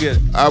joint. We'll go get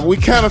it. We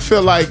kind of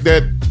feel like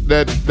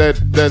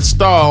that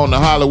star on the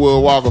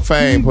Hollywood Walk of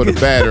Fame put a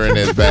batter in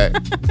his back.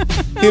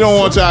 He don't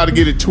want y'all to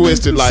get it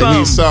twisted like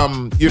he's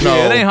some, you know.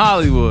 Yeah, it ain't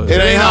Hollywood.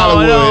 It ain't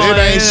Hollywood. It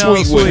ain't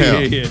sweet with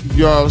him. Yeah.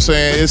 You know what I'm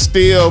saying? It's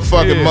still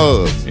fucking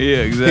Muggs. Yeah,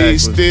 exactly.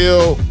 He's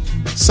still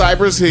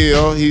Cypress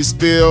Hill. He's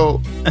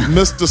still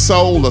Mr.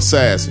 Soul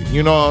Assassin.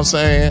 You know what I'm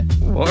saying?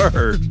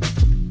 Word.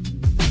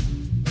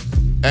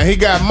 And he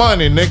got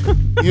money, nigga.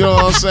 You know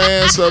what I'm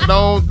saying? So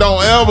don't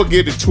ever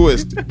get it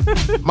twisted.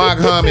 Mach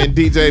Hamid and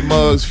DJ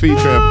Muggs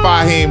featuring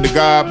Fahim the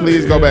God.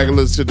 Please go back and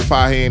listen to the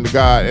Fahim the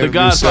God. The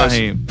God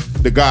Fahim.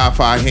 The God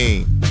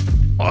Fahim.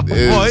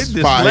 It's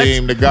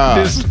Fahim the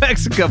God.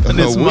 Dyslexic up in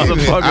this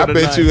motherfucker I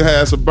bet you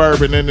had some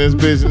bourbon in this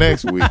bitch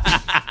next week.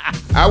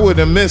 I wouldn't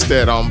have missed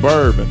that on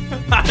bourbon.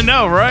 I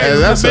know, right?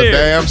 And that's a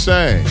damn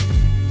shame.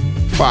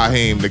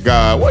 Fahim the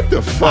God. What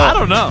the fuck? I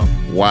don't know.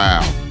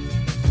 Wow.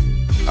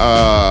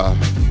 Wow.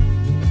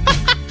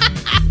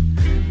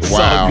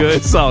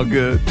 It's all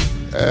good.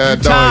 Don't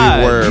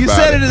even worry about it. You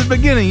said it at the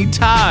beginning. You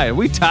tied.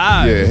 We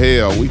tied. Yeah,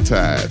 hell, we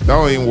tied.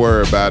 Don't even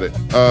worry about it.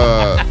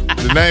 The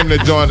name of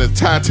the joint is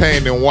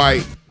Titanium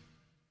White.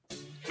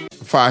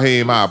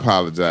 Fahim, I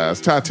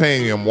apologize.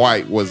 Titanium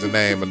White was the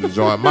name of the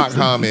joint. Mach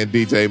Hamid and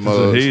DJ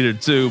Muggs. It's a heater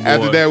too, boy.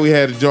 After that, we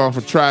had a joint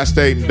for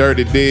Tri-State and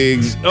Dirty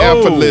Diggs. Oh.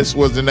 Effortless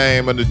was the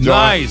name of the joint.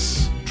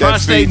 Nice.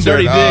 Tri-State and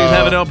Dirty Diggs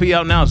have an LP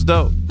out now. It's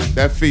dope.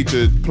 That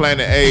featured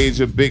Planet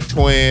Asia, Big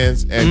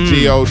Twins, and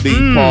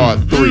G.O.D. Part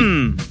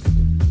 3.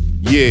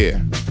 Yeah.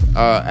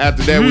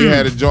 After that, we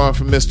had a joint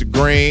from Mr.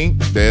 Green.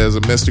 There's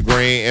a Mr.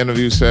 Green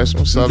interview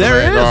session with Southern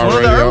Vanguard Radio. One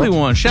of the early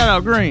ones. Shout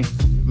out Green.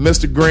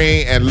 Mr.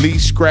 Green and Lee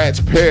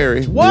Scratch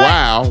Perry. What?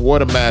 Wow,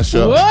 what a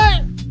mashup.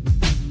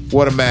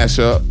 What a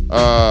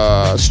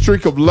mashup.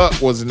 Streak of Luck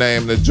was the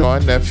name of the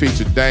joint that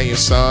featured Daniel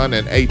Son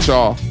and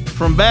HR.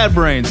 From Bad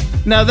Brains.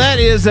 Now that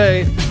is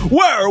a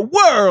world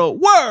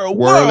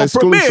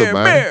exclusive,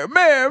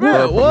 premiere,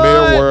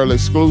 world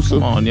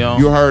exclusive. Come on, y'all.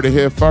 You heard it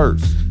here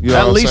first. You know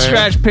that what Lee I'm saying?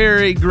 Scratch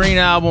Perry Green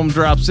album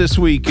drops this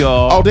week,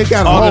 y'all. Oh, they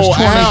got a August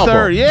whole 23rd.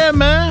 album. Yeah,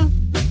 man.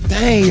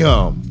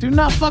 Damn. Do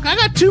not fuck. I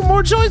got 2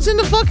 more joints in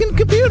the fucking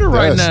computer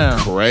right now.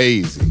 That's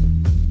crazy.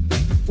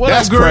 What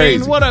That's up, Green?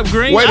 crazy. What up,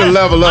 Green? Way to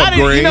level up,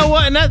 Green. You know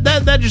what? And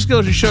that just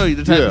goes to show you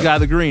the type of guy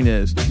the Green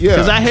is. Yeah.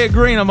 Because I hit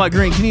Green. I'm like,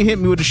 Green, can you hit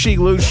me with the Chic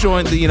Loose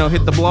joint that,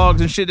 hit the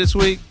blogs and shit this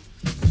week?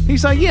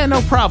 He's like, yeah,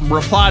 no problem.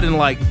 Replied in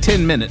like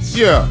 10 minutes.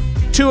 Yeah.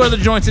 2 other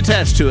joints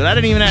attached to it. I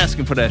didn't even ask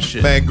him for that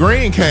shit. Man,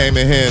 Green came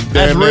in here and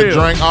That's damn near real.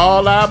 drank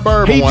all our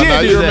bourbon He one did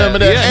night. do You that. remember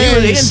that? Yeah,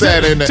 and he he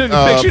sat in the took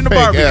a picture in the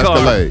pink Barbie car.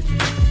 Escalade.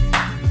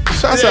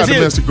 Shouts out to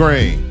Mr.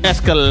 Green.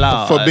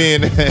 Escalade.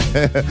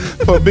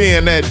 For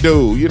being that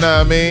dude. You know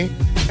what I mean?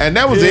 And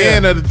that was the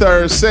end of the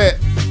 3rd set.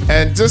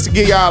 And just to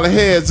give y'all a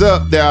heads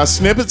up, there are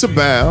snippets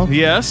abound.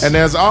 Yes. And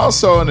there's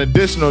also an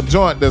additional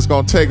joint that's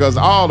going to take us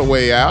all the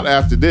way out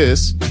after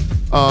this.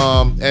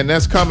 And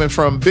that's coming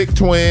from Big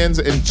Twins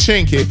and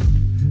Chinky,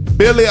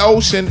 Billy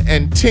Ocean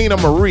and Tina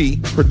Marie,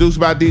 produced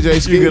by DJ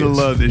Skids. You're going to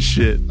love this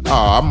shit.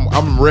 Oh,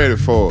 I'm ready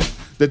for it.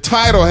 The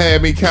title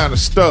had me kind of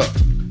stuck.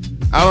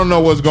 I don't know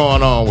what's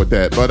going on with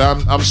that, but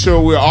I'm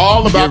sure we're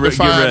all about to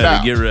find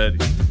out. Get ready.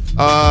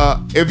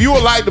 If you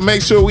would like to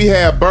make sure we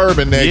have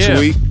bourbon next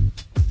week,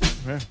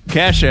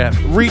 Cash App.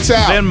 reach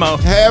out. Venmo.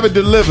 Have it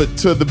delivered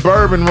to the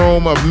Bourbon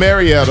Room of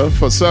Marietta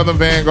for Southern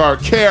Vanguard,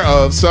 care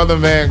of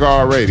Southern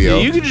Vanguard Radio.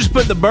 Yeah, you can just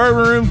put the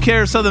Bourbon Room,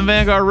 care of Southern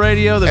Vanguard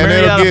Radio. The And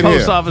it'll Marietta get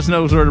Post here. Office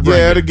knows where to bring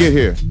Yeah, it. it'll get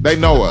here. They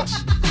know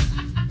us.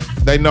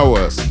 They know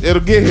us.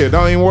 It'll get here.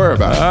 Don't even worry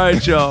about it. All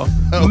right, y'all.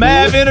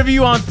 Mav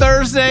interview on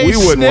Thursday. We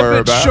wouldn't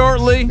worry Snippets about it.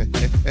 shortly.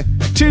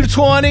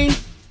 220.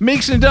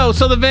 Meeks and Doe,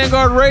 Southern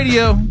Vanguard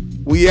Radio.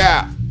 We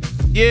out.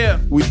 Yeah.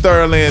 We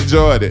thoroughly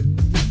enjoyed it.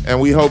 And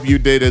we hope you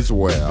did as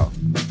well.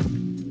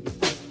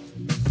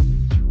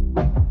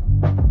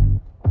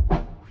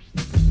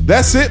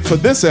 That's it for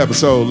this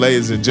episode,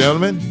 ladies and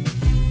gentlemen.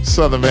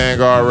 Southern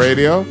Vanguard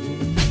Radio.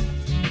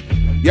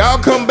 Y'all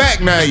come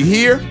back now, you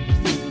hear?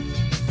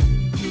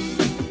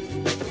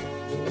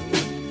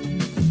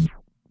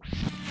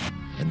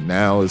 And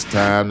now it's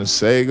time to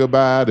say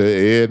goodbye to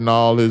Ed and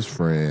all his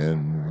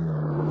friends.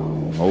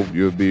 Hope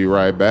you'll be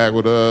right back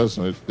with us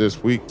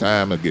this week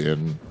time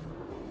again.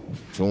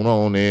 Tune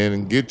on in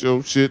and get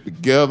your shit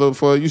together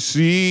for you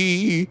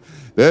see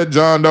that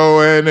John Doe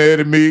and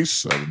Eddie Meeks,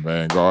 Southern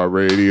Vanguard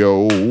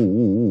Radio.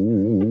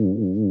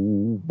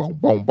 Boom,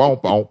 boom, boom,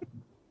 boom.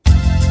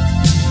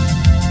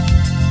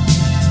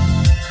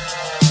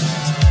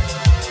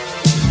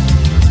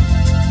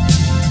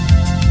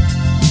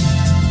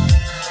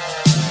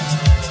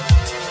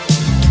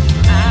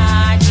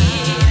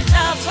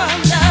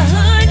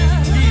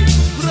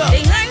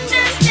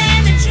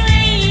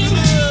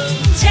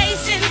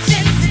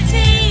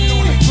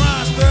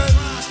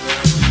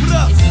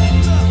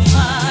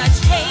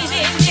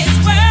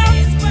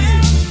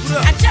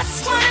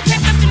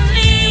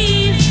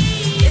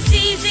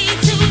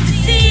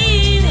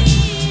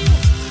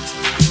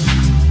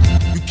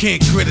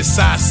 Can't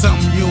criticize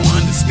something you don't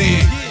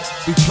understand.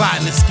 We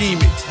plotting and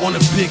scheming on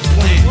a big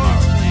plan.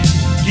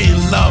 Getting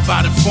love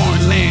out in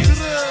foreign lands.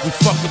 We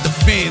fuck with the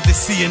fans that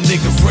see a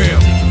nigga real.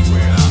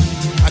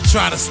 I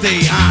try to stay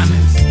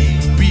honest.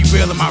 Be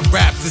real in my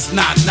raps, it's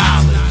not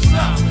knowledge.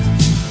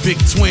 Big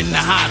Twin,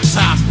 the hot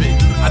topic.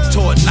 I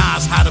taught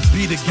Nas how to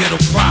be the ghetto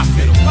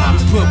prophet.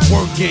 We put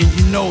work in,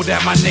 you know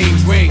that my name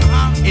ring.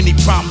 Any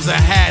problems I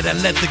had, I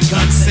let the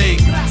gun sing.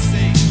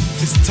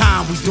 This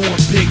time we doing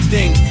big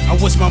things. I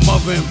wish my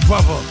mother and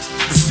brother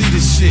to see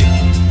this shit.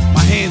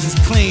 My hands is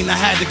clean, I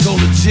had to go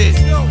legit.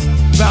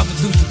 About to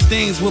do some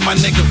things with my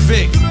nigga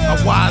Vic. I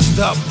wised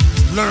up,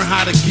 learn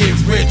how to get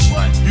rich.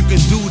 You can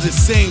do the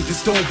same,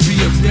 just don't be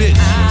a bitch.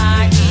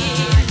 I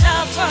get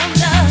love from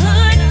the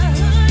hood.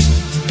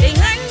 They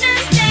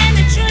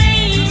understand the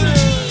dream.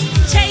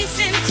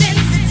 Chasing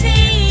since a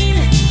teen.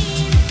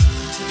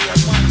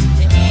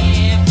 The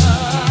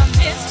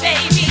infamous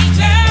baby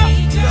girl.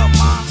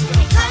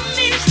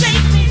 Coming straight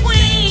from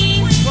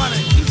Queens.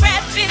 You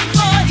rapping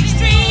for these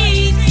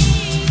streets.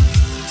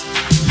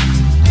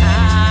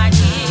 I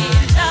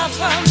get love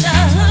from the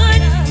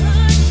hood.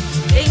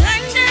 They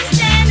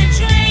understand the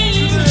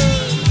dream.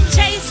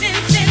 Chasing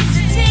since a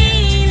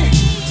teen.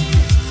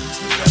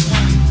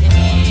 The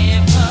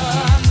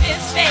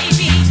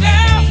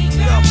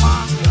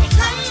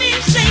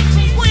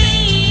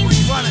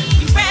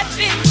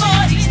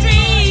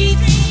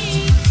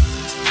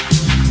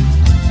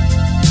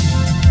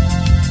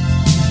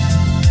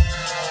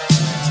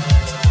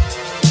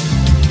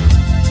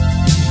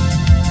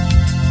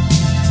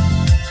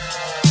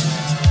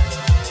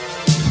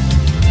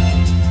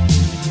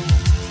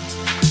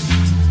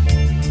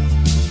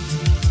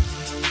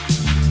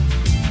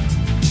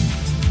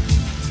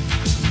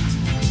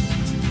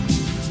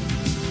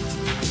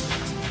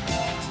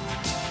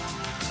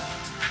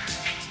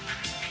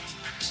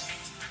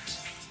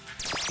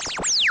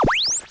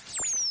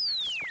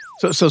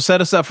So set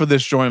us up for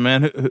this joint,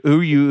 man.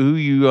 Who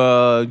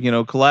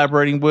you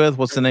collaborating with?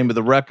 What's the name of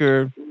the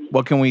record?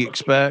 What can we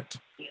expect?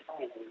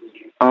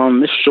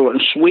 It's short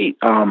and sweet.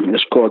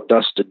 It's called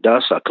Dust to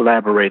Dust. I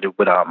collaborated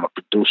with a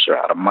producer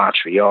out of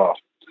Montreal.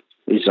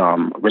 He's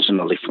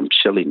originally from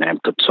Chile,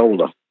 named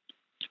Catola.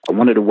 I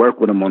wanted to work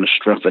with him on the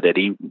strength of that.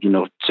 He,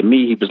 to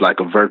me, he was like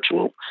a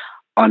virtual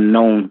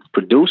unknown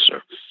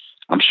producer.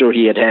 I'm sure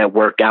he had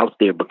work out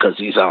there because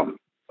he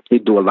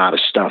do a lot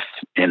of stuff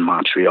in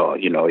Montreal.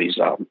 He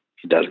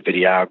does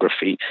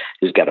videography.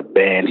 He's got a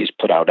band. He's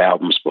put out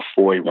albums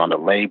before. He run a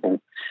label.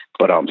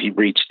 But he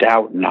reached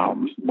out,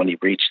 and when he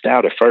reached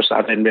out, at first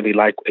I didn't really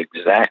like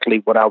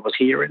exactly what I was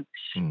hearing.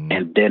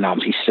 And then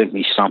he sent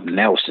me something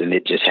else, and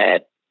it just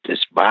had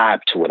this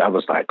vibe to it. I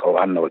was like, oh,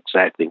 I know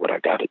exactly what I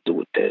got to do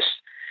with this.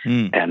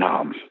 And,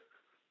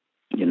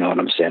 you know what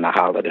I'm saying? I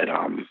hollered at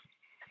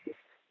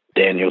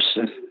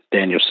Danielson,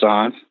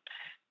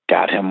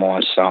 got him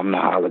on something.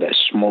 I hollered at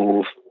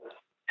Smooth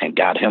and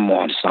got him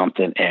on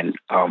something. And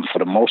for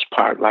the most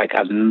part, like,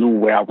 I knew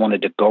where I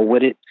wanted to go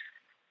with it.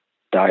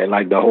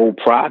 Like the whole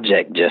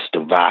project, just the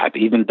vibe.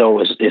 Even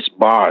though it's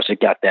bars,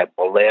 it got that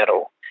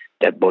bolero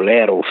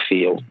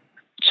feel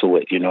to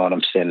it. You know what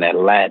I'm saying? That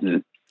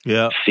Latin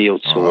feel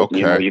to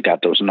it. You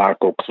got those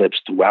narco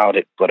clips throughout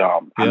it. But I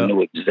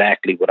knew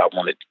exactly what I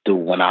wanted to do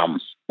when I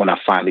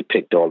finally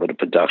picked all of the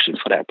production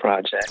for that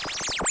project.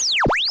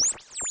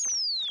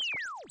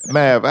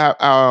 Mav,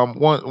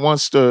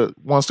 once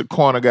the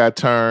corner got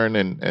turned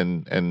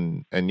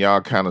and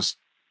y'all kind of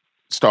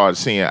started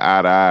seeing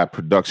eye to eye,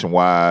 production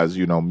wise,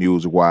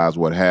 music wise,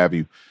 what have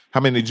you.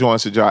 How many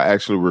joints did y'all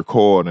actually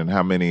record, and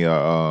how many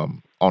are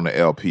on the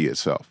LP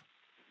itself?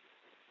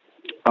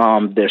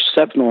 There's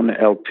 7 on the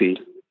LP.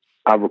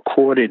 I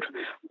recorded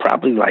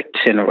probably like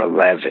 10 or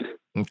 11.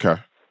 Okay.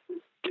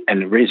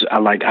 And the reason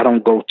I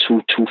don't go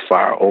too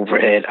far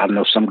overhead. I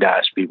know some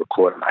guys be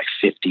recording like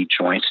 50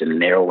 joints and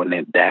narrowing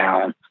it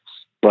down,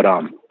 but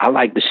I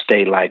like to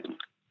stay like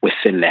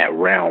within that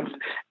realm.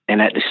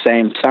 And at the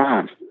same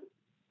time,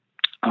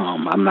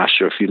 I'm not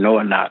sure if you know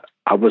or not,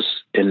 I was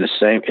in the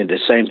same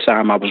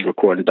time I was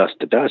recording Dust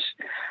to Dust,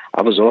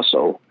 I was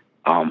also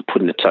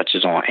putting the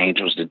touches on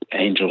Angels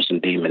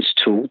and Demons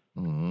 2.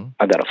 Mm-hmm.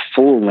 I got a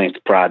full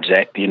length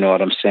project, you know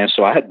what I'm saying?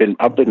 So I've been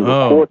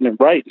recording and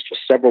writing for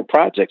several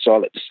projects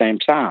all at the same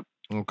time.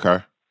 Okay.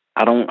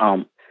 I don't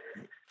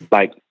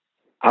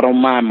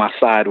mind my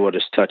side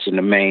orders touching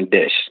the main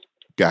dish.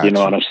 Gotcha. You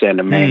know what I'm saying?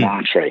 The main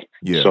entree.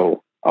 Yeah.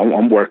 So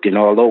I'm working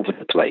all over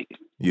the plate.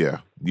 Yeah,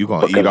 you're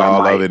going to eat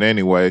all of it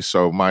anyway,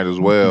 so might as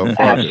well.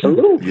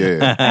 Absolutely.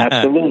 Yeah.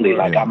 Absolutely.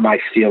 Like, I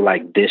might feel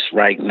like this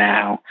right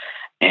now,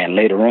 and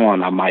later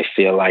on, I might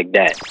feel like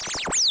that.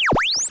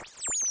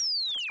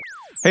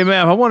 Hey,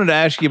 man, I wanted to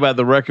ask you about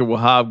the record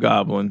with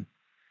Hobgoblin.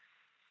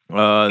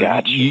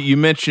 Gotcha. You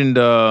mentioned,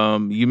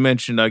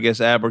 I guess,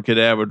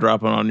 Abracadabra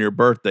dropping on your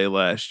birthday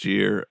last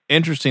year.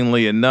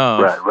 Interestingly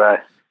enough,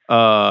 right.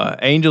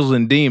 Angels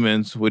and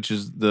Demons, which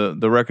is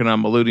the record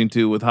I'm alluding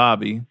to with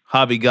Hobby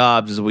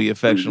Gobbs, as we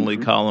affectionately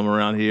call him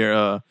around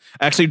here,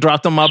 actually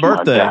dropped on my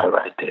birthday,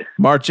 right there.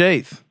 March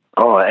 8th.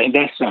 Oh, ain't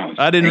that something?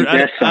 I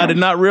did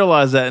not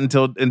realize that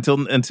until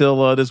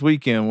this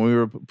weekend when we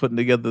were putting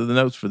together the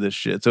notes for this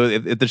shit. So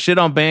if the shit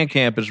on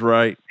Bandcamp is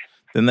right,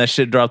 then that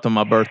shit dropped on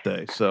my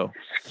birthday. So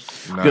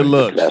nice. Good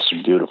looks. That's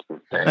a beautiful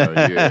thing.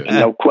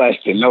 No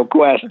question.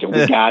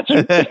 We got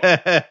you.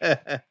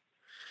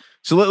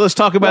 So let's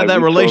talk about that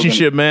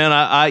relationship, man.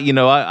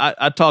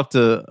 I talked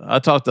to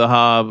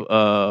Hob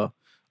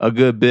a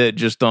good bit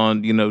just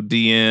on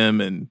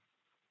DM, and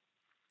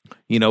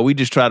we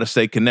just try to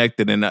stay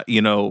connected, and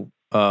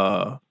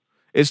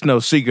it's no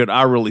secret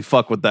I really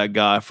fuck with that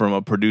guy from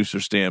a producer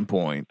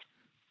standpoint.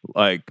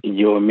 Like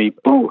you and me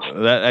both.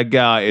 That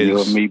guy is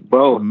you and me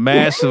both.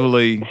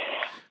 massively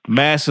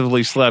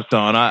slept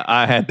on.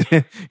 I had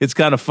it's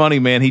kind of funny,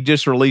 man. He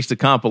just released a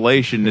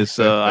compilation this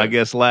I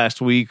guess last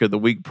week or the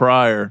week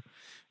prior.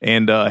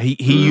 And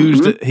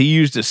he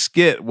used a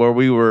skit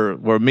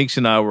where Meeks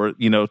and I were,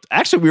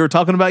 actually we were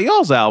talking about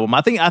y'all's album.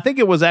 I think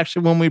it was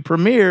actually when we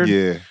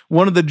premiered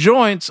one of the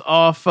joints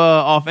off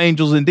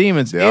Angels and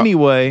Demons. Yep.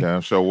 Anyway,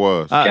 damn sure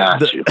was.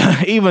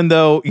 Even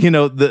though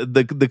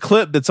the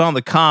clip that's on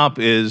the comp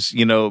is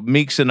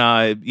Meeks and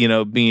I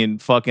being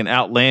fucking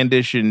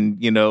outlandish and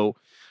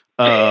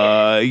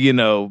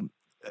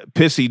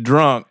pissy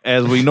drunk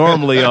as we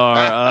normally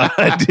are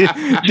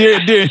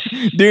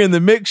during the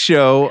mix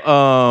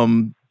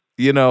show.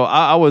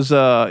 I was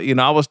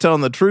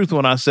telling the truth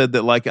when I said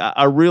that, like,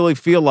 I really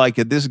feel like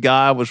if this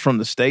guy was from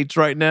the States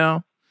right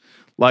now,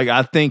 like,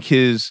 I think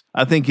his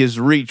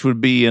reach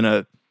would be in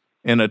a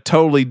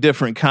totally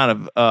different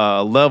kind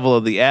of level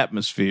of the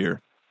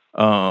atmosphere.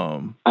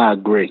 I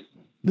agree.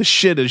 The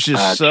shit is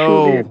just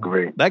truly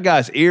agree. That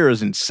guy's ear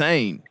is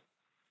insane.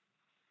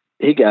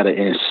 He got an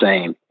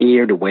insane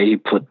ear, the way he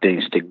put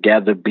things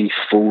together, Be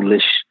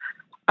Foolish.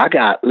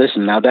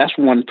 Listen, now that's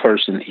one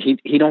person,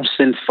 he don't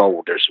send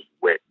folders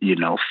with,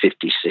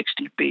 50,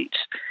 60 beats.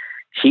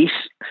 He's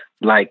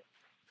like,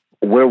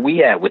 where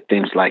we at with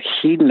things, like,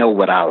 he know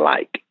what I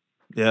like.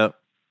 Yeah.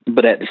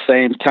 But at the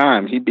same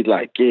time, he'd be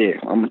like, yeah,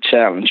 I'm going to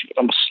challenge you.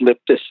 I'm going to slip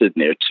this in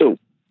there too.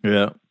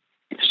 Yeah.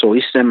 So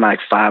he sent like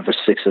 5 or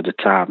 6 at a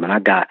time. And I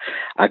got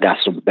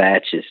some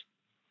batches.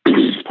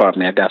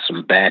 Pardon me. I got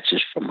some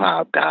batches from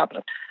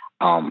Hobgoblin.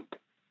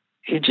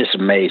 He's just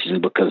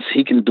amazing because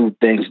he can do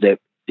things that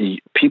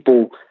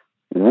people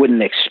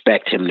wouldn't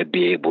expect him to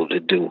be able to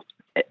do,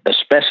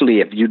 especially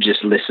if you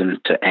just listen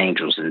to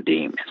Angels and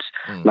Demons.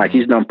 Mm-hmm. Like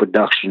he's done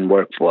production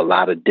work for a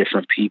lot of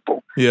different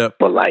people. Yeah.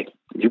 But like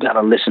you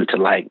gotta listen to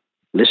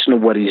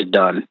what he's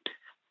done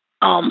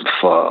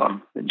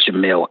for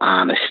Jamil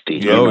Honesty.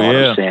 You know what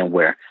I'm saying?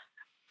 Where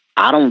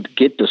I don't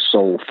get the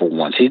Soulful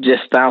Ones. He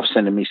just stopped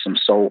sending me some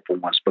Soulful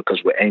Ones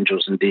because with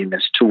Angels and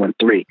Demons 2 and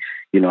 3,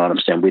 you know what I'm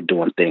saying? We're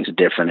doing things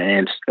different.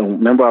 And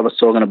remember I was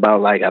talking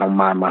about like I don't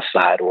mind my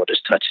side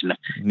orders touching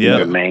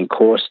the main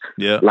course.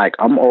 Yeah. Like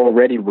I'm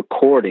already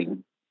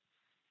recording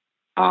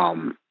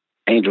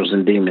Angels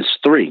and Demons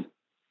 3.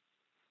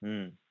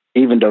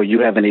 Even though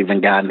you haven't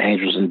even gotten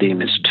Angels and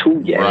Demons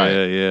 2 yet.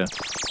 Right, yeah.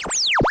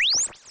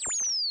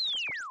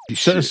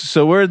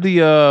 So where'd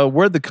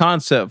the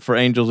concept for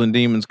Angels and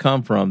Demons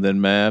come from then,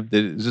 Mav?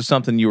 Is this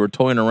something you were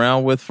toying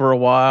around with for a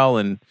while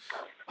and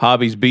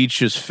Hobby's beats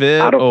just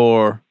fit,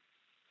 or?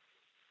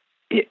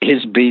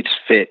 His beats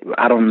fit.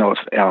 I don't know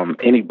if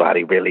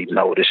anybody really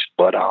noticed,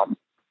 but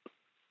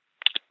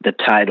the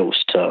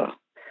titles to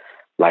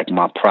like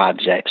my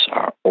projects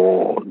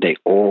they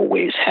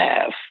always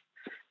have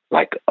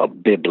like a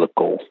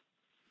biblical,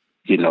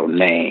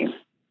 name.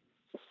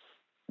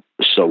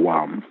 So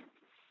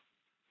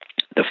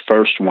the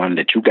first one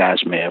that you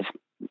guys may have,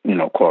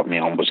 caught me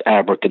on was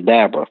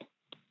Abracadabra.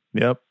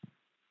 Yep.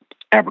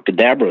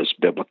 Abracadabra is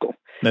biblical.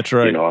 That's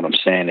right. You know what I'm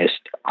saying?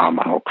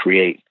 I'll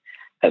create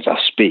as I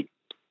speak.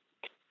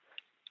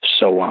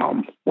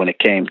 So when it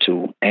came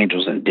to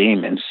Angels and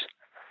Demons,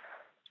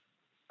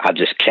 I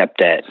just kept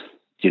that,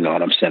 you know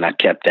what I'm saying? I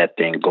kept that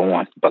thing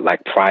going. But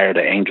like prior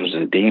to Angels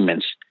and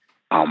Demons,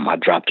 I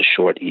dropped a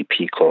short EP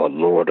called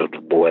Lord of the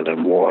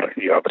Boiling Water.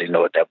 You already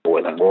know what that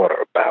boiling water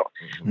about.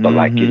 But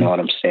like, you know what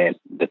I'm saying?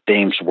 The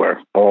themes were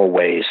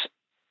always,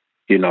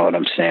 you know what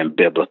I'm saying,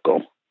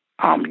 biblical.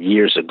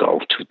 Years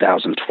ago,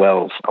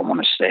 2012, I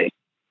want to say,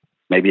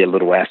 maybe a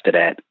little after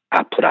that,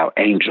 I put out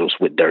Angels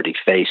with Dirty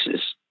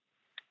Faces.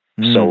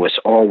 So it's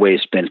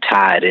always been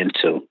tied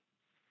into,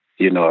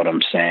 you know what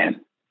I'm saying,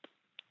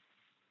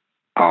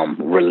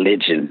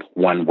 religion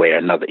one way or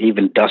another,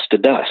 even Dust to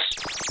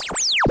Dust.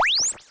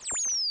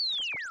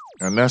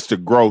 And that's the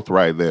growth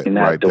right there,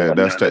 right there.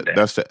 That's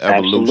the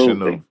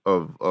evolution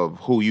of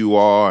who you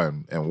are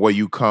and where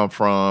you come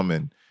from,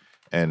 and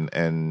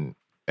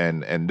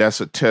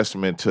that's a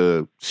testament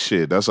to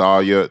shit. That's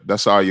all your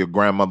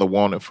grandmother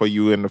wanted for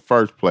you in the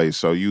first place.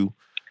 So you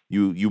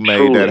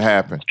made that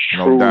happen,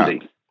 no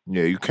doubt.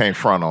 Yeah, you can't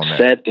front on that.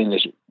 Sad thing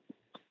is,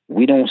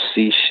 we don't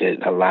see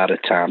shit a lot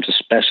of times,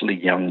 especially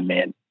young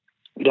men.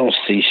 We don't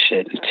see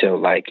shit until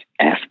like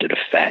after the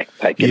fact.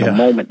 Like in the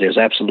moment, there's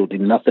absolutely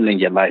nothing in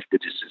your life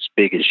that is as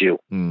big as you.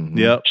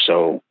 Yep.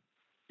 So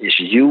it's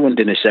you and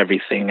then it's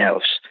everything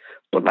else.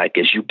 But like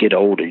as you get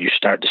older, you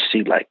start to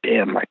see like,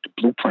 damn, like the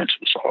blueprints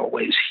was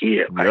always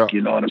here. Like, you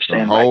know what I'm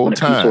saying? The like whole when it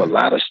comes to a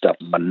lot of stuff,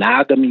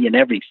 monogamy and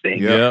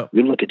everything. Yeah.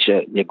 You look at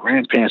your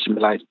grandparents and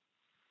be like,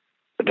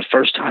 the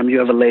first time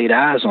you ever laid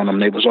eyes on them,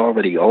 they was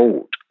already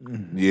old.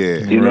 Yeah.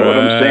 You know what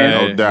I'm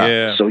saying? No doubt.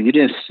 Yeah. So you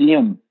didn't see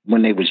them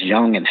when they was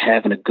young and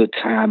having a good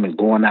time and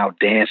going out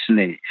dancing,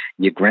 and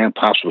your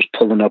grandpops was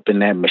pulling up in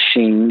that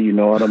machine, you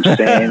know what I'm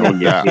saying? And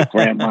your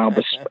grandma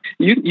was,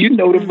 you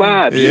know the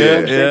vibe, you know what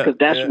I'm saying? Because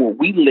that's what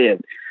we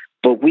lived.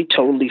 But we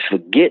totally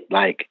forget,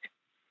 like,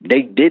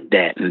 they did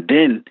that, and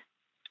then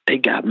they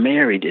got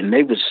married, and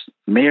they was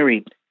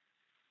married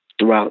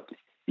throughout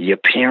your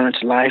parents'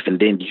 life, and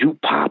then you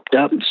popped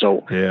up.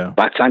 So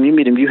by the time you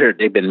meet them, you heard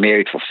they've been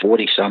married for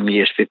 40-some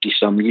years,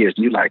 50-some years.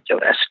 And you're like, yo,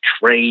 that's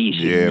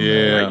crazy.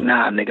 Yeah. Like,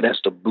 nah, nigga, that's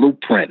the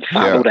blueprint.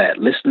 Follow that.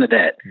 Listen to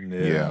that.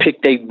 Yeah.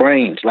 Pick their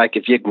brains. Like,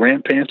 if your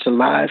grandparents are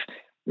alive,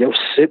 yo,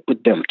 sit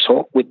with them.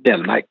 Talk with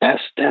them. Like,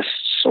 that's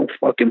so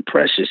fucking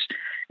precious.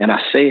 And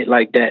I say it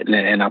like that,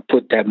 and I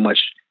put that much,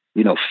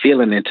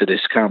 feeling into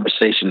this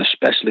conversation,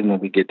 especially when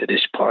we get to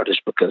this part, is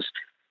because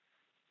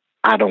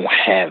I don't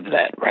have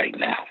that right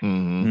now.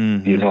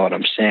 Mm-hmm. You know what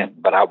I'm saying?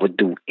 But I would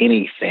do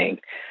anything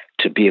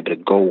to be able to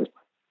go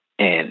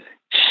and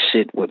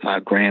sit with my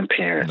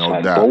grandparents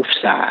on both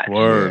sides.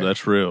 Word,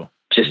 that's real.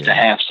 Just to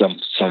have some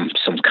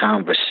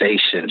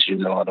conversations, you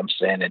know what I'm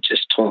saying, and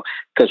just talk.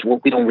 Because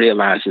what we don't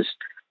realize is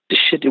the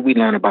shit that we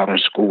learn about in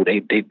school,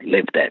 they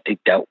lived that, they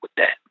dealt with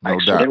that.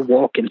 Like, so they're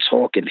walking,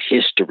 talking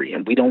history,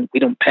 and we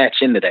don't patch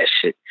into that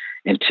shit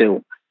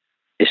until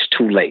it's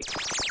too late.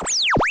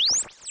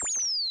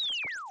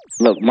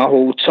 Look, my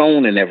whole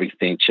tone and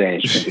everything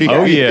changed.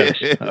 Oh yeah.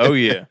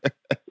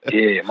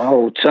 Yeah, my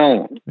whole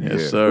tone.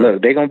 Yes, sir.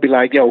 Look, they're gonna be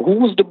like, "Yo, who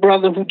was the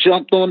brother who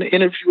jumped on the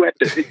interview at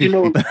the,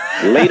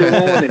 later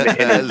on in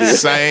the interview?"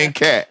 Same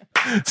cat,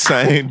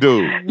 same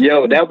dude.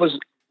 Yo, that was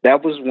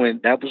That was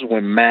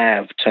when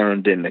Mav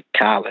turned into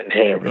Colin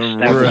Harris.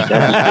 That was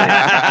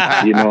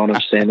when, you know what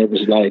I'm saying? It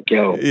was like,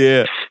 yo,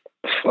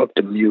 fuck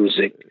the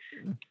music.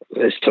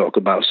 Let's talk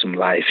about some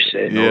life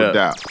shit. No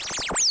doubt.